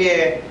ನಿಮಗೆ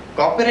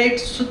ಕಾಪಿರೈಟ್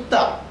ಸುತ್ತ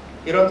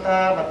ಇರುವಂತಹ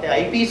ಮತ್ತು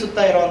IP ಸುತ್ತ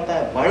ಇರುವಂತಹ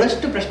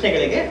ಬಹಳಷ್ಟು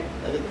ಪ್ರಶ್ನೆಗಳಿಗೆ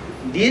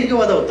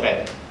ದೀರ್ಘವಾದ ಉತ್ತರ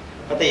ಇದೆ.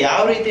 ಮತ್ತು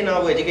ಯಾವ ರೀತಿ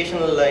ನಾವು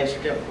ಎಜುಕೇಷನಲ್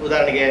ಇನ್ಸ್ಟಿಟ್ಯೂಟ್,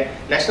 ಉದಾಹರಣೆಗೆ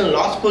ನ್ಯಾಷನಲ್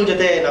ಲಾ ಸ್ಕೂಲ್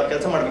ಜೊತೆ ನಾವು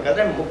ಕೆಲಸ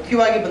ಮಾಡಬೇಕಾದ್ರೆ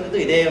ಮುಖ್ಯವಾಗಿ ಬಂದಿದ್ದು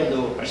ಇದೇ ಒಂದು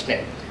ಪ್ರಶ್ನೆ.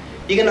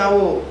 ಈಗ ನಾವು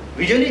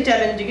ವಿಜುವಲಿ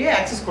ಚಾಲೆಂಜಿಗೆ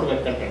ಆಕ್ಸೆಸ್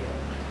ಕೊಡಬೇಕು ಕಂಟೆಂಟ್,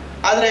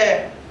 ಆದರೆ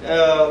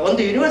ಒಂದು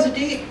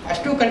ಯೂನಿವರ್ಸಿಟಿ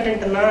ಅಷ್ಟು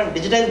ಕಂಟೆಂಟನ್ನು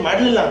ಡಿಜಿಟೈಸ್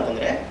ಮಾಡಲಿಲ್ಲ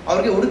ಅಂತಂದರೆ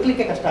ಅವ್ರಿಗೆ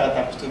ಹುಡುಕ್ಲಿಕ್ಕೆ ಕಷ್ಟ ಆಗುತ್ತೆ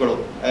ಆ ಪುಸ್ತಕಗಳು.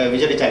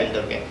 ವಿಜುವಲಿ ಚಾಲೆಂಜ್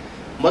ಅವ್ರಿಗೆ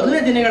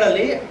ಮೊದಲನೇ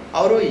ದಿನಗಳಲ್ಲಿ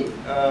ಅವರು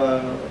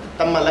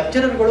ತಮ್ಮ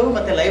ಲೆಕ್ಚರರ್ಗಳು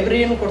ಮತ್ತು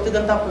ಲೈಬ್ರರಿಯನ್ನು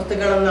ಕೊಡ್ತಿದ್ದಂಥ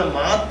ಪುಸ್ತಕಗಳನ್ನು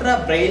ಮಾತ್ರ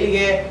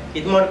ಬ್ರೈಲ್ಗೆ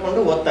ಇದು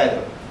ಮಾಡಿಕೊಂಡು ಓದ್ತಾ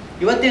ಇದ್ರು.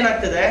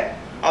 ಇವತ್ತೇನಾಗ್ತದೆ,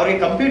 ಅವ್ರಿಗೆ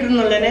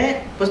ಕಂಪ್ಯೂಟರ್ನಲ್ಲೇ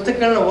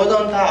ಪುಸ್ತಕಗಳನ್ನ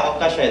ಓದೋವಂಥ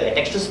ಅವಕಾಶ ಇದೆ,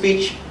 ಟೆಕ್ಸ್ಟ್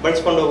ಸ್ಪೀಚ್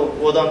ಬಳಸ್ಕೊಂಡು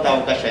ಓದೋವಂಥ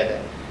ಅವಕಾಶ ಇದೆ.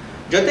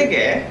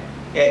 ಜೊತೆಗೆ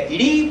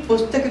ಇಡೀ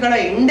ಪುಸ್ತಕಗಳ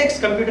ಇಂಡೆಕ್ಸ್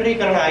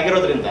ಕಂಪ್ಯೂಟರೀಕರಣ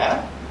ಆಗಿರೋದ್ರಿಂದ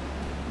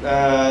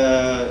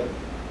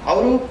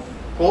ಅವರು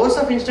ಕೋರ್ಸ್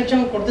ಆಫ್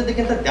ಇನ್ಸ್ಟ್ರಕ್ಷನ್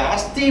ಕೊಡ್ತಿದ್ದಕ್ಕಿಂತ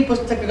ಜಾಸ್ತಿ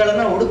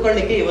ಪುಸ್ತಕಗಳನ್ನು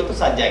ಹುಡುಕೊಳ್ಳಿಕ್ಕೆ ಇವತ್ತು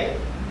ಸಾಧ್ಯ ಆಗಿದೆ.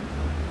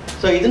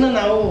 ಸೊ ಇದನ್ನು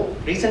ನಾವು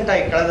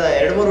ರೀಸೆಂಟಾಗಿ ಕಳೆದ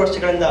 2-3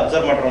 ವರ್ಷಗಳಿಂದ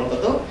ಅಬ್ಸರ್ವ್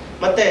ಮಾಡಿರುವಂಥದ್ದು.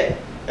 ಮತ್ತು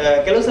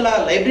ಕೆಲವು ಸಲ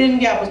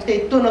ಲೈಬ್ರರಿಯನ್ಗೆ ಆ ಪುಸ್ತಕ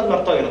ಇತ್ತು ಅನ್ನೋದು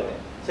ಮರ್ತೋಗಿರುತ್ತೆ.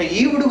 ಸೊ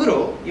ಈ ಹುಡುಗರು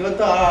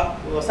ಇವತ್ತು ಆ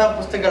ಹೊಸ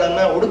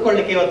ಪುಸ್ತಕಗಳನ್ನು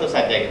ಹುಡುಕೊಳ್ಳಿಕ್ಕೆ ಇವತ್ತು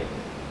ಸಾಧ್ಯ ಆಗಿದೆ.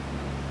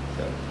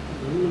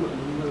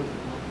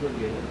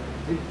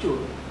 ಹೆಚ್ಚು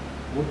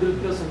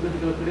ಮುದ್ರಿತ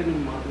ಸಂಗತಿಗಳ ಕಡೆ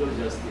ನಿಮ್ಮ ಮಾತುಗಳು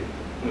ಜಾಸ್ತಿ ಇದೆ.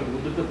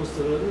 ಮುದ್ರಿತ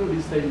ಪುಸ್ತಕಗಳನ್ನು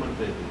ಡಿಜಿಟೈಸ್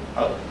ಮಾಡ್ತಾ ಇದ್ದೀವಿ.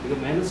 ಈಗ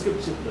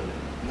ಮ್ಯಾನುಸ್ಕ್ರಿಪ್ಟ್ ಸಿಗ್ತದೆ,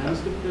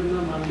 ಮ್ಯಾನುಸ್ಕ್ರಿಪ್ಟ್ ಅನ್ನ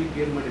ಮಾಡ್ಲಿಕ್ಕೆ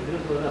ಏನ್ ಮಾಡಿದ್ರೆ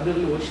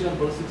ಅದರಲ್ಲಿ ಓಶಿಯರ್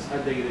ಬಳಸಲಿಕ್ಕೆ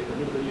ಸಾಧ್ಯ ಆಗಿದೆ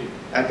ಕನ್ನಡದಲ್ಲಿ.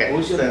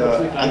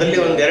 ಅದರಲ್ಲಿ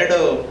ಒಂದೆರಡು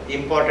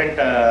ಇಂಪಾರ್ಟೆಂಟ್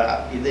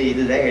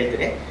ಇದಿದೆ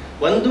ಹೇಳ್ತೀನಿ.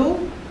 ಒಂದು,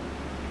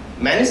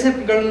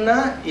 ಮ್ಯಾನುಸ್ಕ್ರಿಪ್ಟ್ಗಳನ್ನ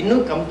ಇನ್ನೂ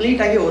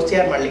ಕಂಪ್ಲೀಟ್ ಆಗಿ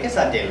OCR ಮಾಡಲಿಕ್ಕೆ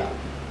ಸಾಧ್ಯ ಇಲ್ಲ,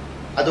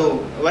 ಅದು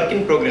ವರ್ಕ್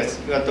ಇನ್ ಪ್ರೋಗ್ರೆಸ್.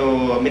 ಇವತ್ತು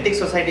ಮಿಥಿಕ್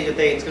ಸೊಸೈಟಿ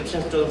ಜೊತೆ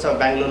inscription stones of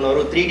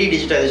ಬ್ಯಾಂಗ್ಳೂರ್ನವರು 3D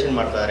digitisation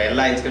ಮಾಡ್ತಾ ಇದ್ದಾರೆ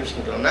ಎಲ್ಲ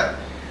ಇನ್ಸ್ಕ್ರಿಪ್ಷನ್ಗಳನ್ನ.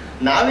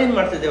 ನಾವೇನು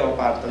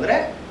ಮಾಡ್ತಿದ್ದೇವಪ್ಪ ಅಂತಂದರೆ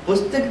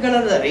ಪುಸ್ತಕಗಳ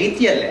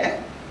ರೀತಿಯಲ್ಲೇ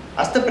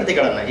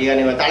ಹಸ್ತಪ್ರತಿಗಳನ್ನು, ಈಗ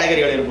ನೀವು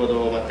ತಾಳೆಗರಿಗಳಿರ್ಬೋದು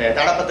ಮತ್ತು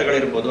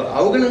ತಾಳಪತ್ರಗಳಿರ್ಬೋದು,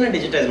 ಅವುಗಳನ್ನು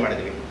ಡಿಜಿಟೈಸ್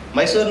ಮಾಡಿದ್ವಿ.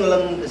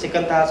 ಮೈಸೂರಿನಲ್ಲಿ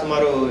ಸಿಕ್ಕಂತಹ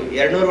ಸುಮಾರು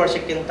 200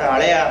 ವರ್ಷಕ್ಕಿಂತ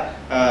ಹಳೆಯ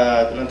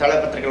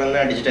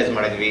ತಾಳಪತ್ರಗಳನ್ನು ಡಿಜಿಟೈಸ್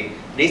ಮಾಡಿದ್ವಿ.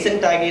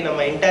 ರೀಸೆಂಟಾಗಿ ನಮ್ಮ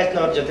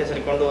ಇಂಟ್ಯಾಚ್ನವ್ರ ಜೊತೆ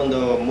ಸೇರಿಕೊಂಡು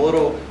ಒಂದು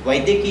 3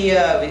 ವೈದ್ಯಕೀಯ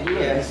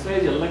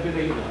ಎಲ್ಲ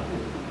ಕಡೆ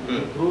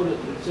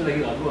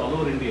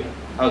ಆಲ್ ಇಂಡಿಯಾ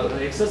ಹೌದು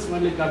ಎಕ್ಸಸ್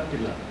ಮಾಡ್ಲಿಕ್ಕೆ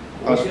ಆಗ್ತಿಲ್ಲ.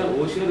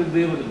 ಓಶಿಯರ್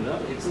ಇದ್ದೇ ಇರೋದ್ರಿಂದ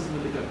ಎಕ್ಸಸ್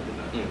ಮಾಡ್ಲಿಕ್ಕೆ ಆಗ್ತಿಲ್ಲ.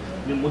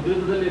 ನೀವು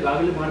ಮುದ್ರಿತದಲ್ಲಿ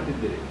ಈಗಾಗಲೇ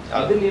ಮಾಡ್ತಿದ್ದೀರಿ,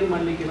 ಅದನ್ನ ಏನ್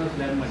ಮಾಡ್ಲಿಕ್ಕೆ ನಾವು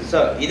ಪ್ಲಾನ್ ಮಾಡಿ. ಸೊ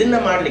ಇದನ್ನ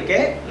ಮಾಡ್ಲಿಕ್ಕೆ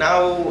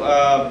ನಾವು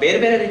ಬೇರೆ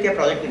ಬೇರೆ ರೀತಿಯ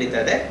ಪ್ರಾಜೆಕ್ಟ್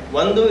ನಡೀತಾ ಇದೆ.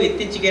 ಒಂದು,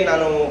 ಇತ್ತೀಚೆಗೆ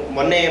ನಾನು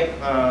ಮೊನ್ನೆ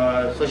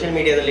ಸೋಷಿಯಲ್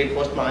ಮೀಡಿಯಾದಲ್ಲಿ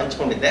ಪೋಸ್ಟ್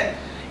ಹಂಚ್ಕೊಂಡಿದ್ದೆ.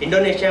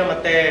 ಇಂಡೋನೇಷ್ಯಾ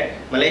ಮತ್ತು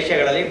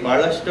ಮಲೇಷ್ಯಾಗಳಲ್ಲಿ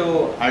ಬಹಳಷ್ಟು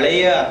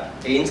ಹಳೆಯ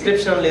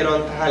ಇನ್ಸ್ಕ್ರಿಪ್ಷನ್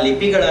ಇರುವಂತಹ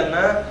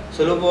ಲಿಪಿಗಳನ್ನು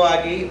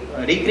ಸುಲಭವಾಗಿ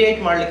ರೀಕ್ರಿಯೇಟ್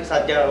ಮಾಡಲಿಕ್ಕೆ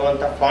ಸಾಧ್ಯ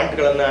ಆಗುವಂಥ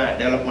ಫಾಂಟ್ಗಳನ್ನು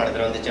ಡೆವಲಪ್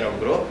ಮಾಡಿದ್ದಾರೆ ಒಂದಿಷ್ಟು ಜನ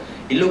ಹುಡುಗರು.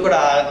 ಇಲ್ಲೂ ಕೂಡ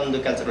ಆ ಒಂದು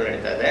ಕೆಲಸಗಳು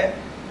ನಡೀತಾ ಇದೆ.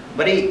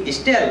 ಬರೀ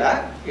ಇಷ್ಟೇ ಅಲ್ಲ,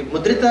 ಈ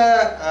ಮುದ್ರಿತ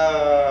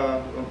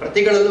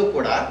ಪ್ರತಿಗಳಲ್ಲೂ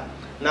ಕೂಡ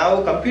ನಾವು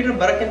ಕಂಪ್ಯೂಟರ್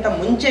ಬರೋಕ್ಕಿಂತ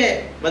ಮುಂಚೆ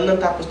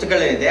ಬಂದಂತಹ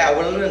ಪುಸ್ತಕಗಳಿದೆ,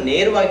 ಅವುಗಳನ್ನು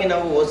ನೇರವಾಗಿ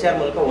ನಾವು OCR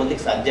ಮೂಲಕ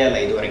ಓದಲಿಕ್ಕೆ ಸಾಧ್ಯ ಇಲ್ಲ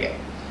ಇದುವರೆಗೆ.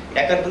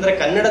 ಯಾಕಂತಂದರೆ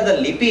ಕನ್ನಡದ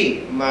ಲಿಪಿ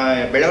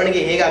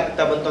ಬೆಳವಣಿಗೆ ಹೇಗೆ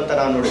ಆಗ್ತಾ ಬಂತು ಅಂತ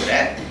ನಾವು ನೋಡಿದ್ರೆ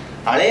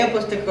ಹಳೆಯ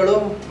ಪುಸ್ತಕಗಳು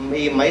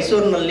ಈ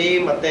ಮೈಸೂರಿನಲ್ಲಿ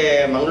ಮತ್ತು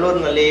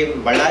ಮಂಗಳೂರಿನಲ್ಲಿ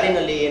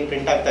ಬಳ್ಳಾರಿನಲ್ಲಿ ಏನು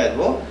ಪ್ರಿಂಟ್ ಆಗ್ತಾ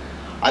ಇದ್ವು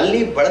ಅಲ್ಲಿ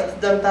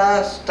ಬಳಸಿದಂತಹ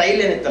ಸ್ಟೈಲ್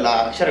ಏನಿತ್ತಲ್ಲ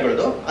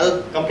ಅಕ್ಷರಗಳದ್ದು ಅದು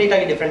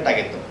ಕಂಪ್ಲೀಟಾಗಿ ಡಿಫ್ರೆಂಟ್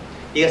ಆಗಿತ್ತು.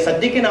 ಈಗ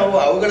ಸದ್ಯಕ್ಕೆ ನಾವು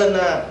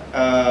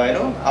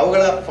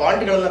ಅವುಗಳ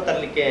ಫಾಂಟ್ಗಳನ್ನ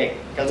ತರಲಿಕ್ಕೆ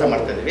ಕೆಲಸ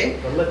ಮಾಡ್ತಾ ಇದೀವಿ.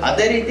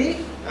 ಅದೇ ರೀತಿ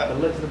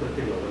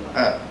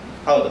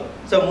ಹೌದು.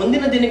 ಸೊ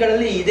ಮುಂದಿನ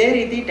ದಿನಗಳಲ್ಲಿ ಇದೇ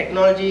ರೀತಿ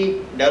ಟೆಕ್ನಾಲಜಿ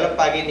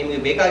ಡೆವಲಪ್ ಆಗಿ ನಿಮಗೆ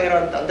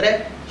ಬೇಕಾಗಿರೋಂಥ ಅಂದರೆ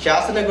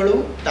ಶಾಸನಗಳು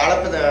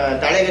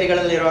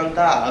ತಾಳೆಗರಿಗಳಲ್ಲಿರುವಂಥ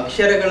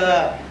ಅಕ್ಷರಗಳ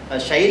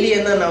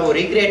ಶೈಲಿಯನ್ನು ನಾವು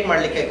ರೀಕ್ರಿಯೇಟ್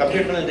ಮಾಡಲಿಕ್ಕೆ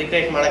ಕಂಪ್ಯೂಟರ್ನಲ್ಲಿ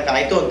ರೀಕ್ರಿಯೇಟ್ ಮಾಡೋಕ್ಕೆ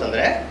ಆಯಿತು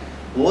ಅಂತಂದರೆ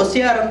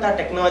OCR ಅಂತ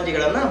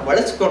ಟೆಕ್ನಾಲಜಿಗಳನ್ನು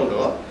ಬಳಸ್ಕೊಂಡು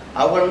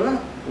ಅವುಗಳನ್ನ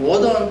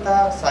ಓದೋವಂಥ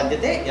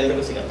ಸಾಧ್ಯತೆ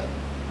ಎಲ್ರಿಗೂ ಸಿಗುತ್ತೆ.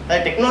 ಅದೇ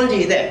ಟೆಕ್ನಾಲಜಿ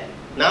ಇದೆ.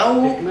 ನಾವು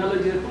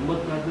ಟೆಕ್ನಾಲಜಿ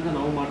 94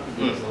 ನಾವು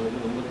ಮಾಡ್ತಿದ್ದೀವಿ.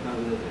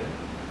 94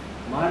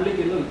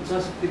 ಮಾಡ್ಲಿಕ್ಕೆ ಎಲ್ಲೋ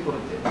ಇಚ್ಛಾಶಕ್ತಿ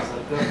ಕೊಡುತ್ತೆ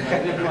ಸರ್ಕಾರ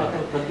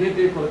ಅಥವಾ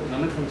ತಜ್ಞತೆ ಕೊಡುತ್ತೆ.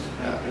 ನನಗೆ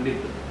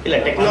ಖಂಡಿತ ಇಲ್ಲ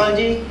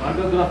ಟೆಕ್ನಾಲಜಿ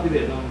ಫೋಟೋಗ್ರಾಫ್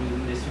ಇದೆ. ನಾವು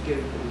ಎಸ್ಕೆ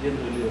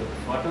ವಿಜೇಂದ್ರಲ್ಲಿ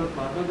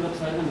ಫೋಟೋಗ್ರಾಫ್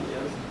ಸಹ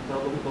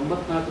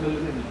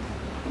 94ರಲ್ಲಿ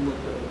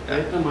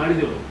ಪ್ರಯತ್ನ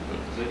ಮಾಡಿದೆವು.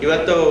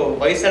 ಇವತ್ತು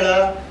ಹೊಯ್ಸಳ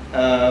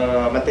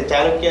ಮತ್ತೆ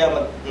ಚಾಲುಕ್ಯ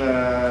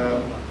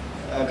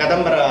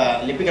ಕದಂಬರ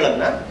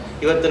ಲಿಪಿಗಳನ್ನ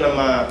ಇವತ್ತು ನಮ್ಮ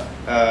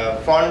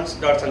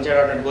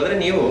fonts.sanchaya.net ಹೋದ್ರೆ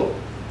ನೀವು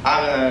ಆ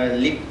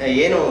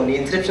ಏನು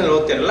ಇನ್ಸ್ಕ್ರಿಪ್ಷನ್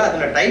ಓದ್ತಿರಲ್ಲ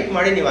ಅದನ್ನ ಟೈಪ್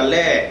ಮಾಡಿ ನೀವು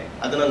ಅಲ್ಲೇ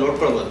ಅದನ್ನ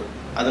ನೋಡ್ಕೊಳ್ಬೋದು.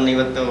 ಅದನ್ನ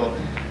ಇವತ್ತು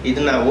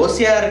ಇದನ್ನ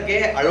OCRಗೆ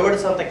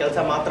ಅಳವಡಿಸುವಂತ ಕೆಲಸ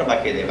ಮಾತ್ರ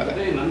ಬಾಕಿ ಇದೆ ಇವಾಗ.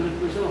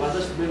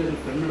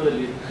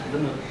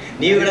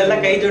 ನೀವುಗಳೆಲ್ಲ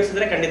ಕೈ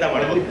ಜೋಡಿಸಿದ್ರೆ ಖಂಡಿತ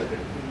ಮಾಡಬಹುದು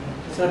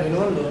ಸರ್.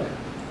 ಇನ್ನೊಂದು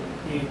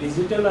ಈ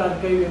ಡಿಜಿಟಲ್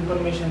ಆರ್ಕೈವ್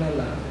ಇನ್ಫಾರ್ಮೇಶನ್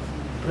ಎಲ್ಲ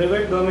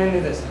ಪ್ರೈವೇಟ್ ಡೊಮೈನ್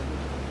ಇದೆ sir.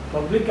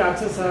 Public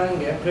access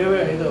ಆಗಂಗೆ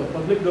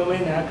public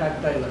domain ಯಾಕೆ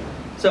ಆಗ್ತಾ ಇಲ್ಲ?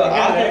 ಸೊ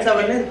ಆ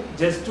ಕೆಲಸವನ್ನೇ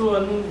ಜಸ್ಟ್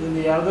ಒಂದು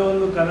ಯಾವುದೋ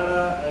ಒಂದು ಕನ್ನಡ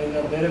ಈಗ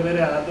ಬೇರೆ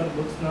ಬೇರೆ ಆಥರ್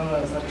ಬುಕ್ಸ್ ನಾವು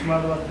ಸರ್ಚ್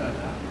ಮಾಡುವಂತಾಗ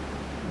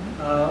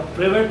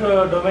ಪ್ರೈವೇಟ್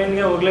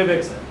ಡೊಮೈನ್ಗೆ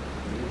ಹೋಗ್ಲೇಬೇಕು ಸರ್.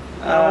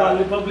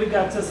 ಅಲ್ಲಿ ಪಬ್ಲಿಕ್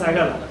ಆಕ್ಸೆಸ್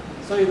ಆಗಲ್ಲ.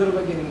 ಸೊ ಇದ್ರ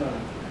ಬಗ್ಗೆ ನಿಮ್ಮ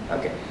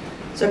ಓಕೆ.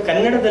 ಸೊ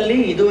ಕನ್ನಡದಲ್ಲಿ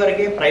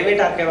ಇದುವರೆಗೆ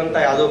ಪ್ರೈವೇಟ್ ಆರ್ಕೈವ್ ಅಂತ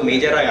ಯಾವುದೋ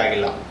ಮೇಜರ್ ಆಗಿ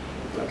ಆಗಿಲ್ಲ.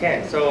 ಓಕೆ.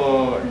 ಸೊ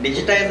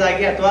ಡಿಜಿಟೈಸ್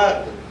ಆಗಿ ಅಥವಾ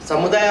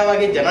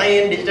ಸಮುದಾಯವಾಗಿ ಜನ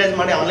ಏನು ಡಿಜಿಟೈಸ್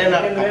ಮಾಡಿ ಆನ್ಲೈನ್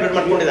ಅಪ್ಲೋಡ್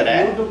ಮಾಡ್ಕೊಂಡಿದ್ದಾರೆ.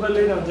 ಯೂಟ್ಯೂಬ್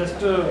ಅಲ್ಲಿ ನಾವು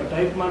ಜಸ್ಟ್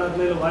ಟೈಪ್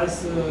ಮಾಡೋದ್ರಲ್ಲಿ ವಾಯ್ಸ್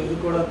ಇದು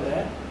ಕೊಡೋದ್ರೆ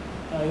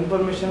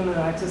ಇನ್ಫಾರ್ಮೇಶನ್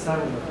ಆಕ್ಸೆಸ್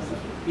ಆಗುತ್ತೆ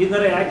ಸರ್. ಈ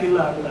ಥರ ಯಾಕಿಲ್ಲ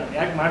ಆಗಲ್ಲ?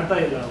 ಯಾಕೆ ಮಾಡ್ತಾ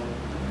ಇಲ್ಲ ಅವರು?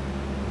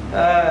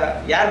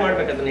 ಯಾರು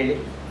ಮಾಡ್ಬೇಕಂತ ಹೇಳಿ?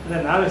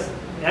 ನಾವೇ ಸರ್.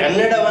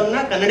 ಕನ್ನಡವನ್ನ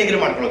ಕನ್ನಡಿಗರು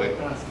ಮಾಡ್ಕೊಳ್ಬೇಕು.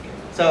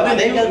 ಸೊ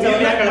ಅದೇ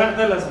ಕೆಲಸವನ್ನ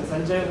ಮಾಡ್ತಾ ಇಲ್ಲ ಸರ್.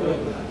 ಸಂಚಯ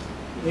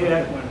ನೀವು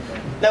ಯಾಕೆ ಮಾಡ್ತಾ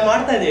ನಾವು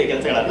ಮಾಡ್ತಾ ಇದೀವಿ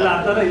ಕೆಲಸಗಳನ್ನ. ಆ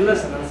ಥರ ಇಲ್ಲ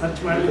ಸರ್. ನಾನು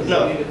ಸರ್ಚ್ ಮಾಡಿಲ್ಲ.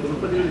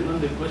 ತಿರುಪತಿಯಲ್ಲಿ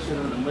ಇನ್ನೊಂದು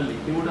ಕ್ವಶನ್ ನಮ್ಮಲ್ಲಿ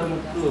ಕಿವುಡ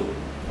ಮತ್ತು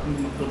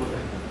ಮಕ್ಕಳು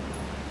ಬೇಕಾಗ್ತದೆ.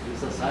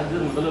 ಸಾಧ್ಯ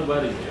ಮೊದಲ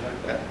ಬಾರಿಗೆ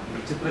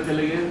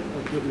ಚಿತ್ರಕಲೆಗೆ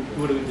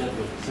ಕಿವುಡ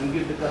ವಿದ್ಯಾರ್ಥಿಗಳು,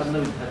 ಸಂಗೀತಕಾರನ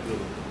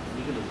ವಿದ್ಯಾರ್ಥಿಗಳು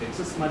ಈಗ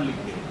ಟೆಕ್ಸಸ್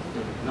ಮಾಡಲಿಕ್ಕೆ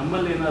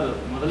ನಮ್ಮಲ್ಲಿ ಏನಾದ್ರು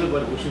ಮೊದಲ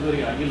ಬಾರಿ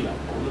ವರ್ಷದವರೆಗೆ ಆಗಿಲ್ಲ.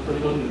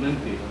 ಒಂದು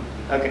ವಿನಂತಿ.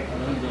 ಓಕೆ.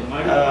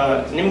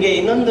 ನಿಮಗೆ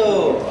ಇನ್ನೊಂದು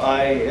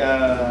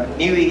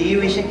ನೀವು ಈ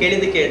ವಿಷಯ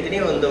ಕೇಳಿದ್ದಕ್ಕೆ ಹೇಳ್ತೀನಿ.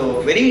 ಒಂದು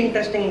very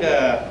interesting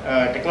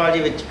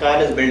technology which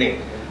car is building,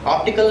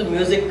 optical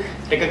music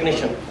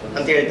recognition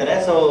ಅಂತ ಹೇಳ್ತಾರೆ.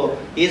 So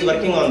is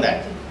working on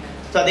that.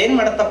 So ಅದೇನು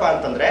ಮಾಡುತ್ತಪ್ಪ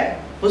ಅಂತಂದರೆ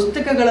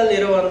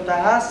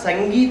ಪುಸ್ತಕಗಳಲ್ಲಿರುವಂತಹ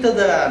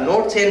ಸಂಗೀತದ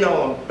ನೋಟ್ಸ್ ಏನು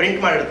ನಾವು ಪ್ರಿಂಟ್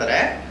ಮಾಡಿರ್ತಾರೆ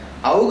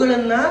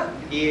ಅವುಗಳನ್ನು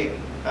ಈ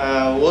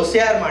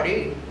OCR ಮಾಡಿ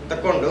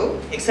ತಗೊಂಡು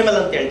XML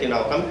ಅಂತ ಹೇಳ್ತೀವಿ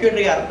ನಾವು,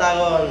 ಕಂಪ್ಯೂಟರ್ಗೆ ಅರ್ಥ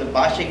ಆಗೋ ಒಂದು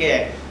ಭಾಷೆಗೆ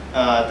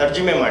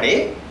ತರ್ಜುಮೆ ಮಾಡಿ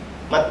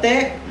ಮತ್ತೆ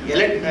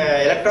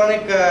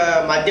ಎಲೆಕ್ಟ್ರಾನಿಕ್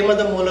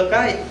ಮಾಧ್ಯಮದ ಮೂಲಕ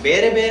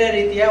ಬೇರೆ ಬೇರೆ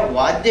ರೀತಿಯ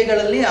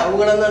ವಾದ್ಯಗಳಲ್ಲಿ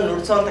ಅವುಗಳನ್ನು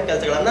ನುಡಿಸುವಂಥ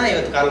ಕೆಲಸಗಳನ್ನು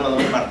ಇವತ್ತು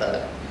ಕಾಲಮಾನದಲ್ಲಿ ಮಾಡ್ತಾ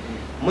ಇದ್ದಾರೆ.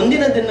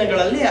 ಮುಂದಿನ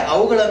ದಿನಗಳಲ್ಲಿ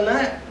ಅವುಗಳನ್ನು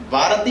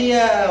ಭಾರತೀಯ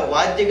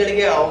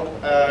ವಾದ್ಯಗಳಿಗೆ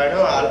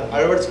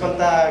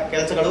ಅಳವಡಿಸ್ಕೊಂಥ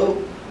ಕೆಲಸಗಳು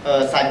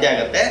ಸಾಧ್ಯ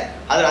ಆಗುತ್ತೆ.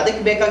 ಆದರೆ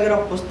ಅದಕ್ಕೆ ಬೇಕಾಗಿರೋ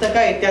ಪುಸ್ತಕ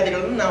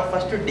ಇತ್ಯಾದಿಗಳನ್ನು ನಾವು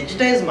ಫಸ್ಟ್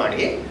ಡಿಜಿಟೈಸ್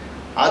ಮಾಡಿ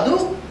ಅದು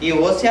ಈ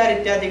OCR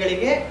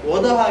ಇತ್ಯಾದಿಗಳಿಗೆ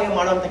ಓದೋ ಹಾಗೆ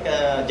ಮಾಡುವಂಥ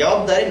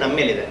ಜವಾಬ್ದಾರಿ ನಮ್ಮ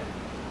ಮೇಲಿದೆ.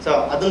 ಸೊ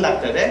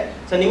ಅದೊಂದಾಗ್ತದೆ.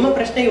 ಸೊ ನಿಮ್ಮ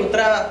ಪ್ರಶ್ನೆಗೆ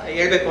ಉತ್ತರ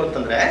ಹೇಳ್ಬೇಕು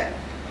ಅಂತಂದರೆ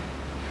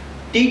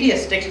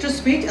TTS ಟೆಕ್ಸ್ಟ್ ಟು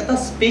ಸ್ಪೀಚ್ ಅಥವಾ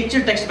ಸ್ಪೀಚ್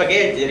ಟು ಟೆಕ್ಸ್ಟ್ ಬಗ್ಗೆ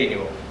ಹೇಳ್ತೀರಿ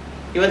ನೀವು.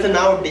 ಇವತ್ತು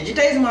ನಾವು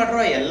ಡಿಜಿಟೈಸ್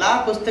ಮಾಡಿರೋ ಎಲ್ಲ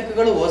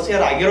ಪುಸ್ತಕಗಳು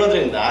OCR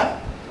ಆಗಿರೋದ್ರಿಂದ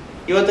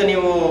ಇವತ್ತು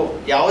ನೀವು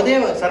ಯಾವುದೇ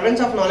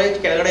ಸರ್ವೆಂಟ್ಸ್ ಆಫ್ ನಾಲೆಜ್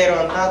ಕೆಳಗಡೆ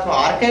ಇರುವಂಥ ಅಥವಾ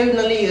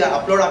ಆರ್ಕೈವ್ನಲ್ಲಿ ಈಗ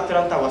ಅಪ್ಲೋಡ್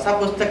ಆಗ್ತಿರೋಂಥ ಹೊಸ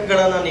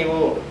ಪುಸ್ತಕಗಳನ್ನು ನೀವು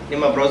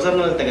ನಿಮ್ಮ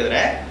ಬ್ರೌಸರ್ನಲ್ಲಿ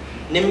ತೆಗೆದ್ರೆ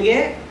ನಿಮಗೆ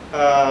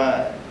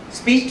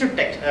speech to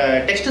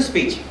text to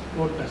speech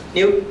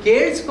ನೀವು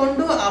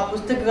ಕೇಳಿಸ್ಕೊಂಡು ಆ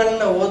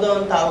ಪುಸ್ತಕಗಳನ್ನು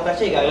ಓದೋವಂಥ ಅವಕಾಶ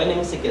ಈಗಾಗಲೇ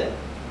ನಿಮ್ಗೆ ಸಿಕ್ಕಿದೆ.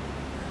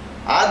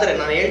 ಆದರೆ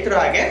ನಾನು ಹೇಳ್ತಿರೋ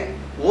ಹಾಗೆ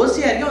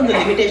OCRಗೆ ಒಂದು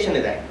ಲಿಮಿಟೇಷನ್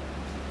ಇದೆ.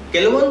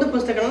 ಕೆಲವೊಂದು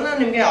ಪುಸ್ತಕಗಳನ್ನ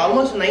ನಿಮಗೆ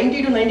ಆಲ್ಮೋಸ್ಟ್ 90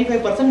 to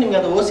 95% ನಿಮ್ಗೆ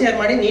ಅದು OCR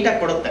ಮಾಡಿ ನೀಟಾಗಿ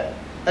ಕೊಡುತ್ತೆ.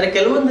 ಆದರೆ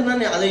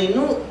ಕೆಲವೊಂದನ್ನ ಅದು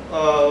ಇನ್ನೂ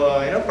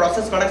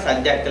ಪ್ರಾಸೆಸ್ ಮಾಡೋಕ್ಕೆ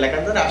ಸಾಧ್ಯ ಆಗ್ತಿಲ್ಲ.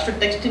 ಯಾಕಂತಂದ್ರೆ ಅಷ್ಟು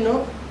ಟೆಕ್ಸ್ಟ್ ಇನ್ನೂ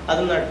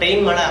ಅದನ್ನ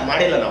ಟ್ರೈನ್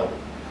ಮಾಡಿಲ್ಲ ನಾವು.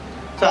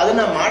 ಸೊ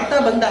ಅದನ್ನ ಮಾಡ್ತಾ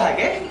ಬಂದ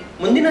ಹಾಗೆ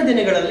ಮುಂದಿನ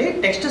ದಿನಗಳಲ್ಲಿ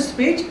ಟೆಕ್ಸ್ಟ್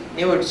ಸ್ಪೀಚ್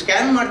ನೀವು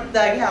ಸ್ಕ್ಯಾನ್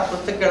ಮಾಡ್ತಿದ್ದಾಗೆ ಆ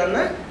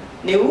ಪುಸ್ತಕಗಳನ್ನ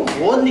ನೀವು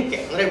ಓದಲಿಕ್ಕೆ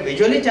ಅಂದರೆ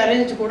ವಿಜುವಲಿ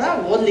ಚಾಲೆಂಜ್ ಕೂಡ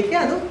ಓದಲಿಕ್ಕೆ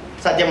ಅದು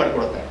ಸಾಧ್ಯ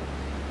ಮಾಡಿಕೊಡುತ್ತೆ.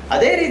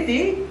 ಅದೇ ರೀತಿ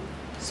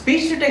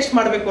ಸ್ಪೀಚ್ ಟು ಟೆಕ್ಸ್ಟ್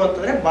ಮಾಡಬೇಕು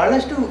ಅಂತಂದರೆ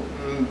ಭಾಳಷ್ಟು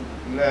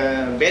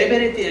ಬೇರೆ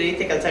ಬೇರೆ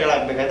ರೀತಿಯ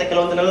ಕೆಲಸಗಳಾಗಬೇಕಾಗುತ್ತೆ.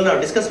 ಕೆಲವೊಂದನ್ನೆಲ್ಲ ನಾವು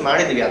ಡಿಸ್ಕಸ್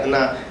ಮಾಡಿದ್ದೀವಿ.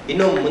 ಅದನ್ನು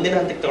ಇನ್ನೂ ಮುಂದಿನ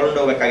ಹಂತಕ್ಕೆ ತಗೊಂಡು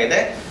ಹೋಗಬೇಕಾಗಿದೆ.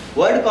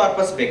 ವರ್ಡ್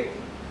ಕಾರ್ಪಸ್ ಬೇಕು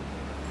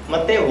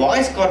ಮತ್ತು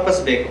ವಾಯ್ಸ್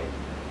ಕಾರ್ಪಸ್ ಬೇಕು.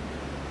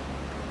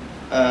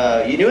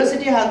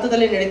 ಯೂನಿವರ್ಸಿಟಿ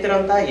ಹಂತದಲ್ಲಿ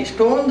ನಡೀತಿರೋಂಥ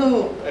ಎಷ್ಟೊಂದು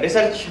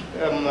ರಿಸರ್ಚ್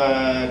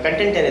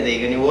ಕಂಟೆಂಟ್ ಏನಿದೆ.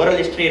 ಈಗ ನೀವು ಓರಲ್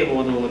ಹಿಸ್ಟ್ರಿ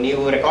ಇರ್ಬೋದು,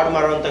 ನೀವು ರೆಕಾರ್ಡ್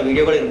ಮಾಡುವಂಥ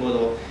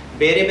ವಿಡಿಯೋಗಳಿರ್ಬೋದು,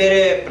 ಬೇರೆ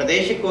ಬೇರೆ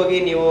ಪ್ರದೇಶಕ್ಕೆ ಹೋಗಿ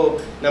ನೀವು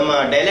ನಮ್ಮ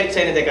ಡೈಲೆಕ್ಟ್ಸ್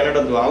ಏನಿದೆ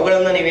ಕನ್ನಡದ್ದು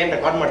ಅವುಗಳನ್ನು ನೀವೇನು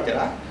ರೆಕಾರ್ಡ್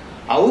ಮಾಡ್ತೀರಾ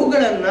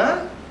ಅವುಗಳನ್ನು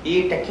ಈ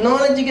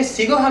ಟೆಕ್ನಾಲಜಿಗೆ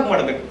ಸಿಗೋ ಹಾಗೆ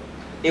ಮಾಡಬೇಕು.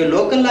 ನೀವು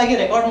ಲೋಕಲ್ ಆಗಿ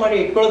ರೆಕಾರ್ಡ್ ಮಾಡಿ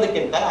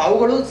ಇಟ್ಕೊಳ್ಳೋದಕ್ಕಿಂತ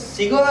ಅವುಗಳು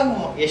ಸಿಗೋ ಹಾಗೆ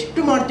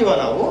ಎಷ್ಟು ಮಾಡ್ತೀವೋ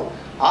ನಾವು,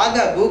 ಆಗ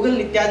ಗೂಗಲ್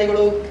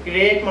ಇತ್ಯಾದಿಗಳು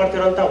ಕ್ರಿಯೇಟ್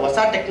ಮಾಡ್ತಿರೋಂಥ ಹೊಸ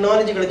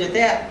ಟೆಕ್ನಾಲಜಿಗಳ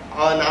ಜೊತೆ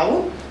ನಾವು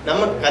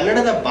ನಮ್ಮ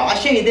ಕನ್ನಡದ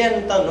ಭಾಷೆ ಇದೆ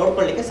ಅಂತ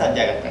ನೋಡ್ಕೊಳ್ಳಿಕ್ಕೆ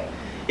ಸಾಧ್ಯ ಆಗುತ್ತೆ.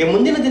 ಈ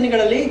ಮುಂದಿನ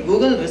ದಿನಗಳಲ್ಲಿ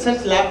ಗೂಗಲ್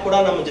ರಿಸರ್ಚ್ ಲ್ಯಾಬ್ ಕೂಡ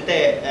ನಮ್ಮ ಜೊತೆ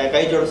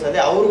ಕೈ ಜೋಡಿಸ್ತದೆ.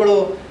 ಅವರುಗಳು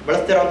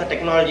ಬಳಸ್ತಿರೋಂಥ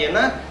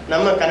ಟೆಕ್ನಾಲಜಿಯನ್ನು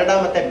ನಮ್ಮ ಕನ್ನಡ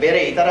ಮತ್ತು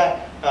ಬೇರೆ ಇತರ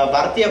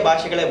ಭಾರತೀಯ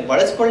ಭಾಷೆಗಳೇ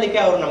ಬಳಸ್ಕೊಳ್ಳಿಕ್ಕೆ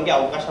ಅವರು ನಮಗೆ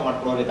ಅವಕಾಶ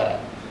ಮಾಡ್ಕೊಡೋರಿದ್ದಾರೆ.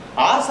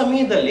 ಆ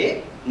ಸಮಯದಲ್ಲಿ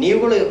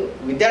ನೀವುಗಳು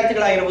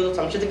ವಿದ್ಯಾರ್ಥಿಗಳಾಗಿರ್ಬೋದು,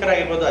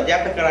 ಸಂಶೋಧಕರಾಗಿರ್ಬೋದು,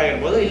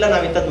 ಅಧ್ಯಾಪಕರಾಗಿರ್ಬೋದು, ಇಲ್ಲ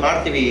ನಾವು ಇಂಥದ್ದು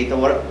ಮಾಡ್ತೀವಿ,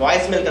 ಅಥವಾ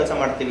ವಾಯ್ಸ್ ಮೇಲೆ ಕೆಲಸ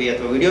ಮಾಡ್ತೀವಿ,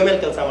 ಅಥವಾ ವಿಡಿಯೋ ಮೇಲೆ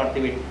ಕೆಲಸ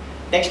ಮಾಡ್ತೀವಿ,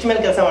 ಟೆಕ್ಸ್ಟ್ ಮೇಲೆ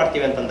ಕೆಲಸ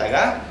ಮಾಡ್ತೀವಿ ಅಂತಂದಾಗ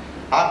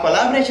ಆ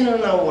ಕೊಲಾಬ್ರೇಷನ್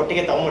ನಾವು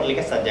ಒಟ್ಟಿಗೆ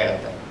ತಗೊಂಡ್ಬರ್ಲಿಕ್ಕೆ ಸಾಧ್ಯ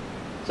ಆಗುತ್ತೆ.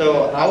 ಸೊ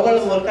ಅವುಗಳ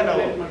ಮೂಲಕ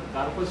ನಾವು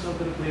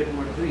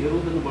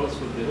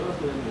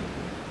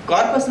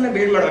ಕಾರ್ಪಸ್ನ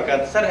ಬಿಲ್ಡ್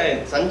ಮಾಡ್ಬೇಕಾಗುತ್ತೆ ಸರ್.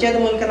 ಸಂಚಯದ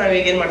ಮೂಲಕ ನಾವು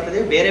ಈಗ ಏನು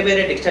ಮಾಡ್ತಿದ್ದೀವಿ, ಬೇರೆ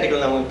ಬೇರೆ ಡಿಕ್ಷನರಿಗಳು,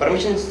 ನಮಗೆ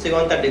ಪರ್ಮಿಷನ್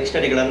ಸಿಗುವಂಥ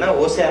ಡಿಕ್ಷನರಿಗಳನ್ನು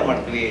OCR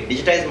ಮಾಡ್ತೀವಿ,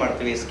 ಡಿಜಿಟೈಸ್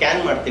ಮಾಡ್ತೀವಿ,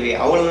 ಸ್ಕ್ಯಾನ್ ಮಾಡ್ತೀವಿ,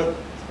 ಅವುಗಳನ್ನ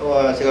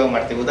ಸಿಗೋ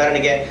ಮಾಡ್ತೀವಿ.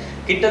 ಉದಾಹರಣೆಗೆ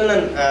ಕಿಟ್ಟಲ್ನ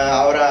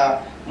ಅವರ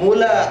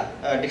ಮೂಲ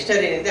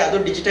ಡಿಕ್ಷನರಿ ಏನಿದೆ ಅದು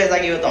ಡಿಜಿಟೈಸ್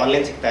ಆಗಿ ಇವತ್ತು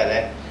ಆನ್ಲೈನ್ ಸಿಗ್ತಾ ಇದೆ.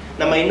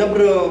 ನಮ್ಮ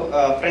ಇನ್ನೊಬ್ರು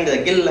ಫ್ರೆಂಡ್ ಇದೆ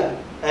ಗಿಲ್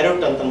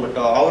ಹೆರೋಟ್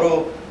ಅಂತಂದ್ಬಿಟ್ಟು, ಅವರು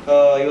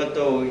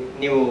ಇವತ್ತು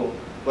ನೀವು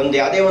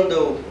ಯಾವುದೇ ಒಂದು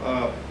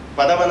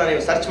ಪದವನ್ನು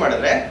ನೀವು ಸರ್ಚ್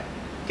ಮಾಡಿದ್ರೆ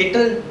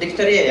ಕಿಟ್ಟಲ್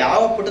ಡಿಕ್ಷನರಿ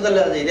ಯಾವ ಪುಟದಲ್ಲಿ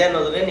ಅದು ಇದೆ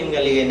ಅನ್ನೋದನ್ನೇ ನಿಮ್ಗೆ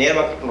ಅಲ್ಲಿಗೆ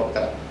ನೇರವಾಗಿ ಕರ್ಕೊಂಡು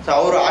ಹೋಗ್ತಾರೆ. ಸೊ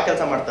ಅವರು ಆ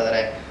ಕೆಲಸ ಮಾಡ್ತಾ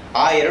ಇದ್ದಾರೆ.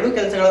 ಆ ಎರಡು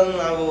ಕೆಲಸಗಳನ್ನು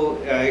ನಾವು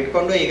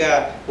ಇಟ್ಕೊಂಡು ಈಗ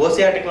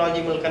OCR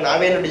ಟೆಕ್ನಾಲಜಿ ಮೂಲಕ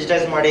ನಾವೇನು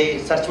ಡಿಜಿಟೈಸ್ ಮಾಡಿ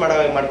ಸರ್ಚ್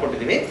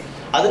ಮಾಡಿಕೊಟ್ಟಿದ್ದೀವಿ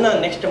ಅದನ್ನ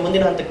ನೆಕ್ಸ್ಟ್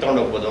ಮುಂದಿನ ಹಂತಕ್ಕೆ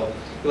ತಗೊಂಡು ಹೋಗ್ಬೋದು.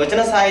 ಈ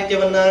ವಚನ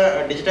ಸಾಹಿತ್ಯವನ್ನು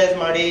ಡಿಜಿಟೈಸ್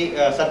ಮಾಡಿ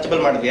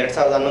ಸರ್ಚಬಲ್ ಮಾಡಿದ್ವಿ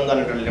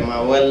 2011 ನಮ್ಮ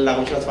OL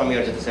ನಾಗಭೂಷಣ ಸ್ವಾಮಿ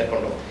ಅವ್ರ ಜೊತೆ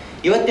ಸೇರಿಕೊಂಡು.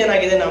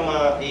 ಇವತ್ತೇನಾಗಿದೆ, ನಮ್ಮ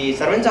ಈ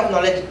ಸರ್ವೆಂಟ್ಸ್ ಆಫ್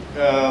ನಾಲೆಜ್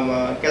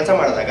ಕೆಲಸ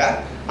ಮಾಡಿದಾಗ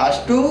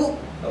ಅಷ್ಟು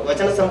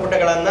ವಚನ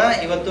ಸಂಪುಟಗಳನ್ನು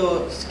ಇವತ್ತು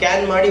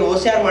ಸ್ಕ್ಯಾನ್ ಮಾಡಿ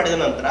OCR ಮಾಡಿದ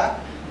ನಂತರ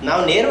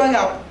ನಾವು ನೇರವಾಗಿ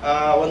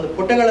ಒಂದು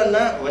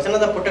ಪುಟಗಳನ್ನು,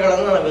 ವಚನದ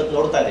ಪುಟಗಳನ್ನು ನಾವು ಇವತ್ತು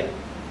ನೋಡ್ತಾ ಇದ್ದೀವಿ.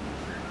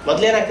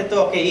 ಮೊದಲೇನಾಗ್ತಿತ್ತು,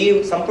 ಓಕೆ ಈ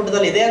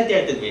ಸಂಪುಟದಲ್ಲಿ ಇದೆ ಅಂತ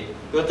ಹೇಳ್ತಿದ್ವಿ,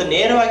 ಇವತ್ತು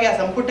ನೇರವಾಗಿ ಆ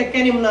ಸಂಪುಟಕ್ಕೆ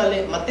ನಿಮ್ಮನ್ನ ಅಲ್ಲಿ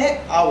ಮತ್ತೆ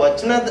ಆ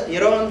ವಚನದ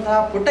ಇರುವಂತಹ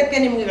ಪುಟಕ್ಕೆ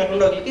ನಿಮ್ಗೆ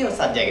ಕರ್ಕೊಂಡು ಹೋಗ್ಲಿಕ್ಕೆ ಇವತ್ತು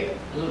ಸಾಧ್ಯ ಆಗಿದೆ.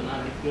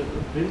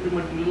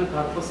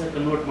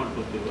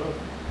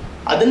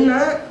 ಅದನ್ನ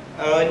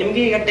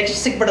ನಿಮ್ಗೆ ಈಗ ಟೆಕ್ಸ್ಟ್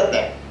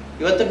ಸಿಕ್ಬಿಡುತ್ತೆ.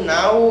 ಇವತ್ತು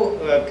ನಾವು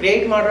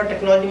ಕ್ರಿಯೇಟ್ ಮಾಡೋ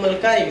ಟೆಕ್ನಾಲಜಿ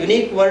ಮೂಲಕ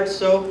ಯುನೀಕ್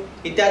ವರ್ಡ್ಸ್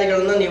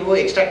ಇತ್ಯಾದಿಗಳನ್ನ ನೀವು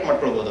ಎಕ್ಸ್ಟ್ರಾಕ್ಟ್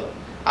ಮಾಡ್ಕೊಳ್ಬೋದು.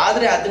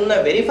 ಆದರೆ ಅದನ್ನ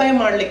ವೆರಿಫೈ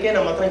ಮಾಡಲಿಕ್ಕೆ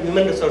ನಮ್ಮ ಹತ್ರ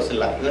ಹ್ಯೂಮನ್ ರಿಸೋರ್ಸ್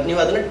ಇಲ್ಲ. ಇವತ್ತು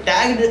ನೀವು ಅದನ್ನ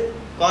ಟ್ಯಾಗ್ಡ್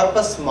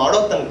ಕಾರ್ಪಸ್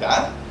ಮಾಡೋ ತನಕ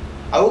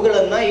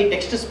ಅವುಗಳನ್ನು ಈ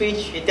ಟೆಕ್ಸ್ಟ್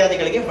ಸ್ಪೀಚ್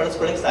ಇತ್ಯಾದಿಗಳಿಗೆ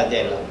ಬಳಸ್ಕೊಳ್ಳಿಕ್ಕೆ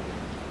ಸಾಧ್ಯ ಇಲ್ಲ.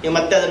 ನೀವು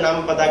ಮತ್ತೆ ಅದು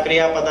ನಾಮಪದ,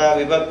 ಕ್ರಿಯಾಪದ,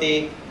 ವಿಭಕ್ತಿ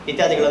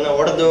ಇತ್ಯಾದಿಗಳನ್ನು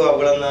ಒಡೆದು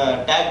ಅವುಗಳನ್ನು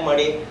ಟ್ಯಾಗ್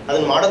ಮಾಡಿ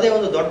ಅದನ್ನು ಮಾಡೋದೇ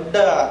ಒಂದು ದೊಡ್ಡ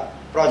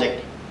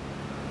ಪ್ರಾಜೆಕ್ಟ್.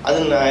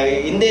 ಅದನ್ನ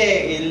ಹಿಂದೆ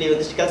ಇಲ್ಲಿ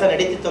ಒಂದಿಷ್ಟು ಕೆಲಸ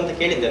ನಡೀತಿತ್ತು ಅಂತ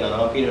ಕೇಳಿದ್ದೆ ನಾನು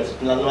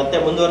ಯೂನಿವರ್ಸಿಟಿ. ನಾನು ಮತ್ತೆ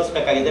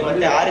ಮುಂದುವರಿಸಬೇಕಾಗಿದೆ.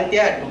 ಮತ್ತೆ ಆ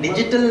ರೀತಿಯ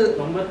ಡಿಜಿಟಲ್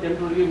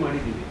 98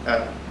 ಮಾಡಿದ್ದೀವಿ.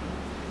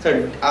 ಸೊ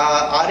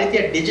ಆ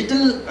ರೀತಿಯ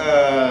ಡಿಜಿಟಲ್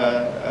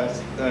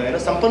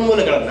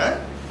ಸಂಪನ್ಮೂಲಗಳನ್ನು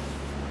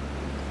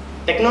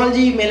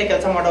ಟೆಕ್ನಾಲಜಿ ಮೇಲೆ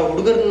ಕೆಲಸ ಮಾಡೋ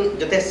ಹುಡುಗರ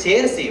ಜೊತೆ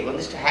ಸೇರಿಸಿ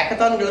ಒಂದಿಷ್ಟು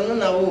ಹ್ಯಾಕಥಾನ್ಗಳನ್ನು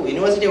ನಾವು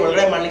ಯೂನಿವರ್ಸಿಟಿ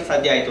ಒಳಗಡೆ ಮಾಡ್ಲಿಕ್ಕೆ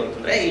ಸಾಧ್ಯ ಆಯಿತು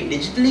ಅಂತಂದ್ರೆ ಈ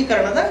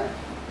ಡಿಜಿಟಲೀಕರಣದ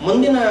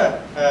ಮುಂದಿನ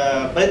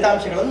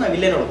ಫಲಿತಾಂಶಗಳನ್ನು ನಾವು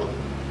ಇಲ್ಲೇ ನೋಡ್ಬೋದು.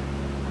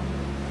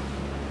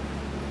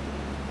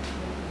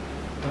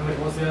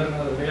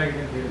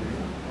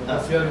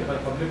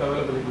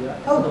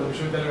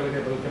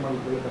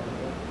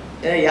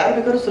 ಯಾರು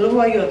ಬೇಕಾದ್ರೂ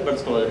ಸುಲಭವಾಗಿ ಇವತ್ತು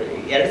ಬಳಸ್ಕೋಬೋದು.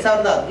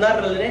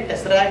 2016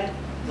 ಟೆಸ್ರಾಕ್ಟ್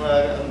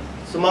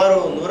ಸುಮಾರು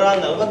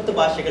 140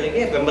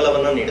 ಭಾಷೆಗಳಿಗೆ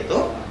ಬೆಂಬಲವನ್ನು ನೀಡಿತು.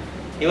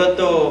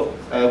 ಇವತ್ತು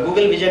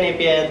ಗೂಗಲ್ ವಿಷನ್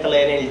API ಅಂತೆಲ್ಲ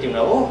ಏನು ಹೇಳ್ತೀವಿ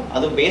ನಾವು,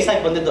 ಅದು ಬೇಸ್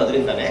ಆಗಿ ಬಂದಿದ್ದು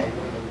ಅದರಿಂದಾನೆ.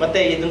 ಮತ್ತೆ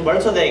ಇದನ್ನ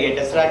ಬಳಸೋದು ಹೇಗೆ,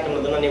 ಟೆಸ್ರಾಕ್ಟ್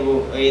ಅನ್ನೋದನ್ನ ನೀವು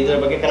ಇದರ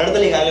ಬಗ್ಗೆ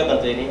ಕನ್ನಡದಲ್ಲಿ ಈಗಾಗಲೇ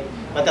ಬರ್ತೀನಿ.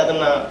 ಮತ್ತೆ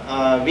ಅದನ್ನ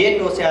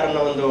V8OCR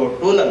ಅನ್ನೋ ಒಂದು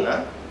ಟೂಲನ್ನು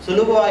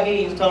ಸುಲಭವಾಗಿ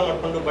ಇನ್ಸ್ಟಾಲ್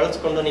ಮಾಡಿಕೊಂಡು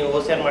ಬಳಸ್ಕೊಂಡು ನೀವು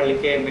OCR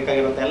ಮಾಡಲಿಕ್ಕೆ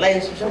ಬೇಕಾಗಿರುವಂಥ ಎಲ್ಲ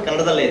ಇನ್ಸ್ಟ್ರಕ್ಷನ್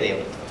ಕನ್ನಡದಲ್ಲೇ ಇದೆ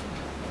ಇವತ್ತು.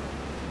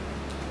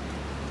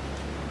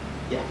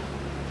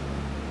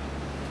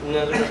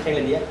 ಇನ್ನೊಂದು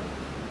ಪ್ರಶ್ನೆಗಳಿದೆಯಾ?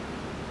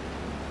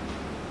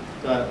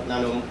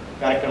 ನಾನು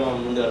ಕಾರ್ಯಕ್ರಮ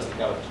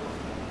ಮುಂದುವರಿಸ್ಲಿಕ್ಕೆ ಅವಕಾಶ.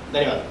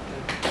 ಧನ್ಯವಾದ.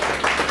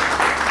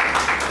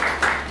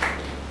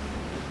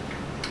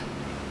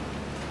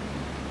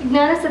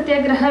 ಜ್ಞಾನ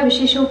ಸತ್ಯಾಗ್ರಹ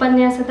ವಿಶೇಷ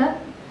ಉಪನ್ಯಾಸದ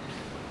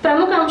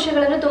ಪ್ರಮುಖ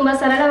ಅಂಶಗಳನ್ನು ತುಂಬ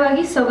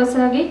ಸರಳವಾಗಿ,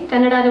 ಸೊಗಸಾಗಿ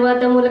ಕನ್ನಡ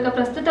ಅನುವಾದದ ಮೂಲಕ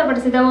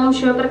ಪ್ರಸ್ತುತಪಡಿಸಿದ ಓಂ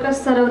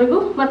ಶಿವಪ್ರಕಾಶ್ ಸರ್ ಅವರಿಗೂ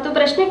ಮತ್ತು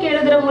ಪ್ರಶ್ನೆ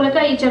ಕೇಳುವುದರ ಮೂಲಕ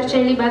ಈ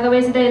ಚರ್ಚೆಯಲ್ಲಿ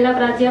ಭಾಗವಹಿಸಿದ ಎಲ್ಲ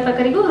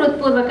ಪ್ರಾಧ್ಯಾಪಕರಿಗೂ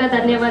ಹೃತ್ಪೂರ್ವಕ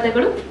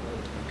ಧನ್ಯವಾದಗಳು.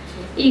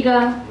 ಈಗ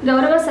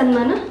ಗೌರವ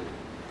ಸನ್ಮಾನ.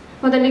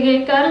 ಮೊದಲಿಗೆ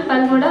ಕಾರ್ಲ್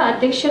ಪಲ್ಮುಡ,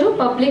 ಅಧ್ಯಕ್ಷರು,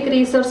 ಪಬ್ಲಿಕ್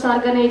ರಿಸೋರ್ಸ್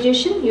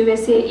ಆರ್ಗನೈಸೇಷನ್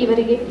USA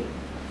ಇವರಿಗೆ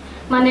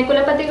ಮಾನ್ಯ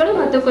ಕುಲಪತಿಗಳು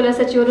ಮತ್ತು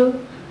ಕುಲಸಚಿವರು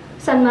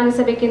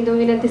ಸನ್ಮಾನಿಸಬೇಕೆಂದು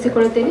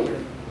ವಿನಂತಿಸಿಕೊಳ್ಳುತ್ತೇನೆ.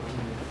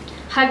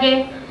 ಹಾಗೆ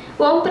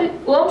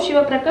ಓಂ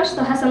ಶಿವಪ್ರಕಾಶ್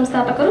ಸಹ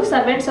ಸಂಸ್ಥಾಪಕರು,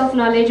 ಸರ್ವೆಂಟ್ಸ್ ಆಫ್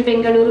ನಾಲೆಜ್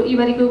ಬೆಂಗಳೂರು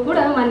ಇವರಿಗೂ ಕೂಡ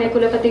ಮಾನ್ಯ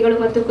ಕುಲಪತಿಗಳು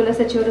ಮತ್ತು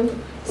ಕುಲಸಚಿವರು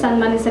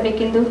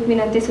ಸನ್ಮಾನಿಸಬೇಕೆಂದು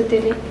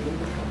ವಿನಂತಿಸುತ್ತೇನೆ.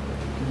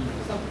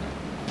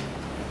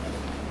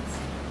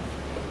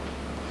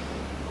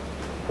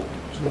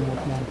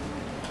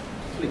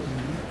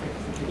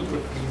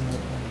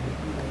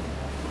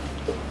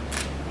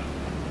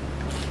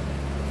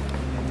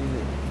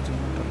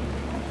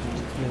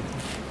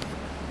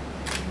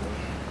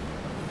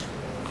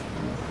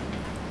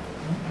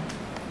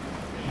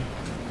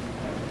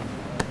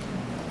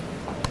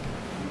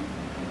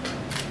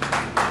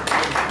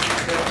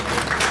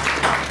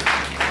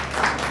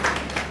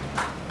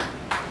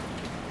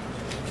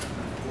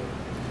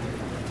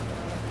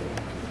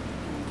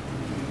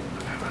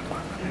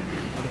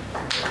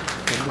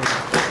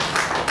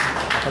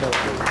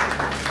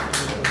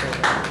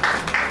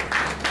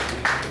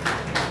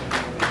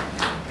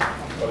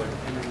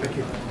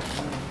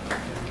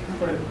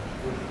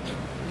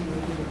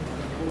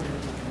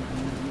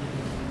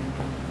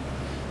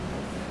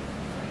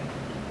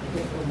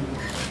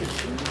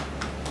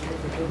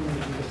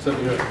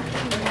 ಸರಿ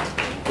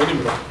ಬನ್ನಿ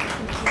ಮೇಡಮ್.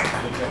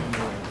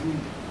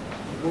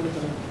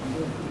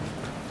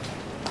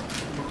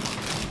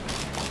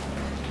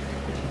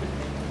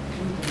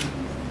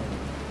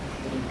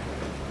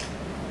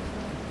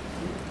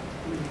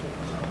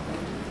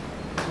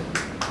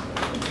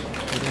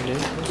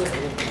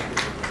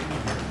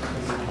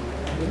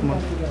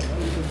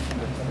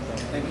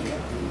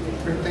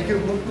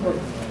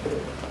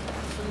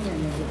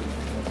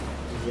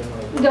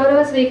 ಗೌರವ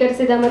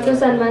ಸ್ವೀಕರಿಸಿದ ಮತ್ತು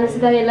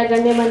ಸನ್ಮಾನಿಸಿದ ಎಲ್ಲ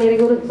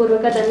ಗಣ್ಯಮಾನ್ಯರಿಗೂ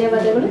ಹೃತ್ಪೂರ್ವಕ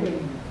ಧನ್ಯವಾದಗಳು.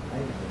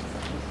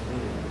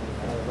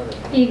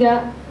 ಈಗ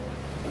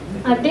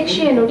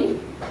ಅಧ್ಯಕ್ಷೀಯ ನುಡಿ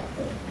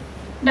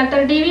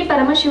ಡಾಕ್ಟರ್ ಡಿ.ವಿ.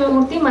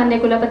 ಪರಮಶಿವಮೂರ್ತಿ, ಮಾನ್ಯ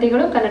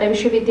ಕುಲಪತಿಗಳು, ಕನ್ನಡ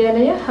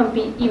ವಿಶ್ವವಿದ್ಯಾಲಯ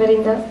ಹಂಪಿ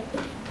ಇವರಿಂದ.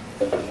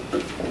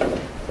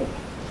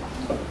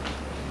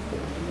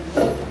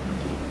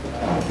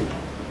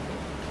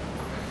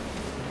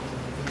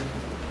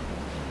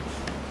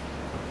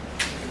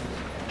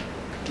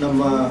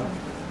 ನಮ್ಮ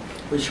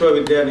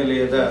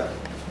ವಿಶ್ವವಿದ್ಯಾನಿಲಯದ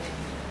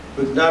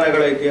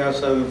ವಿಜ್ಞಾನಗಳ ಇತಿಹಾಸ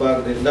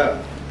ವಿಭಾಗದಿಂದ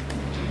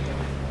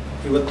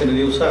ಇವತ್ತಿನ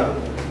ದಿವಸ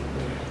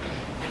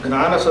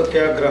ಜ್ಞಾನ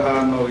ಸತ್ಯಾಗ್ರಹ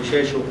ಅನ್ನೋ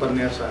ವಿಶೇಷ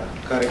ಉಪನ್ಯಾಸ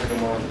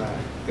ಕಾರ್ಯಕ್ರಮವನ್ನು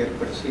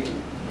ಏರ್ಪಡಿಸಿ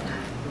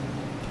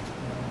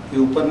ಈ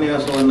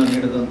ಉಪನ್ಯಾಸವನ್ನು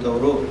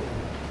ನೀಡಿದಂಥವರು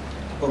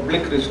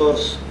ಪಬ್ಲಿಕ್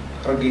ರಿಸೋರ್ಸ್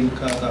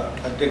ಇಂಕಾದ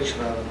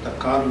ಅಧ್ಯಕ್ಷರಾದಂಥ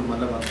ಕಾರ್ಲ್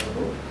ಮಲಮನ್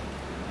ಅವರು,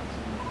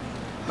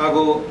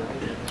 ಹಾಗೂ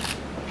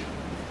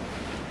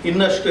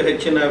ಇನ್ನಷ್ಟು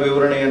ಹೆಚ್ಚಿನ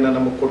ವಿವರಣೆಯನ್ನು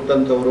ನಮಗೆ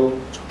ಕೊಟ್ಟಂಥವರು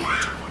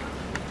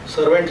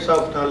ಸರ್ವೆಂಟ್ಸ್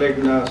ಆಫ್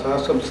ನಾಲೆಡ್ಜ್ನ ಸಹ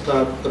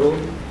ಸಂಸ್ಥಾಪಕರು,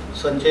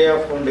 ಸಂಚಯ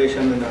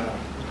ಫೌಂಡೇಶನ್ನ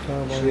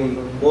ಶ್ರೀ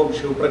ಓಂ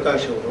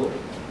ಶಿವಪ್ರಕಾಶ್ ಅವರು,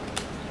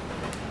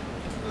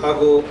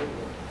 ಹಾಗೂ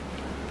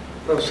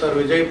ಪ್ರೊಫೆಸರ್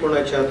ವಿಜಯ್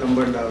ಪೂರ್ಣಚ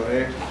ತಂಬಂಡ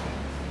ಅವರೇ,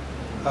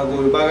 ಹಾಗೂ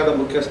ವಿಭಾಗದ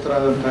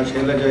ಮುಖ್ಯಸ್ಥರಾದಂಥ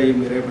ಶೈಲಜಾ ಇ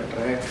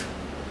ಹಿರೇಮಠರೇ,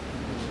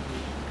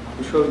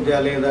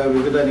 ವಿಶ್ವವಿದ್ಯಾಲಯದ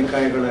ವಿವಿಧ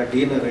ನಿಕಾಯಗಳ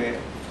ಡೀನರೇ,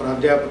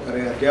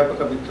 ಪ್ರಾಧ್ಯಾಪಕರೇ,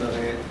 ಅಧ್ಯಾಪಕ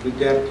ಮಿತ್ರರೇ,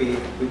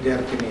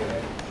 ವಿದ್ಯಾರ್ಥಿನಿಯರೇ,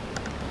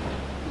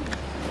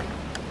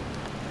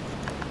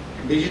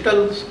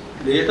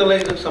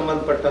 ಡಿಜಿಟಲೈಸ್ಗೆ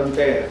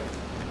ಸಂಬಂಧಪಟ್ಟಂತೆ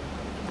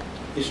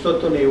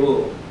ಇಷ್ಟೊತ್ತು ನೀವು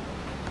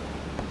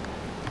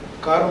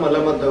ಕಾರ್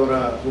ಮಲಮದ್ ಅವರ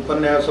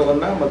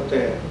ಉಪನ್ಯಾಸವನ್ನು ಮತ್ತು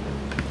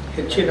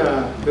ಹೆಚ್ಚಿನ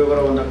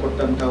ವಿವರವನ್ನು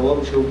ಕೊಟ್ಟಂಥ ಓಂ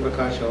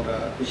ಶಿವಪ್ರಕಾಶ್ ಅವರ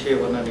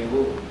ವಿಷಯವನ್ನು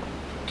ನೀವು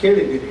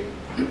ಕೇಳಿದ್ದೀರಿ.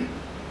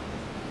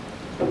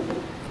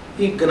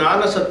 ಈ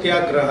ಜ್ಞಾನ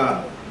ಸತ್ಯಾಗ್ರಹ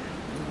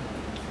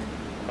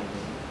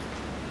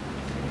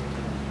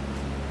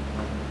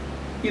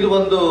ಇದು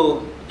ಒಂದು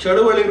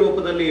ಚಳುವಳಿ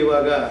ರೂಪದಲ್ಲಿ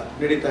ಇವಾಗ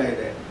ನಡೀತಾ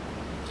ಇದೆ.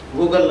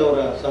 ಗೂಗಲ್ ಅವರ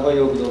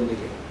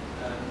ಸಹಯೋಗದೊಂದಿಗೆ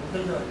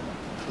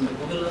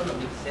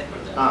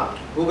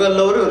ಗೂಗಲ್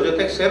ಅವರು ಇವ್ರ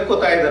ಜೊತೆಗೆ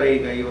ಸೇರ್ಕೋತಾ ಇದ್ದಾರೆ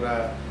ಈಗ ಇವರ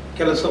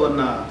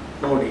ಕೆಲಸವನ್ನು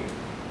ನೋಡಿ.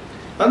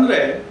 ಅಂದರೆ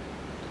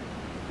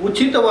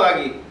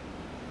ಉಚಿತವಾಗಿ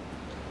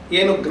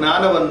ಏನು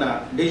ಜ್ಞಾನವನ್ನು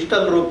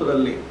ಡಿಜಿಟಲ್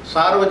ರೂಪದಲ್ಲಿ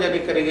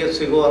ಸಾರ್ವಜನಿಕರಿಗೆ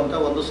ಸಿಗುವಂಥ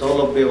ಒಂದು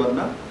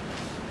ಸೌಲಭ್ಯವನ್ನು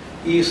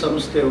ಈ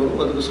ಸಂಸ್ಥೆಯವರು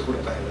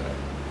ಒದಗಿಸ್ಕೊಡ್ತಾ ಇದ್ದಾರೆ.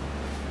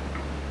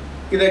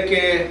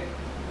 ಇದಕ್ಕೆ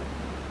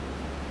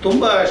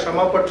ತುಂಬ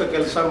ಶ್ರಮಪಟ್ಟು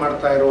ಕೆಲಸ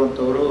ಮಾಡ್ತಾ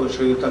ಇರುವಂಥವರು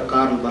ಶ್ರೀಯುತ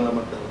ಕಾರ್ಲ್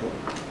ಮಲಮದ್ ಅವರು.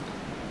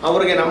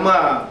 ಅವರಿಗೆ ನಮ್ಮ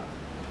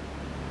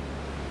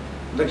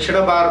ದಕ್ಷಿಣ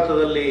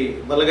ಭಾರತದಲ್ಲಿ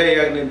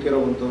ಬಲಗೈಯಾಗಿ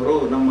ನಿಂತಿರುವಂಥವರು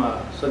ನಮ್ಮ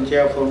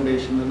ಸಂಚಯ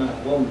ಫೌಂಡೇಶನ್ನ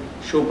ಓಂ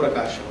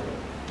ಶಿವಪ್ರಕಾಶ್ ಅವರು.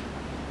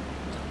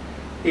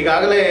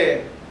 ಈಗಾಗಲೇ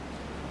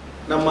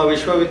ನಮ್ಮ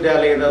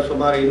ವಿಶ್ವವಿದ್ಯಾಲಯದ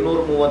ಸುಮಾರು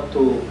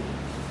 230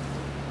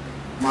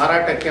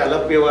 ಮಾರಾಟಕ್ಕೆ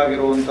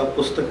ಅಲಭ್ಯವಾಗಿರುವಂಥ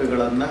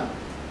ಪುಸ್ತಕಗಳನ್ನು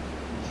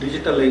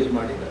ಡಿಜಿಟಲೈಸ್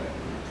ಮಾಡಿದ್ದಾರೆ.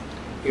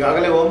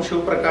 ಈಗಾಗಲೇ ಓಂ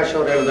ಶಿವಪ್ರಕಾಶ್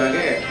ಅವರು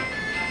ಹೇಳಿದಾಗೆ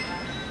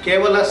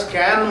ಕೇವಲ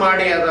ಸ್ಕ್ಯಾನ್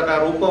ಮಾಡಿ ಅದರ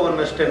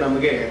ರೂಪವನ್ನಷ್ಟೇ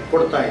ನಮಗೆ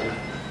ಕೊಡ್ತಾ ಇಲ್ಲ,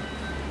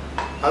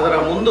 ಅದರ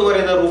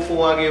ಮುಂದುವರೆದ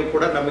ರೂಪವಾಗಿಯೂ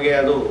ಕೂಡ ನಮಗೆ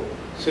ಅದು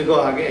ಸಿಗೋ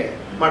ಹಾಗೆ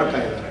ಮಾಡ್ತಾ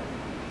ಇದ್ದಾರೆ.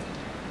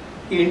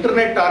 ಈ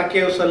ಇಂಟರ್ನೆಟ್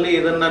ಆರ್ಕೈವ್ಸಲ್ಲಿ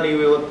ಇದನ್ನು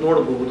ನೀವು ಇವತ್ತು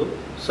ನೋಡಬಹುದು.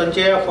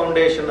 ಸಂಚಯ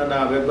ಫೌಂಡೇಶನ್ನ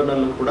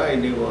ವೆಬ್ನಲ್ಲೂ ಕೂಡ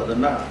ನೀವು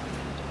ಅದನ್ನು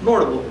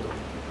ನೋಡಬಹುದು.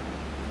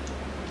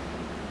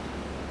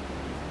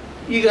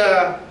 ಈಗ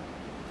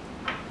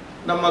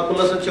ನಮ್ಮ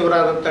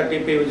ಕುಲಸಚಿವರಾದಂಥ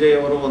ಟಿ.ಪಿ. ವಿಜಯ್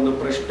ಅವರು ಒಂದು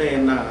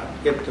ಪ್ರಶ್ನೆಯನ್ನು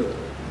ಎತ್ತಿದರು.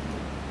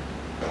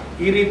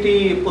 ಈ ರೀತಿ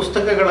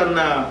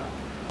ಪುಸ್ತಕಗಳನ್ನು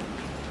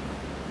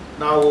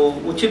ನಾವು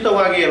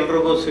ಉಚಿತವಾಗಿ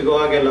ಎಲ್ರಿಗೂ ಸಿಗೋ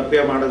ಹಾಗೆ ಲಭ್ಯ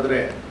ಮಾಡಿದ್ರೆ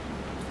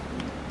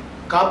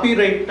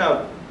ಕಾಪಿರೈಟ್ನ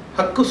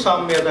ಹಕ್ಕು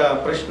ಸಾಮ್ಯದ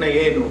ಪ್ರಶ್ನೆ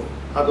ಏನು?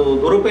 ಅದು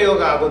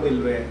ದುರುಪಯೋಗ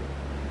ಆಗೋದಿಲ್ವೇ?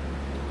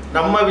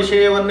 ನಮ್ಮ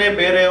ವಿಷಯವನ್ನೇ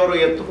ಬೇರೆಯವರು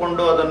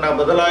ಎತ್ತುಕೊಂಡು ಅದನ್ನು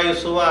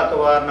ಬದಲಾಯಿಸುವ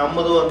ಅಥವಾ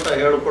ನಮ್ಮದು ಅಂತ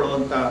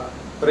ಹೇಳಿಕೊಳ್ಳುವಂಥ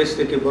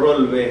ಪರಿಸ್ಥಿತಿ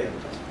ಬರೋಲ್ವೇ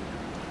ಅಂತ.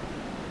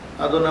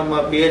 ಅದು ನಮ್ಮ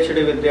PhD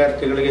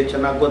ವಿದ್ಯಾರ್ಥಿಗಳಿಗೆ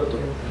ಚೆನ್ನಾಗಿ ಗೊತ್ತು.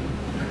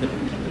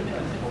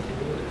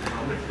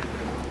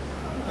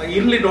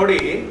 ಇಲ್ಲಿ ನೋಡಿ,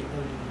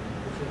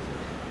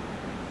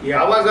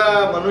 ಯಾವಾಗ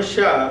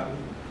ಮನುಷ್ಯ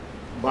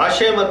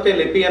ಭಾಷೆ ಮತ್ತು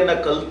ಲಿಪಿಯನ್ನು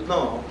ಕಲ್ತನೋ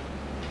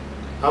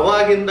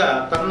ಅವಾಗಿಂದ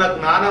ತನ್ನ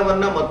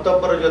ಜ್ಞಾನವನ್ನು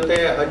ಮತ್ತೊಬ್ಬರ ಜೊತೆ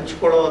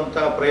ಹಂಚಿಕೊಳ್ಳುವಂಥ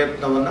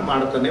ಪ್ರಯತ್ನವನ್ನು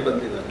ಮಾಡ್ತಾನೆ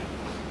ಬಂದಿದ್ದಾನೆ.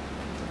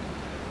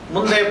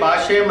 ಮುಂದೆ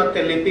ಭಾಷೆ ಮತ್ತು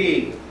ಲಿಪಿ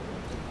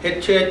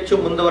ಹೆಚ್ಚು ಹೆಚ್ಚು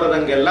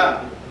ಮುಂದುವರೆದಂಗೆಲ್ಲ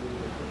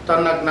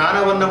ತನ್ನ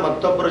ಜ್ಞಾನವನ್ನು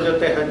ಮತ್ತೊಬ್ಬರ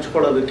ಜೊತೆ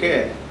ಹಂಚ್ಕೊಳ್ಳೋದಕ್ಕೆ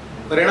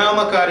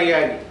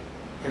ಪರಿಣಾಮಕಾರಿಯಾಗಿ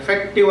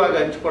ಎಫೆಕ್ಟಿವ್ ಆಗಿ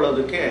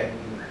ಹಂಚ್ಕೊಳ್ಳೋದಕ್ಕೆ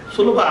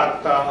ಸುಲಭ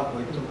ಆಗ್ತಾ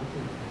ಹೋಯಿತು.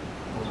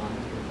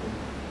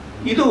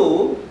 ಇದು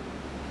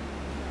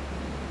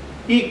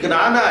ಈ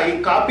ಜ್ಞಾನ, ಈ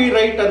ಕಾಪಿ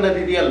ರೈಟ್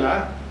ಅನ್ನೋದಿದೆಯಲ್ಲ,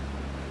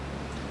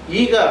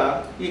 ಈಗ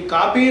ಈ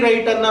ಕಾಪಿ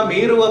ರೈಟ್ ಅನ್ನ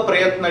ಮೀರುವ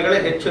ಪ್ರಯತ್ನಗಳೇ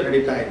ಹೆಚ್ಚು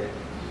ನಡೀತಾ ಇದೆ.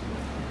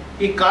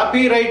 ಈ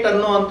ಕಾಪಿ ರೈಟ್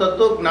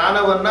ಅನ್ನುವಂಥದ್ದು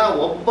ಜ್ಞಾನವನ್ನ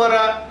ಒಬ್ಬರ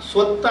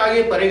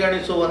ಸ್ವತ್ತಾಗಿ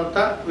ಪರಿಗಣಿಸುವಂತ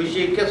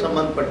ವಿಷಯಕ್ಕೆ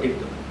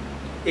ಸಂಬಂಧಪಟ್ಟಿದ್ದು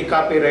ಈ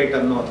ಕಾಪಿ ರೈಟ್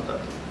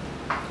ಅನ್ನುವಂಥದ್ದು.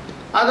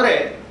 ಆದರೆ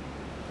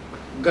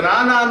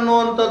ಜ್ಞಾನ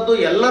ಅನ್ನುವಂಥದ್ದು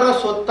ಎಲ್ಲರ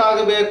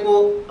ಸ್ವತ್ತಾಗಬೇಕು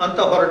ಅಂತ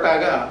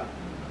ಹೊರಟಾಗ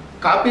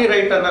ಕಾಪಿ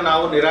ರೈಟ್ ಅನ್ನ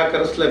ನಾವು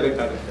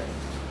ನಿರಾಕರಿಸಲೇಬೇಕಾಗುತ್ತೆ.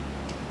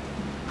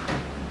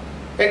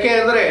 ಯಾಕೆ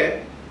ಅಂದರೆ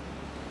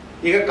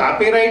ಈಗ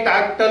ಕಾಪಿ ರೈಟ್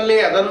ಆಕ್ಟ್ ಅಲ್ಲಿ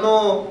ಅದನ್ನು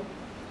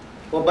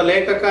ಒಬ್ಬ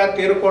ಲೇಖಕ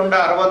ತೀರ್ಕೊಂಡ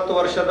 60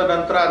 ವರ್ಷದ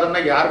ನಂತರ ಅದನ್ನ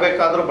ಯಾರು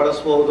ಬೇಕಾದರೂ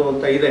ಬಳಸಬಹುದು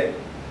ಅಂತ ಇದೆ.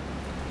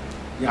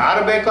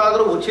 ಯಾರು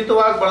ಬೇಕಾದರೂ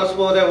ಉಚಿತವಾಗಿ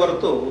ಬಳಸಬಹುದೇ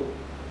ಹೊರತು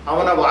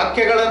ಅವನ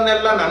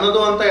ವಾಕ್ಯಗಳನ್ನೆಲ್ಲ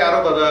ನನ್ನದು ಅಂತ ಯಾರು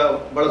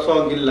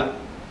ಬಳಸೋಂಗಿಲ್ಲ.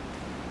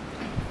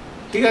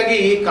 ಹೀಗಾಗಿ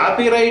ಈ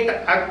ಕಾಪಿ ರೈಟ್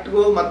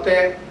ಆಕ್ಟ್ಗೂ ಮತ್ತೆ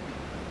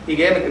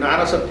ಈಗೇನು ಜ್ಞಾನ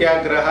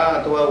ಸತ್ಯಾಗ್ರಹ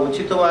ಅಥವಾ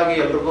ಉಚಿತವಾಗಿ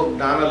ಎಲ್ರಿಗೂ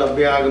ಜ್ಞಾನ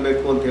ಲಭ್ಯ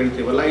ಆಗಬೇಕು ಅಂತ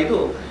ಹೇಳ್ತೀವಲ್ಲ, ಇದು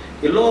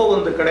ಎಲ್ಲೋ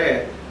ಒಂದು ಕಡೆ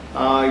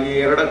ಈ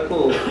ಎರಡಕ್ಕೂ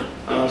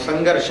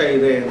ಸಂಘರ್ಷ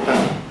ಇದೆ ಅಂತ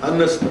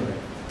ಅನ್ನಿಸ್ತದೆ.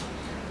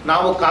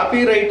 ನಾವು ಕಾಪಿ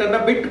ರೈಟ್ ಅನ್ನ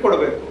ಬಿಟ್ಟು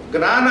ಕೊಡಬೇಕು.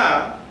 ಜ್ಞಾನ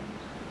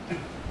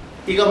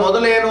ಈಗ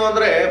ಮೊದಲೇನು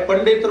ಅಂದ್ರೆ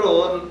ಪಂಡಿತರು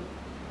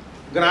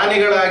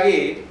ಜ್ಞಾನಿಗಳಾಗಿ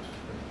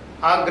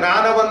ಆ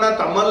ಜ್ಞಾನವನ್ನ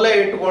ತಮ್ಮಲ್ಲೇ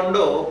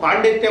ಇಟ್ಟುಕೊಂಡು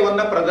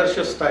ಪಾಂಡಿತ್ಯವನ್ನ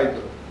ಪ್ರದರ್ಶಿಸ್ತಾ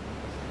ಇದ್ರು.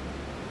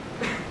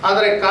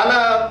 ಆದರೆ ಕಾಲ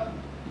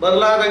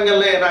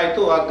ಬದಲಾದಂಗೆಲ್ಲ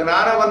ಏನಾಯ್ತು, ಆ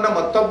ಜ್ಞಾನವನ್ನ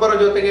ಮತ್ತೊಬ್ಬರ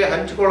ಜೊತೆಗೆ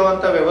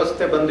ಹಂಚಿಕೊಳ್ಳುವಂತ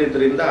ವ್ಯವಸ್ಥೆ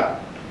ಬಂದಿದ್ರಿಂದ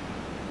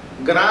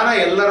ಜ್ಞಾನ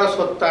ಎಲ್ಲರ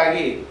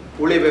ಸ್ವತ್ತಾಗಿ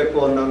ಉಳಿಬೇಕು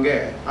ಅನ್ನೋಂಗೆ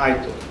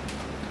ಆಯ್ತು.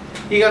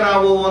 ಈಗ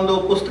ನಾವು ಒಂದು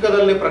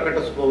ಪುಸ್ತಕದಲ್ಲಿ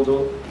ಪ್ರಕಟಿಸಬಹುದು.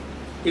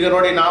 ಈಗ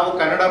ನೋಡಿ, ನಾವು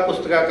ಕನ್ನಡ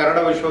ಪುಸ್ತಕ ಕನ್ನಡ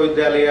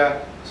ವಿಶ್ವವಿದ್ಯಾಲಯ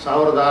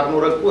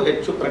 1600ಕ್ಕೂ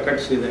ಹೆಚ್ಚು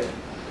ಪ್ರಕಟಿಸಿದೆ.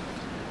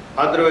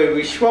 ಆದರೆ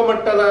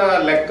ವಿಶ್ವಮಟ್ಟದ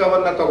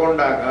ಲೆಕ್ಕವನ್ನು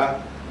ತಗೊಂಡಾಗ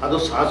ಅದು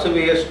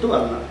ಸಾಸುವೆಯಷ್ಟು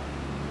ಅಲ್ಲ.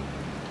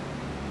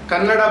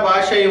 ಕನ್ನಡ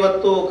ಭಾಷೆ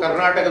ಇವತ್ತು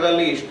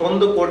ಕರ್ನಾಟಕದಲ್ಲಿ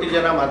ಇಷ್ಟೊಂದು ಕೋಟಿ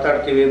ಜನ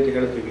ಮಾತಾಡ್ತೀವಿ ಅಂತ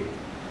ಹೇಳ್ತೀವಿ.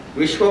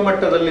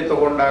 ವಿಶ್ವಮಟ್ಟದಲ್ಲಿ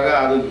ತಗೊಂಡಾಗ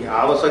ಅದು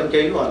ಯಾವ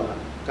ಸಂಖ್ಯೆಯೂ ಅಲ್ಲ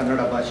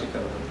ಕನ್ನಡ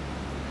ಭಾಷಿಕರಲ್ಲಿ.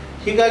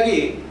 ಹೀಗಾಗಿ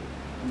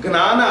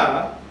ಜ್ಞಾನ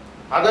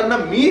ಅದನ್ನು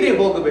ಮೀರಿ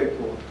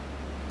ಹೋಗಬೇಕು,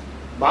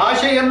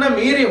 ಭಾಷೆಯನ್ನ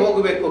ಮೀರಿ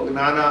ಹೋಗಬೇಕು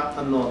ಜ್ಞಾನ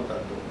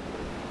ಅನ್ನುವಂಥದ್ದು.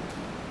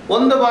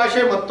 ಒಂದು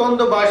ಭಾಷೆ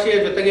ಮತ್ತೊಂದು ಭಾಷೆಯ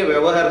ಜೊತೆಗೆ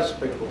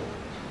ವ್ಯವಹರಿಸಬೇಕು,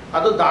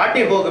 ಅದು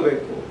ದಾಟಿ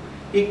ಹೋಗಬೇಕು.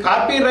 ಈ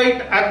ಕಾಪಿ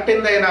ರೈಟ್ ಆಕ್ಟ್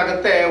ಇಂದ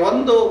ಏನಾಗುತ್ತೆ,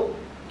 ಒಂದು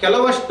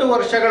ಕೆಲವಷ್ಟು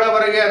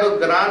ವರ್ಷಗಳವರೆಗೆ ಅದು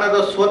ಜ್ಞಾನದ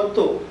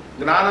ಸ್ವತ್ತು,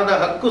 ಜ್ಞಾನದ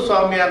ಹಕ್ಕು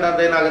ಸ್ವಾಮ್ಯ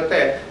ಅನ್ನೋದೇನಾಗುತ್ತೆ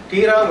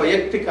ತೀರಾ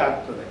ವೈಯಕ್ತಿಕ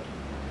ಆಗ್ತದೆ.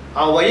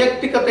 ಆ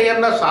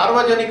ವೈಯಕ್ತಿಕತೆಯನ್ನ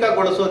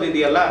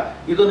ಸಾರ್ವಜನಿಕಗೊಳಿಸೋದಿದೆಯಲ್ಲ,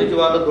 ಇದು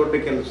ನಿಜವಾದ ದೊಡ್ಡ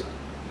ಕೆಲಸ.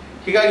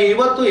 ಹೀಗಾಗಿ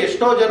ಇವತ್ತು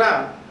ಎಷ್ಟೋ ಜನ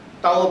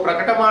ತಾವು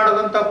ಪ್ರಕಟ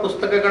ಮಾಡದಂಥ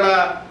ಪುಸ್ತಕಗಳ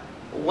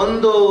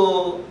ಒಂದು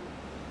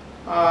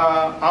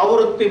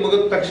ಆವೃತ್ತಿ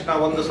ಮುಗಿದ ತಕ್ಷಣ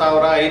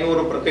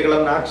 1500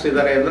 ಪ್ರತಿಗಳನ್ನು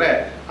ಹಾಕ್ಸಿದ್ದಾರೆ ಅಂದರೆ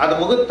ಅದು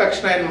ಮುಗಿದ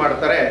ತಕ್ಷಣ ಏನು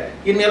ಮಾಡ್ತಾರೆ,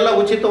 ಇನ್ನೆಲ್ಲ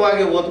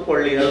ಉಚಿತವಾಗಿ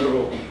ಓದ್ಕೊಳ್ಳಿ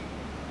ಎಲ್ಲರೂ.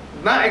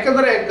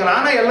 ಯಾಕಂದರೆ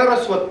ಜ್ಞಾನ ಎಲ್ಲರ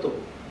ಸ್ವತ್ತು.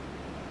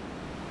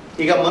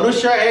 ಈಗ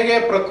ಮನುಷ್ಯ ಹೇಗೆ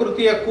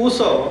ಪ್ರಕೃತಿಯ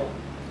ಕೂಸೋ,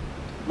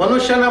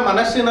 ಮನುಷ್ಯನ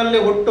ಮನಸ್ಸಿನಲ್ಲಿ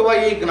ಹುಟ್ಟುವ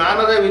ಈ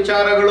ಜ್ಞಾನದ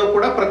ವಿಚಾರಗಳು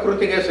ಕೂಡ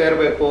ಪ್ರಕೃತಿಗೆ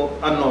ಸೇರಬೇಕು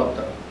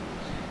ಅನ್ನುವಂಥದ್ದು.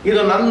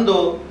 ಇದು ನಂದು,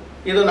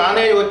 ಇದು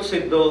ನಾನೇ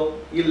ಯೋಚಿಸಿದ್ದು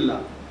ಇಲ್ಲ.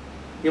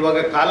 ಇವಾಗ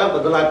ಕಾಲ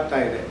ಬದಲಾಗ್ತಾ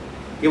ಇದೆ.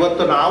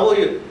 ಇವತ್ತು ನಾವು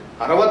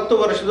 60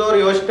 ವರ್ಷದವ್ರು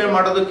ಯೋಚನೆ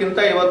ಮಾಡೋದಕ್ಕಿಂತ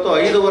ಇವತ್ತು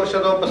 5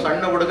 ವರ್ಷದ ಒಬ್ಬ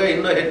ಸಣ್ಣ ಹುಡುಗ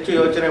ಇನ್ನೂ ಹೆಚ್ಚು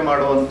ಯೋಚನೆ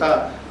ಮಾಡುವಂಥ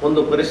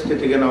ಒಂದು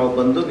ಪರಿಸ್ಥಿತಿಗೆ ನಾವು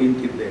ಬಂದು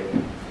ನಿಂತಿದ್ದೇವೆ.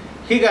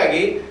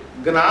 ಹೀಗಾಗಿ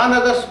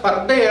ಜ್ಞಾನದ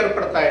ಸ್ಪರ್ಧೆ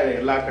ಏರ್ಪಡ್ತಾ ಇದೆ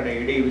ಎಲ್ಲ ಕಡೆ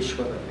ಇಡೀ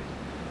ವಿಶ್ವದಲ್ಲಿ.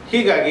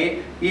 ಹೀಗಾಗಿ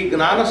ಈ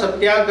ಜ್ಞಾನ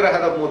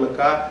ಸತ್ಯಾಗ್ರಹದ ಮೂಲಕ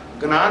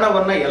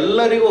ಜ್ಞಾನವನ್ನು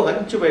ಎಲ್ಲರಿಗೂ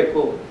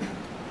ಹಂಚಬೇಕು,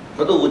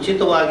 ಅದು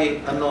ಉಚಿತವಾಗಿ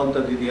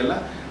ಅನ್ನುವಂಥದ್ದು ಇದೆಯಲ್ಲ,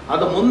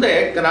 ಅದು ಮುಂದೆ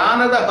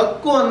ಜ್ಞಾನದ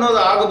ಹಕ್ಕು ಅನ್ನೋದು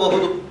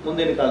ಆಗಬಹುದು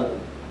ಮುಂದಿನ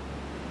ಕಾಲದಲ್ಲಿ.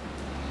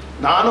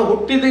 ನಾನು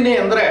ಹುಟ್ಟಿದ್ದೀನಿ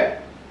ಅಂದರೆ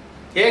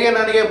ಹೇಗೆ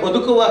ನನಗೆ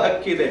ಬದುಕುವ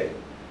ಹಕ್ಕಿದೆ,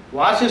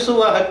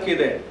 ವಾಸಿಸುವ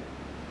ಹಕ್ಕಿದೆ,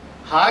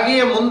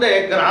 ಹಾಗೆಯೇ ಮುಂದೆ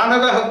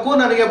ಜ್ಞಾನದ ಹಕ್ಕು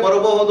ನನಗೆ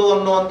ಬರಬಹುದು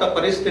ಅನ್ನುವಂಥ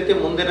ಪರಿಸ್ಥಿತಿ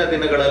ಮುಂದಿನ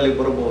ದಿನಗಳಲ್ಲಿ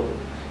ಬರಬಹುದು.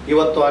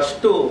 ಇವತ್ತು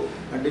ಅಷ್ಟು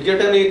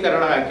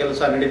ಡಿಜಿಟಲೀಕರಣ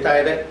ಕೆಲಸ ನಡೀತಾ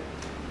ಇದೆ.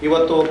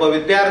 ಇವತ್ತು ಒಬ್ಬ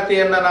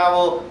ವಿದ್ಯಾರ್ಥಿಯನ್ನ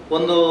ನಾವು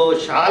ಒಂದು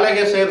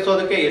ಶಾಲೆಗೆ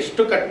ಸೇರಿಸೋದಕ್ಕೆ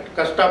ಎಷ್ಟು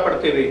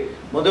ಕಷ್ಟಪಡ್ತೀವಿ.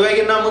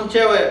 ಮದುವೆಗಿನ್ನ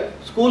ಮುಂಚೆ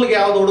ಸ್ಕೂಲ್ಗೆ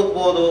ಯಾವ್ದು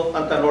ಹುಡುಕ್ಬೋದು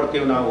ಅಂತ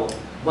ನೋಡ್ತೀವಿ ನಾವು.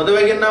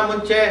 ಮದುವೆಗಿನ್ನ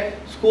ಮುಂಚೆ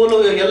ಸ್ಕೂಲು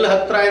ಎಲ್ಲಿ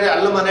ಹತ್ರ ಇದೆ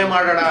ಅಲ್ಲಿ ಮನೆ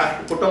ಮಾಡೋಣ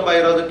ಕುಟುಂಬ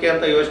ಇರೋದಕ್ಕೆ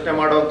ಅಂತ ಯೋಚನೆ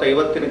ಮಾಡುವಂಥ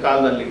ಇವತ್ತಿನ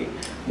ಕಾಲದಲ್ಲಿ,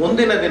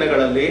 ಮುಂದಿನ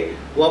ದಿನಗಳಲ್ಲಿ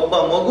ಒಬ್ಬ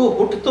ಮಗು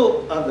ಹುಟ್ಟಿತು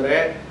ಅಂದರೆ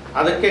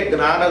ಅದಕ್ಕೆ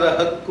ಜ್ಞಾನದ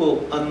ಹಕ್ಕು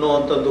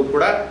ಅನ್ನುವಂಥದ್ದು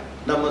ಕೂಡ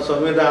ನಮ್ಮ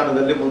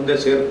ಸಂವಿಧಾನದಲ್ಲಿ ಮುಂದೆ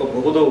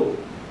ಸೇರ್ಕೋಬಹುದು.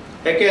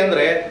 ಯಾಕೆ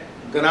ಅಂದರೆ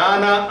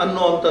ಜ್ಞಾನ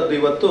ಅನ್ನುವಂಥದ್ದು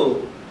ಇವತ್ತು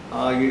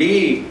ಇಡೀ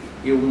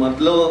ಇವು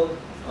ಮೊದಲು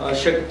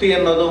ಶಕ್ತಿ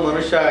ಅನ್ನೋದು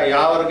ಮನುಷ್ಯ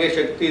ಯಾವ್ರಿಗೆ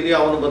ಶಕ್ತಿ ಇದೆಯೋ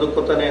ಅವನು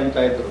ಬದುಕುತ್ತಾನೆ ಅಂತ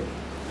ಇದ್ರು.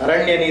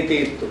 ಅರಣ್ಯ ನೀತಿ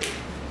ಇತ್ತು,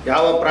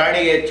 ಯಾವ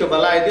ಪ್ರಾಣಿಗೆ ಹೆಚ್ಚು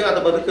ಬಲ ಇದೆಯೋ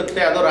ಅದು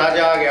ಬದುಕುತ್ತೆ, ಅದು ರಾಜ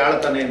ಆಗಿ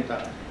ಆಳ್ತಾನೆ ಅಂತ.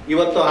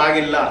 ಇವತ್ತು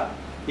ಹಾಗಿಲ್ಲ.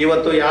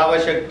 ಇವತ್ತು ಯಾವ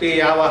ಶಕ್ತಿ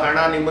ಯಾವ ಹಣ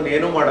ನಿಮ್ಮನ್ನು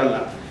ಏನೂ ಮಾಡಲ್ಲ.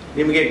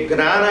 ನಿಮಗೆ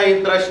ಜ್ಞಾನ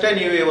ಇದ್ದರಷ್ಟೇ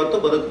ನೀವು ಇವತ್ತು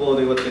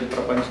ಬದುಕಬಹುದು ಇವತ್ತಿನ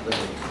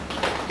ಪ್ರಪಂಚದಲ್ಲಿ.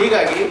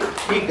 ಹೀಗಾಗಿ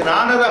ಈ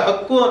ಜ್ಞಾನದ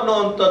ಹಕ್ಕು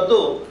ಅನ್ನುವಂಥದ್ದು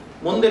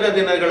ಮುಂದಿನ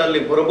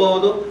ದಿನಗಳಲ್ಲಿ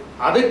ಬರಬಹುದು.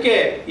 ಅದಕ್ಕೆ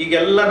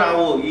ಈಗೆಲ್ಲ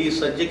ನಾವು ಈ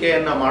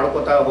ಸಜ್ಜಿಕೆಯನ್ನು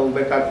ಮಾಡ್ಕೋತಾ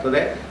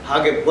ಹೋಗಬೇಕಾಗ್ತದೆ.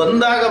 ಹಾಗೆ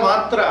ಬಂದಾಗ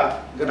ಮಾತ್ರ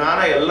ಜ್ಞಾನ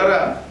ಎಲ್ಲರ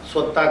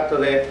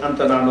ಸ್ವತ್ತಾಗ್ತದೆ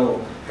ಅಂತ ನಾನು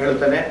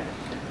ಹೇಳ್ತೇನೆ.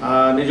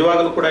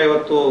 ನಿಜವಾಗಲೂ ಕೂಡ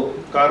ಇವತ್ತು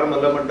ಕಾರು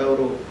ಮಲ್ಲಮಡ್ಡ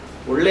ಅವರು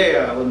ಒಳ್ಳೆಯ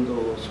ಒಂದು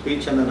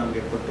ಸ್ಪೀಚನ್ನು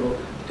ನಮಗೆ ಕೊಟ್ಟರು.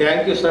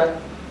 Thank you sir,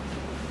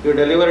 you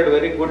delivered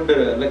very good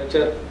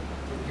lecture.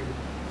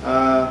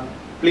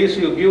 Please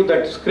you give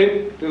that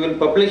script, you will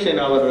publish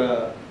in our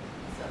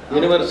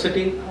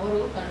university.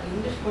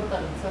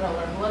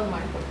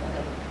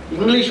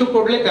 English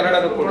ಕೊಡಲಿ,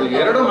 ಕನ್ನಡನೂ ಕೊಡಲಿ,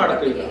 ಎರಡೂ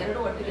ಮಾಡ್ತೀವಿ.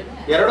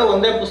 ಎರಡೂ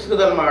ಒಂದೇ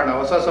ಪುಸ್ತಕದಲ್ಲಿ ಮಾಡೋಣ,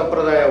 ಹೊಸ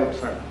ಸಂಪ್ರದಾಯ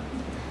ಹುಟ್ಟಿಸೋಣ.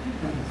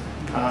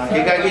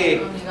 ಹೀಗಾಗಿ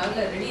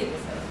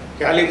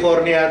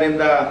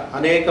ಕ್ಯಾಲಿಫೋರ್ನಿಯಾದಿಂದ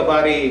ಅನೇಕ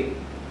ಬಾರಿ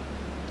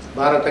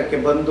ಭಾರತಕ್ಕೆ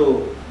ಬಂದು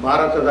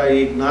ಭಾರತದ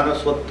ಈ ಜ್ಞಾನ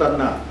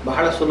ಸ್ವತ್ತನ್ನು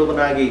ಬಹಳ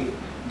ಸುಲಭನಾಗಿ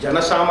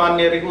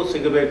ಜನಸಾಮಾನ್ಯರಿಗೂ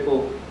ಸಿಗಬೇಕು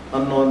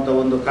ಅನ್ನುವಂಥ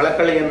ಒಂದು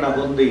ಕಳಕಳಿಯನ್ನು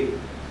ಹೊಂದಿ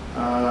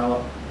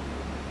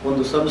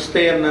ಒಂದು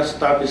ಸಂಸ್ಥೆಯನ್ನು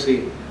ಸ್ಥಾಪಿಸಿ,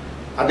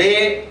 ಅದೇ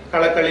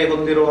ಕಳಕಳಿ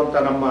ಹೊಂದಿರುವಂಥ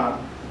ನಮ್ಮ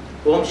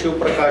ಓಂ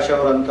ಶಿವಪ್ರಕಾಶ್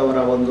ಅವರಂಥವರ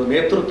ಒಂದು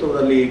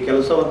ನೇತೃತ್ವದಲ್ಲಿ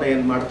ಕೆಲಸವನ್ನು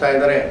ಏನು ಮಾಡ್ತಾ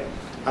ಇದ್ದಾರೆ,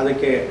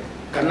 ಅದಕ್ಕೆ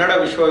ಕನ್ನಡ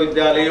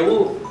ವಿಶ್ವವಿದ್ಯಾಲಯವೂ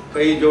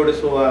ಕೈ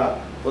ಜೋಡಿಸುವ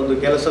ಒಂದು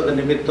ಕೆಲಸದ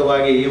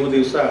ನಿಮಿತ್ತವಾಗಿ ಈ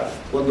ದಿವಸ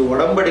ಒಂದು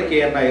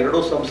ಒಡಂಬಡಿಕೆಯನ್ನು ಎರಡೂ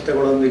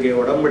ಸಂಸ್ಥೆಗಳೊಂದಿಗೆ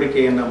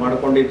ಒಡಂಬಡಿಕೆಯನ್ನು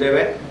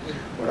ಮಾಡಿಕೊಂಡಿದ್ದೇವೆ.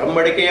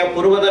 ಒಡಂಬಡಿಕೆಯ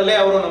ಪೂರ್ವದಲ್ಲೇ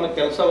ಅವರು ನಮ್ಮ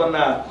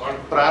ಕೆಲಸವನ್ನು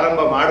ಪ್ರಾರಂಭ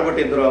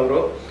ಮಾಡಿಬಿಟ್ಟಿದ್ರು ಅವರು.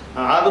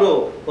 ಆದರೂ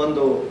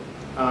ಒಂದು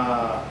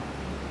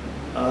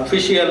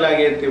ಅಫಿಷಿಯಲ್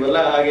ಆಗಿ ಅಂತೀವಲ್ಲ,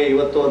 ಹಾಗೆ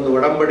ಇವತ್ತು ಒಂದು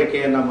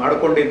ಒಡಂಬಡಿಕೆಯನ್ನು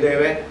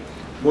ಮಾಡಿಕೊಂಡಿದ್ದೇವೆ.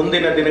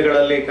 ಮುಂದಿನ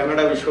ದಿನಗಳಲ್ಲಿ ಕನ್ನಡ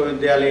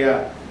ವಿಶ್ವವಿದ್ಯಾಲಯ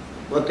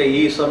ಮತ್ತು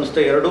ಈ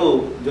ಸಂಸ್ಥೆ ಎರಡೂ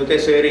ಜೊತೆ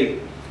ಸೇರಿ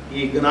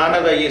ಈ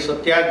ಜ್ಞಾನದ ಈ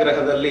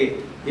ಸತ್ಯಾಗ್ರಹದಲ್ಲಿ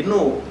ಇನ್ನೂ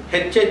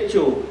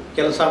ಹೆಚ್ಚೆಚ್ಚು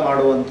ಕೆಲಸ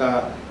ಮಾಡುವಂಥ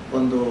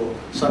ಒಂದು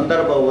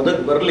ಸಂದರ್ಭ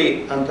ಒದಗಿ ಬರಲಿ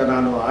ಅಂತ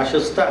ನಾನು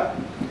ಆಶಿಸ್ತಾ,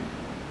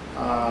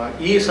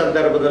 ಈ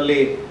ಸಂದರ್ಭದಲ್ಲಿ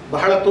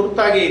ಬಹಳ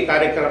ತುರ್ತಾಗಿ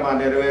ಕಾರ್ಯಕ್ರಮ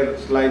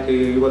ನೆರವೇರಿಸಲಾಯಿತು.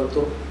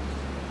 ಇವತ್ತು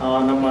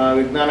ನಮ್ಮ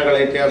ವಿಜ್ಞಾನಗಳ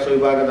ಇತಿಹಾಸ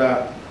ವಿಭಾಗದ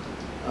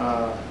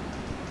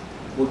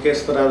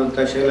ಮುಖ್ಯಸ್ಥರಾದಂಥ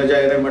ಶೈಲಜಾ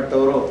ಹಿರೇಮಠ್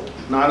ಅವರು,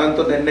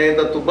 ನಾನಂತೂ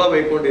ನಿನ್ನೆಯಿಂದ ತುಂಬ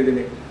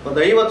ಬೈಕೊಂಡಿದ್ದೀನಿ, ಒಂದು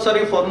 50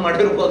 ಸರಿ ಫೋನ್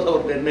ಮಾಡಿರ್ಬೋದು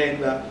ಅವ್ರು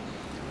ನಿನ್ನೆಯಿಂದ.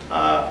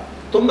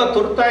 ತುಂಬ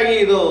ತುರ್ತಾಗಿ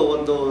ಇದು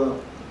ಒಂದು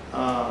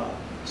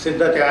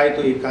ಸಿದ್ಧತೆ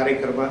ಆಯಿತು. ಈ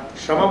ಕಾರ್ಯಕ್ರಮ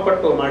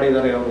ಶ್ರಮಪಟ್ಟು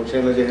ಮಾಡಿದ್ದಾರೆ ಅವರು,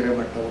 ಶೈಲಜಾ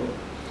ಹಿರೇಮಠ್ ಅವರು.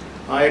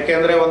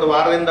 ಯಾಕೆಂದರೆ ಒಂದು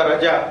ವಾರದಿಂದ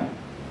ರಜಾ,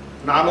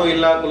 ನಾನೂ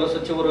ಇಲ್ಲ,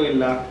 ಕುಲಸಚಿವರು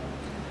ಇಲ್ಲ,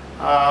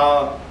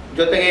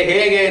 ಜೊತೆಗೆ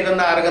ಹೇಗೆ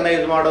ಇದನ್ನು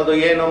ಆರ್ಗನೈಸ್ ಮಾಡೋದು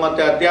ಏನು,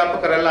 ಮತ್ತು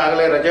ಅಧ್ಯಾಪಕರೆಲ್ಲ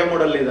ಆಗಲೇ ರಜೆ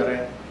ಮೂಡಲ್ಲಿದ್ದಾರೆ,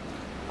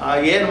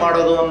 ಏನು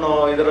ಮಾಡೋದು ಅನ್ನೋ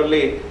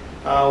ಇದರಲ್ಲಿ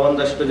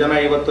ಒಂದಷ್ಟು ಜನ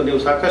ಇವತ್ತು ನೀವು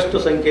ಸಾಕಷ್ಟು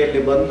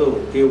ಸಂಖ್ಯೆಯಲ್ಲಿ ಬಂದು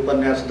ಈ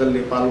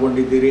ಉಪನ್ಯಾಸದಲ್ಲಿ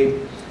ಪಾಲ್ಗೊಂಡಿದ್ದೀರಿ.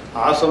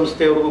 ಆ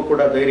ಸಂಸ್ಥೆಯವ್ರಿಗೂ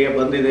ಕೂಡ ಧೈರ್ಯ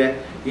ಬಂದಿದೆ.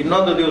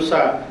 ಇನ್ನೊಂದು ದಿವಸ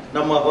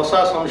ನಮ್ಮ ಹೊಸ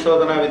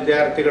ಸಂಶೋಧನಾ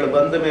ವಿದ್ಯಾರ್ಥಿಗಳು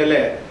ಬಂದ ಮೇಲೆ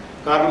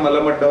ಕಾರ್ಲ್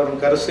ಮಲಮಡ್ ಅವ್ರನ್ನ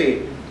ಕರೆಸಿ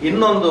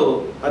ಇನ್ನೊಂದು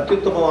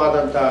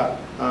ಅತ್ಯುತ್ತಮವಾದಂಥ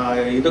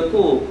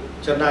ಇದಕ್ಕೂ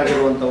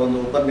ಚೆನ್ನಾಗಿರುವಂಥ ಒಂದು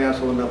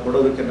ಉಪನ್ಯಾಸವನ್ನು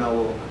ಕೊಡೋದಕ್ಕೆ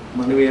ನಾವು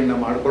ಮನವಿಯನ್ನು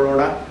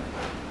ಮಾಡಿಕೊಳ್ಳೋಣ.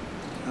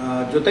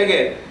 ಜೊತೆಗೆ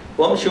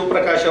ಓಂ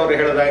ಶಿವಪ್ರಕಾಶ್ ಅವರು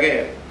ಹೇಳಿದಾಗೆ,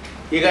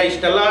 ಈಗ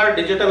ಇಷ್ಟೆಲ್ಲ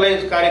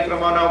ಡಿಜಿಟಲೈಸ್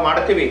ಕಾರ್ಯಕ್ರಮ ನಾವು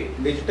ಮಾಡ್ತೀವಿ,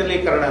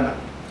 ಡಿಜಿಟಲೀಕರಣನ,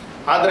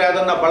 ಆದರೆ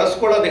ಅದನ್ನು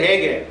ಬಳಸ್ಕೊಳ್ಳೋದು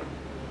ಹೇಗೆ?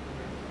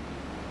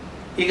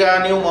 ಈಗ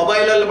ನೀವು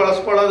ಮೊಬೈಲಲ್ಲಿ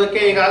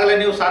ಬಳಸ್ಕೊಳ್ಳೋದಕ್ಕೆ ಈಗಾಗಲೇ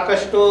ನೀವು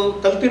ಸಾಕಷ್ಟು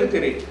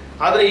ಕಲ್ತಿರ್ತೀರಿ,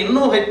 ಆದರೆ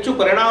ಇನ್ನೂ ಹೆಚ್ಚು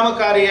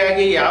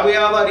ಪರಿಣಾಮಕಾರಿಯಾಗಿ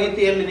ಯಾವ್ಯಾವ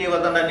ರೀತಿಯಲ್ಲಿ ನೀವು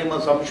ಅದನ್ನು ನಿಮ್ಮ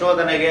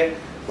ಸಂಶೋಧನೆಗೆ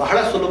ಬಹಳ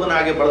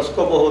ಸುಲಭನಾಗಿ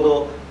ಬಳಸ್ಕೋಬಹುದು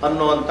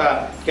ಅನ್ನುವಂಥ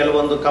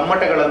ಕೆಲವೊಂದು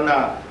ಕಮ್ಮಟಗಳನ್ನು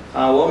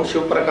ಓಂ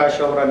ಶಿವಪ್ರಕಾಶ್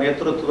ಅವರ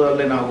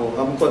ನೇತೃತ್ವದಲ್ಲಿ ನಾವು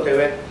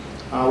ಹಮ್ಮಿಕೋತೇವೆ.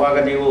 ಆವಾಗ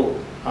ನೀವು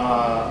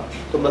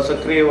ತುಂಬ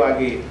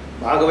ಸಕ್ರಿಯವಾಗಿ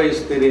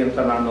ಭಾಗವಹಿಸ್ತೀರಿ ಅಂತ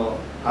ನಾನು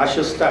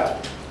ಆಶಿಸ್ತಾ,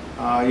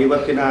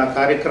 ಇವತ್ತಿನ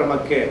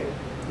ಕಾರ್ಯಕ್ರಮಕ್ಕೆ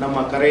ನಮ್ಮ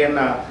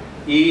ಕರೆಯನ್ನು,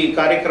 ಈ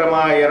ಕಾರ್ಯಕ್ರಮ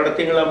 2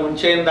 ತಿಂಗಳ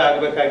ಮುಂಚೆಯಿಂದ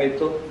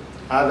ಆಗಬೇಕಾಗಿತ್ತು,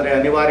 ಆದರೆ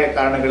ಅನಿವಾರ್ಯ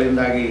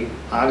ಕಾರಣಗಳಿಂದಾಗಿ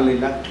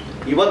ಆಗಲಿಲ್ಲ.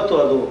 ಇವತ್ತು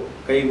ಅದು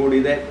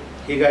ಕೈಗೂಡಿದೆ.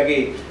 ಹೀಗಾಗಿ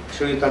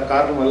ಶ್ರೀಯುತ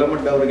ಕಾರ್ಲ್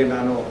ಮಲಮಡ್ ಅವರಿಗೆ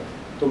ನಾನು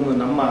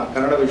ನಮ್ಮ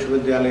ಕನ್ನಡ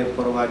ವಿಶ್ವವಿದ್ಯಾಲಯದ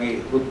ಪರವಾಗಿ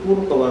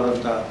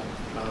ಹೃತ್ಪೂರ್ವಕವಾದಂಥ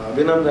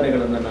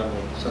ಅಭಿನಂದನೆಗಳನ್ನು ನಾನು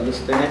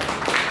ಸಲ್ಲಿಸ್ತೇನೆ.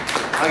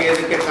 ಹಾಗೆ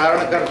ಇದಕ್ಕೆ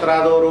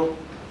ಕಾರಣಕರ್ತರಾದವರು,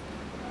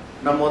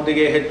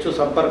 ನಮ್ಮೊಂದಿಗೆ ಹೆಚ್ಚು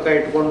ಸಂಪರ್ಕ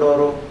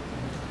ಇಟ್ಕೊಂಡವರು,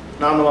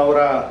 ನಾನು ಅವರ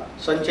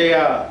ಸಂಚಯ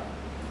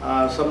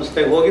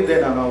ಸಂಸ್ಥೆಗೆ ಹೋಗಿದ್ದೆ,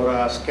 ನಾನು ಅವರ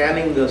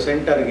ಸ್ಕ್ಯಾನಿಂಗ್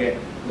ಸೆಂಟರ್ಗೆ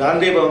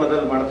ಗಾಂಧಿ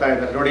ಭವನದಲ್ಲಿ ಮಾಡ್ತಾ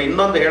ಇದ್ದಾರೆ. ನೋಡಿ,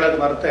 ಇನ್ನೊಂದು ಹೇಳೋದು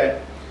ಮರೆತೆ,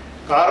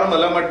 ಕಾರ್ಲ್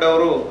ಮಲಮಡ್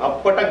ಅವರು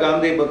ಅಪ್ಪಟ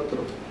ಗಾಂಧಿ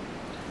ಭಕ್ತರು.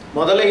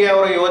 ಮೊದಲಿಗೆ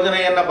ಅವರ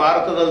ಯೋಜನೆಯನ್ನು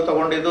ಭಾರತದಲ್ಲಿ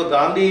ತಗೊಂಡಿದ್ದು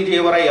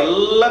ಗಾಂಧೀಜಿಯವರ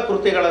ಎಲ್ಲ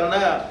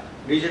ಕೃತಿಗಳನ್ನು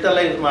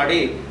ಡಿಜಿಟಲೈಸ್ ಮಾಡಿ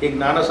ಈ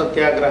ಜ್ಞಾನ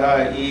ಸತ್ಯಾಗ್ರಹ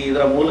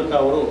ಇದರ ಮೂಲಕ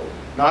ಅವರು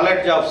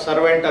ನಾಲೆಡ್ಜ್ ಆಫ್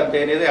ಸರ್ವೆಂಟ್ ಅಂತ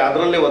ಏನಿದೆ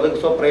ಅದರಲ್ಲಿ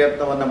ಒದಗಿಸೋ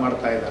ಪ್ರಯತ್ನವನ್ನು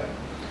ಮಾಡ್ತಾ ಇದ್ದಾರೆ.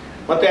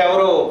 ಮತ್ತು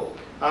ಅವರು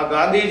ಆ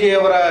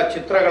ಗಾಂಧೀಜಿಯವರ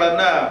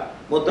ಚಿತ್ರಗಳನ್ನು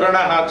ಮುದ್ರಣ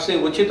ಹಾಕಿಸಿ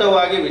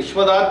ಉಚಿತವಾಗಿ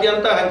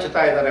ವಿಶ್ವದಾದ್ಯಂತ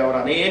ಹಂಚ್ತಾ ಇದ್ದಾರೆ. ಅವರ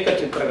ಅನೇಕ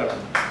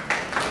ಚಿತ್ರಗಳನ್ನು,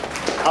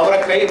 ಅವರ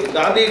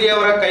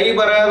ಗಾಂಧೀಜಿಯವರ ಕೈ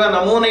ಬರಹದ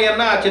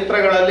ನಮೂನೆಯನ್ನು ಆ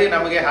ಚಿತ್ರಗಳಲ್ಲಿ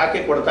ನಮಗೆ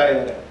ಹಾಕಿ ಕೊಡ್ತಾ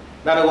ಇದ್ದಾರೆ.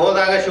 ನನಗೆ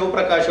ಹೋದಾಗ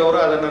ಶಿವಪ್ರಕಾಶ್ ಅವರು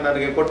ಅದನ್ನು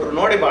ನನಗೆ ಕೊಟ್ಟರು.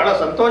 ನೋಡಿ, ಬಹಳ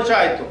ಸಂತೋಷ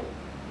ಆಯಿತು.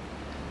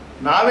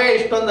 ನಾವೇ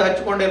ಇಷ್ಟೊಂದು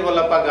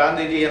ಹಚ್ಕೊಂಡಿಲ್ವಲ್ಲಪ್ಪ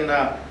ಗಾಂಧೀಜಿಯನ್ನು,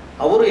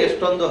 ಅವರು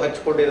ಎಷ್ಟೊಂದು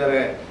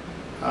ಹಚ್ಕೊಂಡಿದ್ದಾರೆ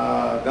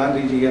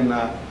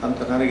ಗಾಂಧೀಜಿಯನ್ನು ಅಂತ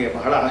ನನಗೆ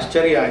ಬಹಳ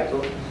ಆಶ್ಚರ್ಯ ಆಯಿತು.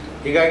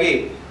 ಹೀಗಾಗಿ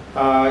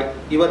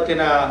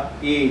ಇವತ್ತಿನ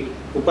ಈ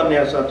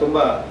ಉಪನ್ಯಾಸ ತುಂಬ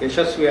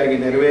ಯಶಸ್ವಿಯಾಗಿ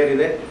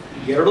ನೆರವೇರಿದೆ.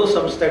 ಎರಡೂ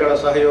ಸಂಸ್ಥೆಗಳ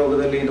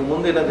ಸಹಯೋಗದಲ್ಲಿ ಇನ್ನು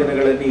ಮುಂದಿನ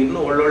ದಿನಗಳಲ್ಲಿ ಇನ್ನೂ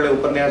ಒಳ್ಳೊಳ್ಳೆ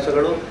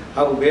ಉಪನ್ಯಾಸಗಳು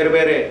ಹಾಗೂ ಬೇರೆ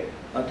ಬೇರೆ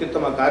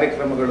ಅತ್ಯುತ್ತಮ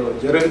ಕಾರ್ಯಕ್ರಮಗಳು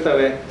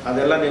ಜರುಗುತ್ತವೆ.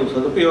 ಅದೆಲ್ಲ ನೀವು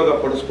ಸದುಪಯೋಗ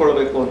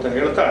ಪಡಿಸ್ಕೊಳ್ಬೇಕು ಅಂತ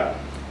ಹೇಳ್ತಾ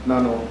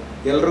ನಾನು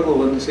ಎಲ್ರಿಗೂ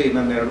ವಂದಿಸಿ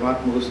ನನ್ನ 2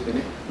 ಮಾತು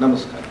ಮುಗಿಸ್ತೀನಿ.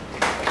 ನಮಸ್ಕಾರ.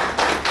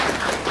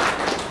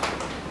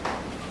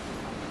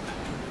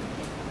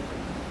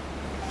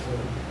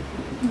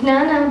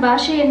 ಜ್ಞಾನ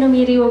ಭಾಷೆಯನ್ನು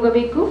ಮೀರಿ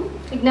ಹೋಗಬೇಕು,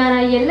 ಜ್ಞಾನ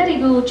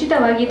ಎಲ್ಲರಿಗೂ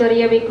ಉಚಿತವಾಗಿ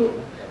ದೊರೆಯಬೇಕು.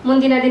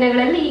 ಮುಂದಿನ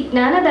ದಿನಗಳಲ್ಲಿ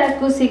ಜ್ಞಾನದ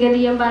ಹಕ್ಕು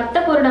ಸಿಗಲಿ ಎಂಬ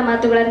ಅರ್ಥಪೂರ್ಣ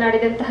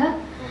ಮಾತುಗಳನ್ನಾಡಿದಂತಹ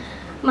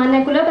ಮಾನ್ಯ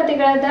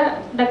ಕುಲಪತಿಗಳಾದ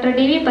ಡಾಕ್ಟರ್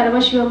ಡಿ ವಿ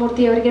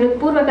ಪರಮಶಿವಮೂರ್ತಿ ಅವರಿಗೆ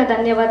ಹೃತ್ಪೂರ್ವಕ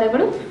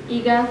ಧನ್ಯವಾದಗಳು.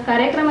 ಈಗ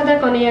ಕಾರ್ಯಕ್ರಮದ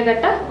ಕೊನೆಯ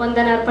ಘಟ್ಟ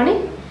ವಂದನಾರ್ಪಣೆ.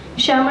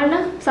 ಶಾಮಣ್ಣ,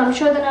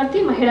 ಸಂಶೋಧನಾರ್ಥಿ,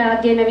 ಮಹಿಳಾ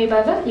ಅಧ್ಯಯನ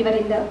ವಿಭಾಗ,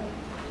 ಇವರಿಂದ.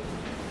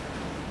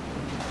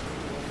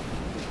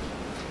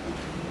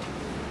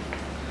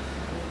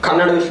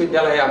 ಕನ್ನಡ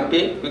ವಿಶ್ವವಿದ್ಯಾಲಯ ಹಂಪಿ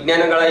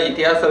ವಿಜ್ಞಾನಗಳ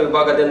ಇತಿಹಾಸ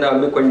ವಿಭಾಗದಿಂದ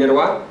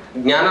ಹಮ್ಮಿಕೊಂಡಿರುವ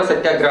ಜ್ಞಾನ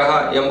ಸತ್ಯಾಗ್ರಹ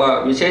ಎಂಬ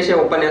ವಿಶೇಷ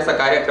ಉಪನ್ಯಾಸ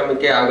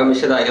ಕಾರ್ಯಕ್ರಮಕ್ಕೆ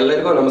ಆಗಮಿಸಿದ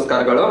ಎಲ್ಲರಿಗೂ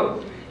ನಮಸ್ಕಾರಗಳು.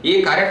 ಈ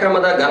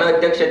ಕಾರ್ಯಕ್ರಮದ ಘನ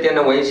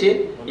ಅಧ್ಯಕ್ಷತೆಯನ್ನು ವಹಿಸಿ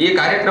ಈ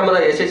ಕಾರ್ಯಕ್ರಮದ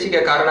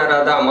ಯಶಸ್ಸಿಗೆ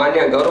ಕಾರಣರಾದ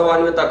ಮಾನ್ಯ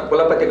ಗೌರವಾನ್ವಿತ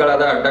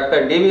ಕುಲಪತಿಗಳಾದ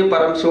ಡಾಕ್ಟರ್ ಡಿ ವಿ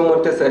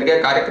ಪರಮಶಿವಮೂರ್ತಿ ಸರ್ಗೆ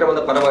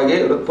ಕಾರ್ಯಕ್ರಮದ ಪರವಾಗಿ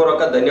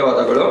ಹೃತ್ಪೂರ್ವಕ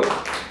ಧನ್ಯವಾದಗಳು.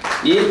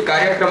 ಈ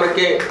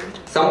ಕಾರ್ಯಕ್ರಮಕ್ಕೆ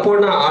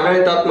ಸಂಪೂರ್ಣ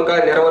ಆಡಳಿತಾತ್ಮಕ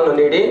ನೆರವನ್ನು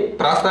ನೀಡಿ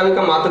ಪ್ರಾಸ್ತಾವಿಕ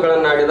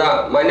ಮಾತುಗಳನ್ನಾಡಿದ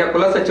ಮಾನ್ಯ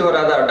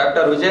ಕುಲಸಚಿವರಾದ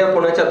ಡಾಕ್ಟರ್ ವಿಜಯ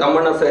ಪುಣಚ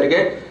ತಮ್ಮಣ್ಣ ಸರ್ಗೆ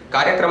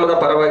ಕಾರ್ಯಕ್ರಮದ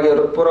ಪರವಾಗಿ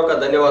ಹೃತ್ಪೂರ್ವಕ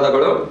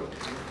ಧನ್ಯವಾದಗಳು.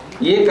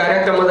 ಈ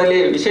ಕಾರ್ಯಕ್ರಮದಲ್ಲಿ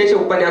ವಿಶೇಷ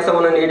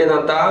ಉಪನ್ಯಾಸವನ್ನು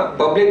ನೀಡಿದಂತಹ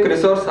ಪಬ್ಲಿಕ್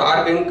ರಿಸೋರ್ಸ್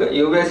ಆರ್ಗ್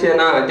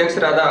ಯುಎಸ್ಎನ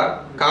ಅಧ್ಯಕ್ಷರಾದ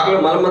ಕಾರ್ಲ್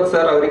ಮಲ್ಮತ್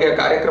ಸರ್ ಅವರಿಗೆ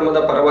ಕಾರ್ಯಕ್ರಮದ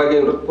ಪರವಾಗಿ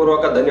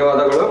ಹೃತ್ಪೂರ್ವಕ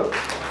ಧನ್ಯವಾದಗಳು.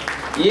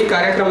 ಈ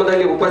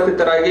ಕಾರ್ಯಕ್ರಮದಲ್ಲಿ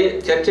ಉಪಸ್ಥಿತರಾಗಿ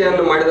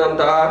ಚರ್ಚೆಯನ್ನು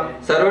ಮಾಡಿದಂತಹ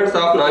ಸರ್ವೆಂಟ್ಸ್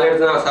ಆಫ್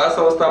ನಾಲೆಡ್ಜ್ನ ಸಹ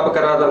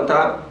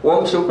ಸಂಸ್ಥಾಪಕರಾದಂತಹ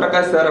ಓಂ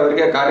ಶಿವಪ್ರಕಾಶ್ ಸರ್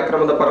ಅವರಿಗೆ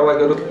ಕಾರ್ಯಕ್ರಮದ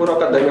ಪರವಾಗಿ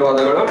ಹೃತ್ಪೂರ್ವಕ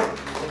ಧನ್ಯವಾದಗಳು.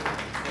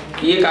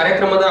 ಈ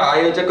ಕಾರ್ಯಕ್ರಮದ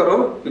ಆಯೋಜಕರು,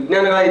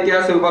 ವಿಜ್ಞಾನಗಳ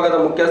ಇತಿಹಾಸ ವಿಭಾಗದ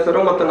ಮುಖ್ಯಸ್ಥರು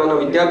ಮತ್ತು ನನ್ನ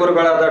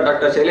ವಿದ್ಯಾಗುರುಗಳಾದ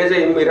ಡಾಕ್ಟರ್ ಶೈಲೇಜ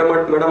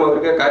ಹಿರೇಮಠ್ ಮೇಡಮ್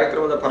ಅವರಿಗೆ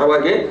ಕಾರ್ಯಕ್ರಮದ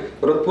ಪರವಾಗಿ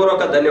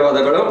ಹೃತ್ಪೂರ್ವಕ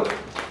ಧನ್ಯವಾದಗಳು.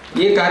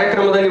 ಈ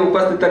ಕಾರ್ಯಕ್ರಮದಲ್ಲಿ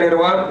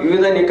ಉಪಸ್ಥಿತರಿರುವ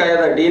ವಿವಿಧ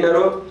ನಿಕಾಯದ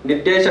ಡೀನರು,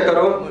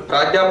 ನಿರ್ದೇಶಕರು,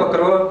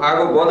 ಪ್ರಾಧ್ಯಾಪಕರು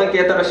ಹಾಗೂ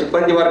ಬೋಧಕೇತರ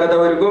ಸಿಬ್ಬಂದಿ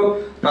ವರ್ಗದವರಿಗೂ,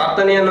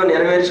 ಪ್ರಾರ್ಥನೆಯನ್ನು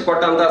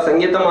ನೆರವೇರಿಸಿಕೊಟ್ಟಂತಹ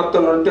ಸಂಗೀತ ಮತ್ತು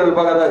ನೃತ್ಯ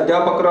ವಿಭಾಗದ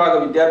ಅಧ್ಯಾಪಕರು ಹಾಗೂ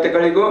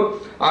ವಿದ್ಯಾರ್ಥಿಗಳಿಗೂ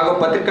ಹಾಗೂ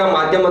ಪತ್ರಿಕಾ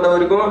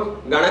ಮಾಧ್ಯಮದವರಿಗೂ,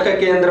 ಗಣಕ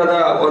ಕೇಂದ್ರದ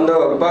ಒಂದು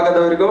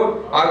ವಿಭಾಗದವರಿಗೂ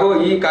ಹಾಗೂ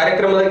ಈ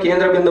ಕಾರ್ಯಕ್ರಮದ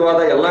ಕೇಂದ್ರ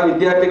ಬಿಂದುವಾದ ಎಲ್ಲ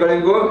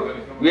ವಿದ್ಯಾರ್ಥಿಗಳಿಗೂ,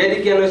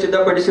 ವೇದಿಕೆಯನ್ನು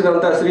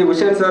ಸಿದ್ಧಪಡಿಸಿದಂತಹ ಶ್ರೀ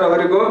ಭೂಷಣ್ ಸರ್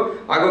ಅವರಿಗೂ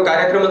ಹಾಗೂ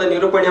ಕಾರ್ಯಕ್ರಮದ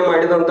ನಿರೂಪಣೆ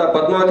ಮಾಡಿದಂತಹ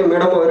ಪದ್ಮಾವತಿ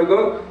ಮೇಡಮ್ ಅವರಿಗೂ,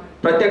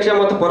 ಪ್ರತ್ಯಕ್ಷ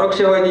ಮತ್ತು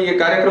ಪರೋಕ್ಷವಾಗಿ ಈ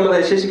ಕಾರ್ಯಕ್ರಮದ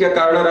ಯಶಸ್ಸಿಗೆ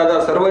ಕಾರಣರಾದ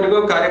ಸರ್ವರಿಗೂ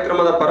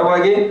ಕಾರ್ಯಕ್ರಮದ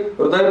ಪರವಾಗಿ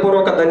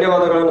ಹೃದಯಪೂರ್ವಕ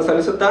ಧನ್ಯವಾದಗಳನ್ನು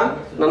ಸಲ್ಲಿಸುತ್ತಾ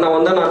ನನ್ನ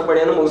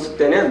ವಂದನಾರ್ಪಣೆಯನ್ನು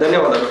ಮುಗಿಸುತ್ತೇನೆ.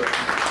 ಧನ್ಯವಾದಗಳು.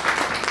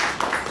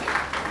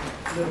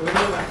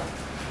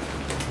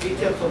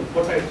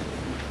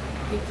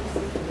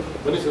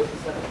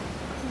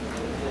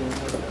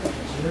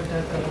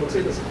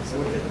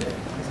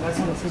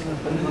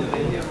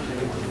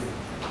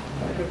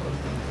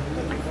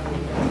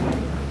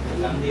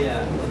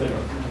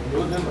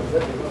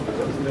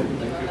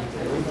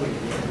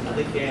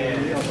 ಅದಕ್ಕೆ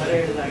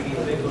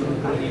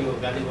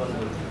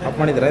ಆಫ್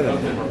ಮಾಡಿದ್ರೆ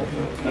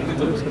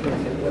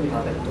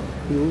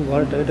ಇವು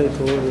ಭಾಳ ಟೈಟ್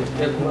ಆಯಿತು.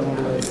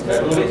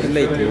 ಇಲ್ಲ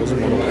ಐತಿ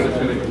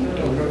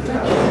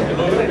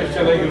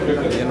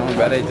ಏನೋ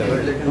ಬೇರೆ ಐತೆ.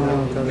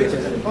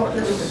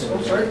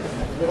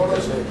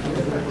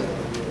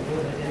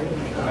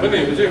 ಬನ್ನಿ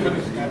ವಿಜಯ್,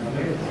 ಬನ್ನಿ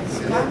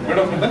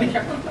ಮೇಡಮ್, ಬನ್ನಿ.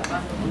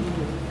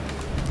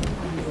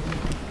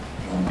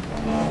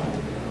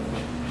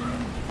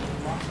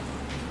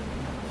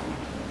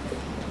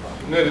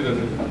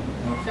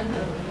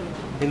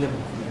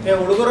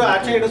 ಹುಡುಗರು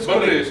ಆಚೆ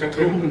ಇಡಿಸ್ಕೊಂಡ್ರಿ.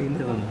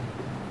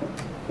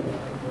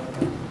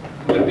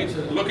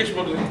 ಲೋಕೇಶ್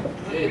ಬರ್ಲಿ.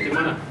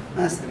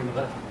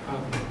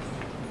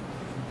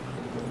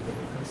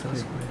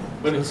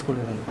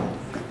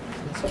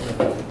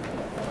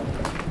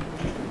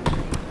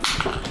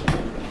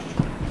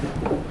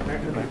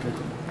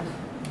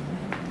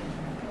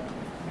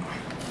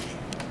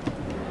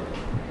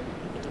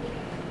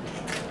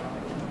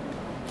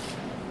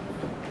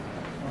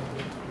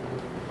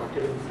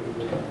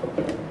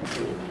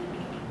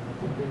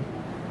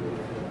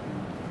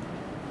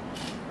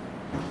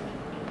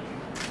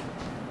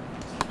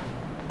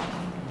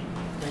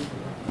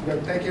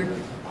 Good, thank you.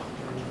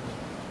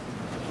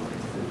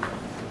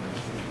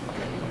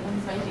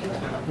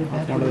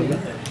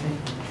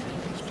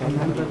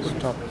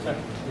 ಸ್ಟಾಪ್.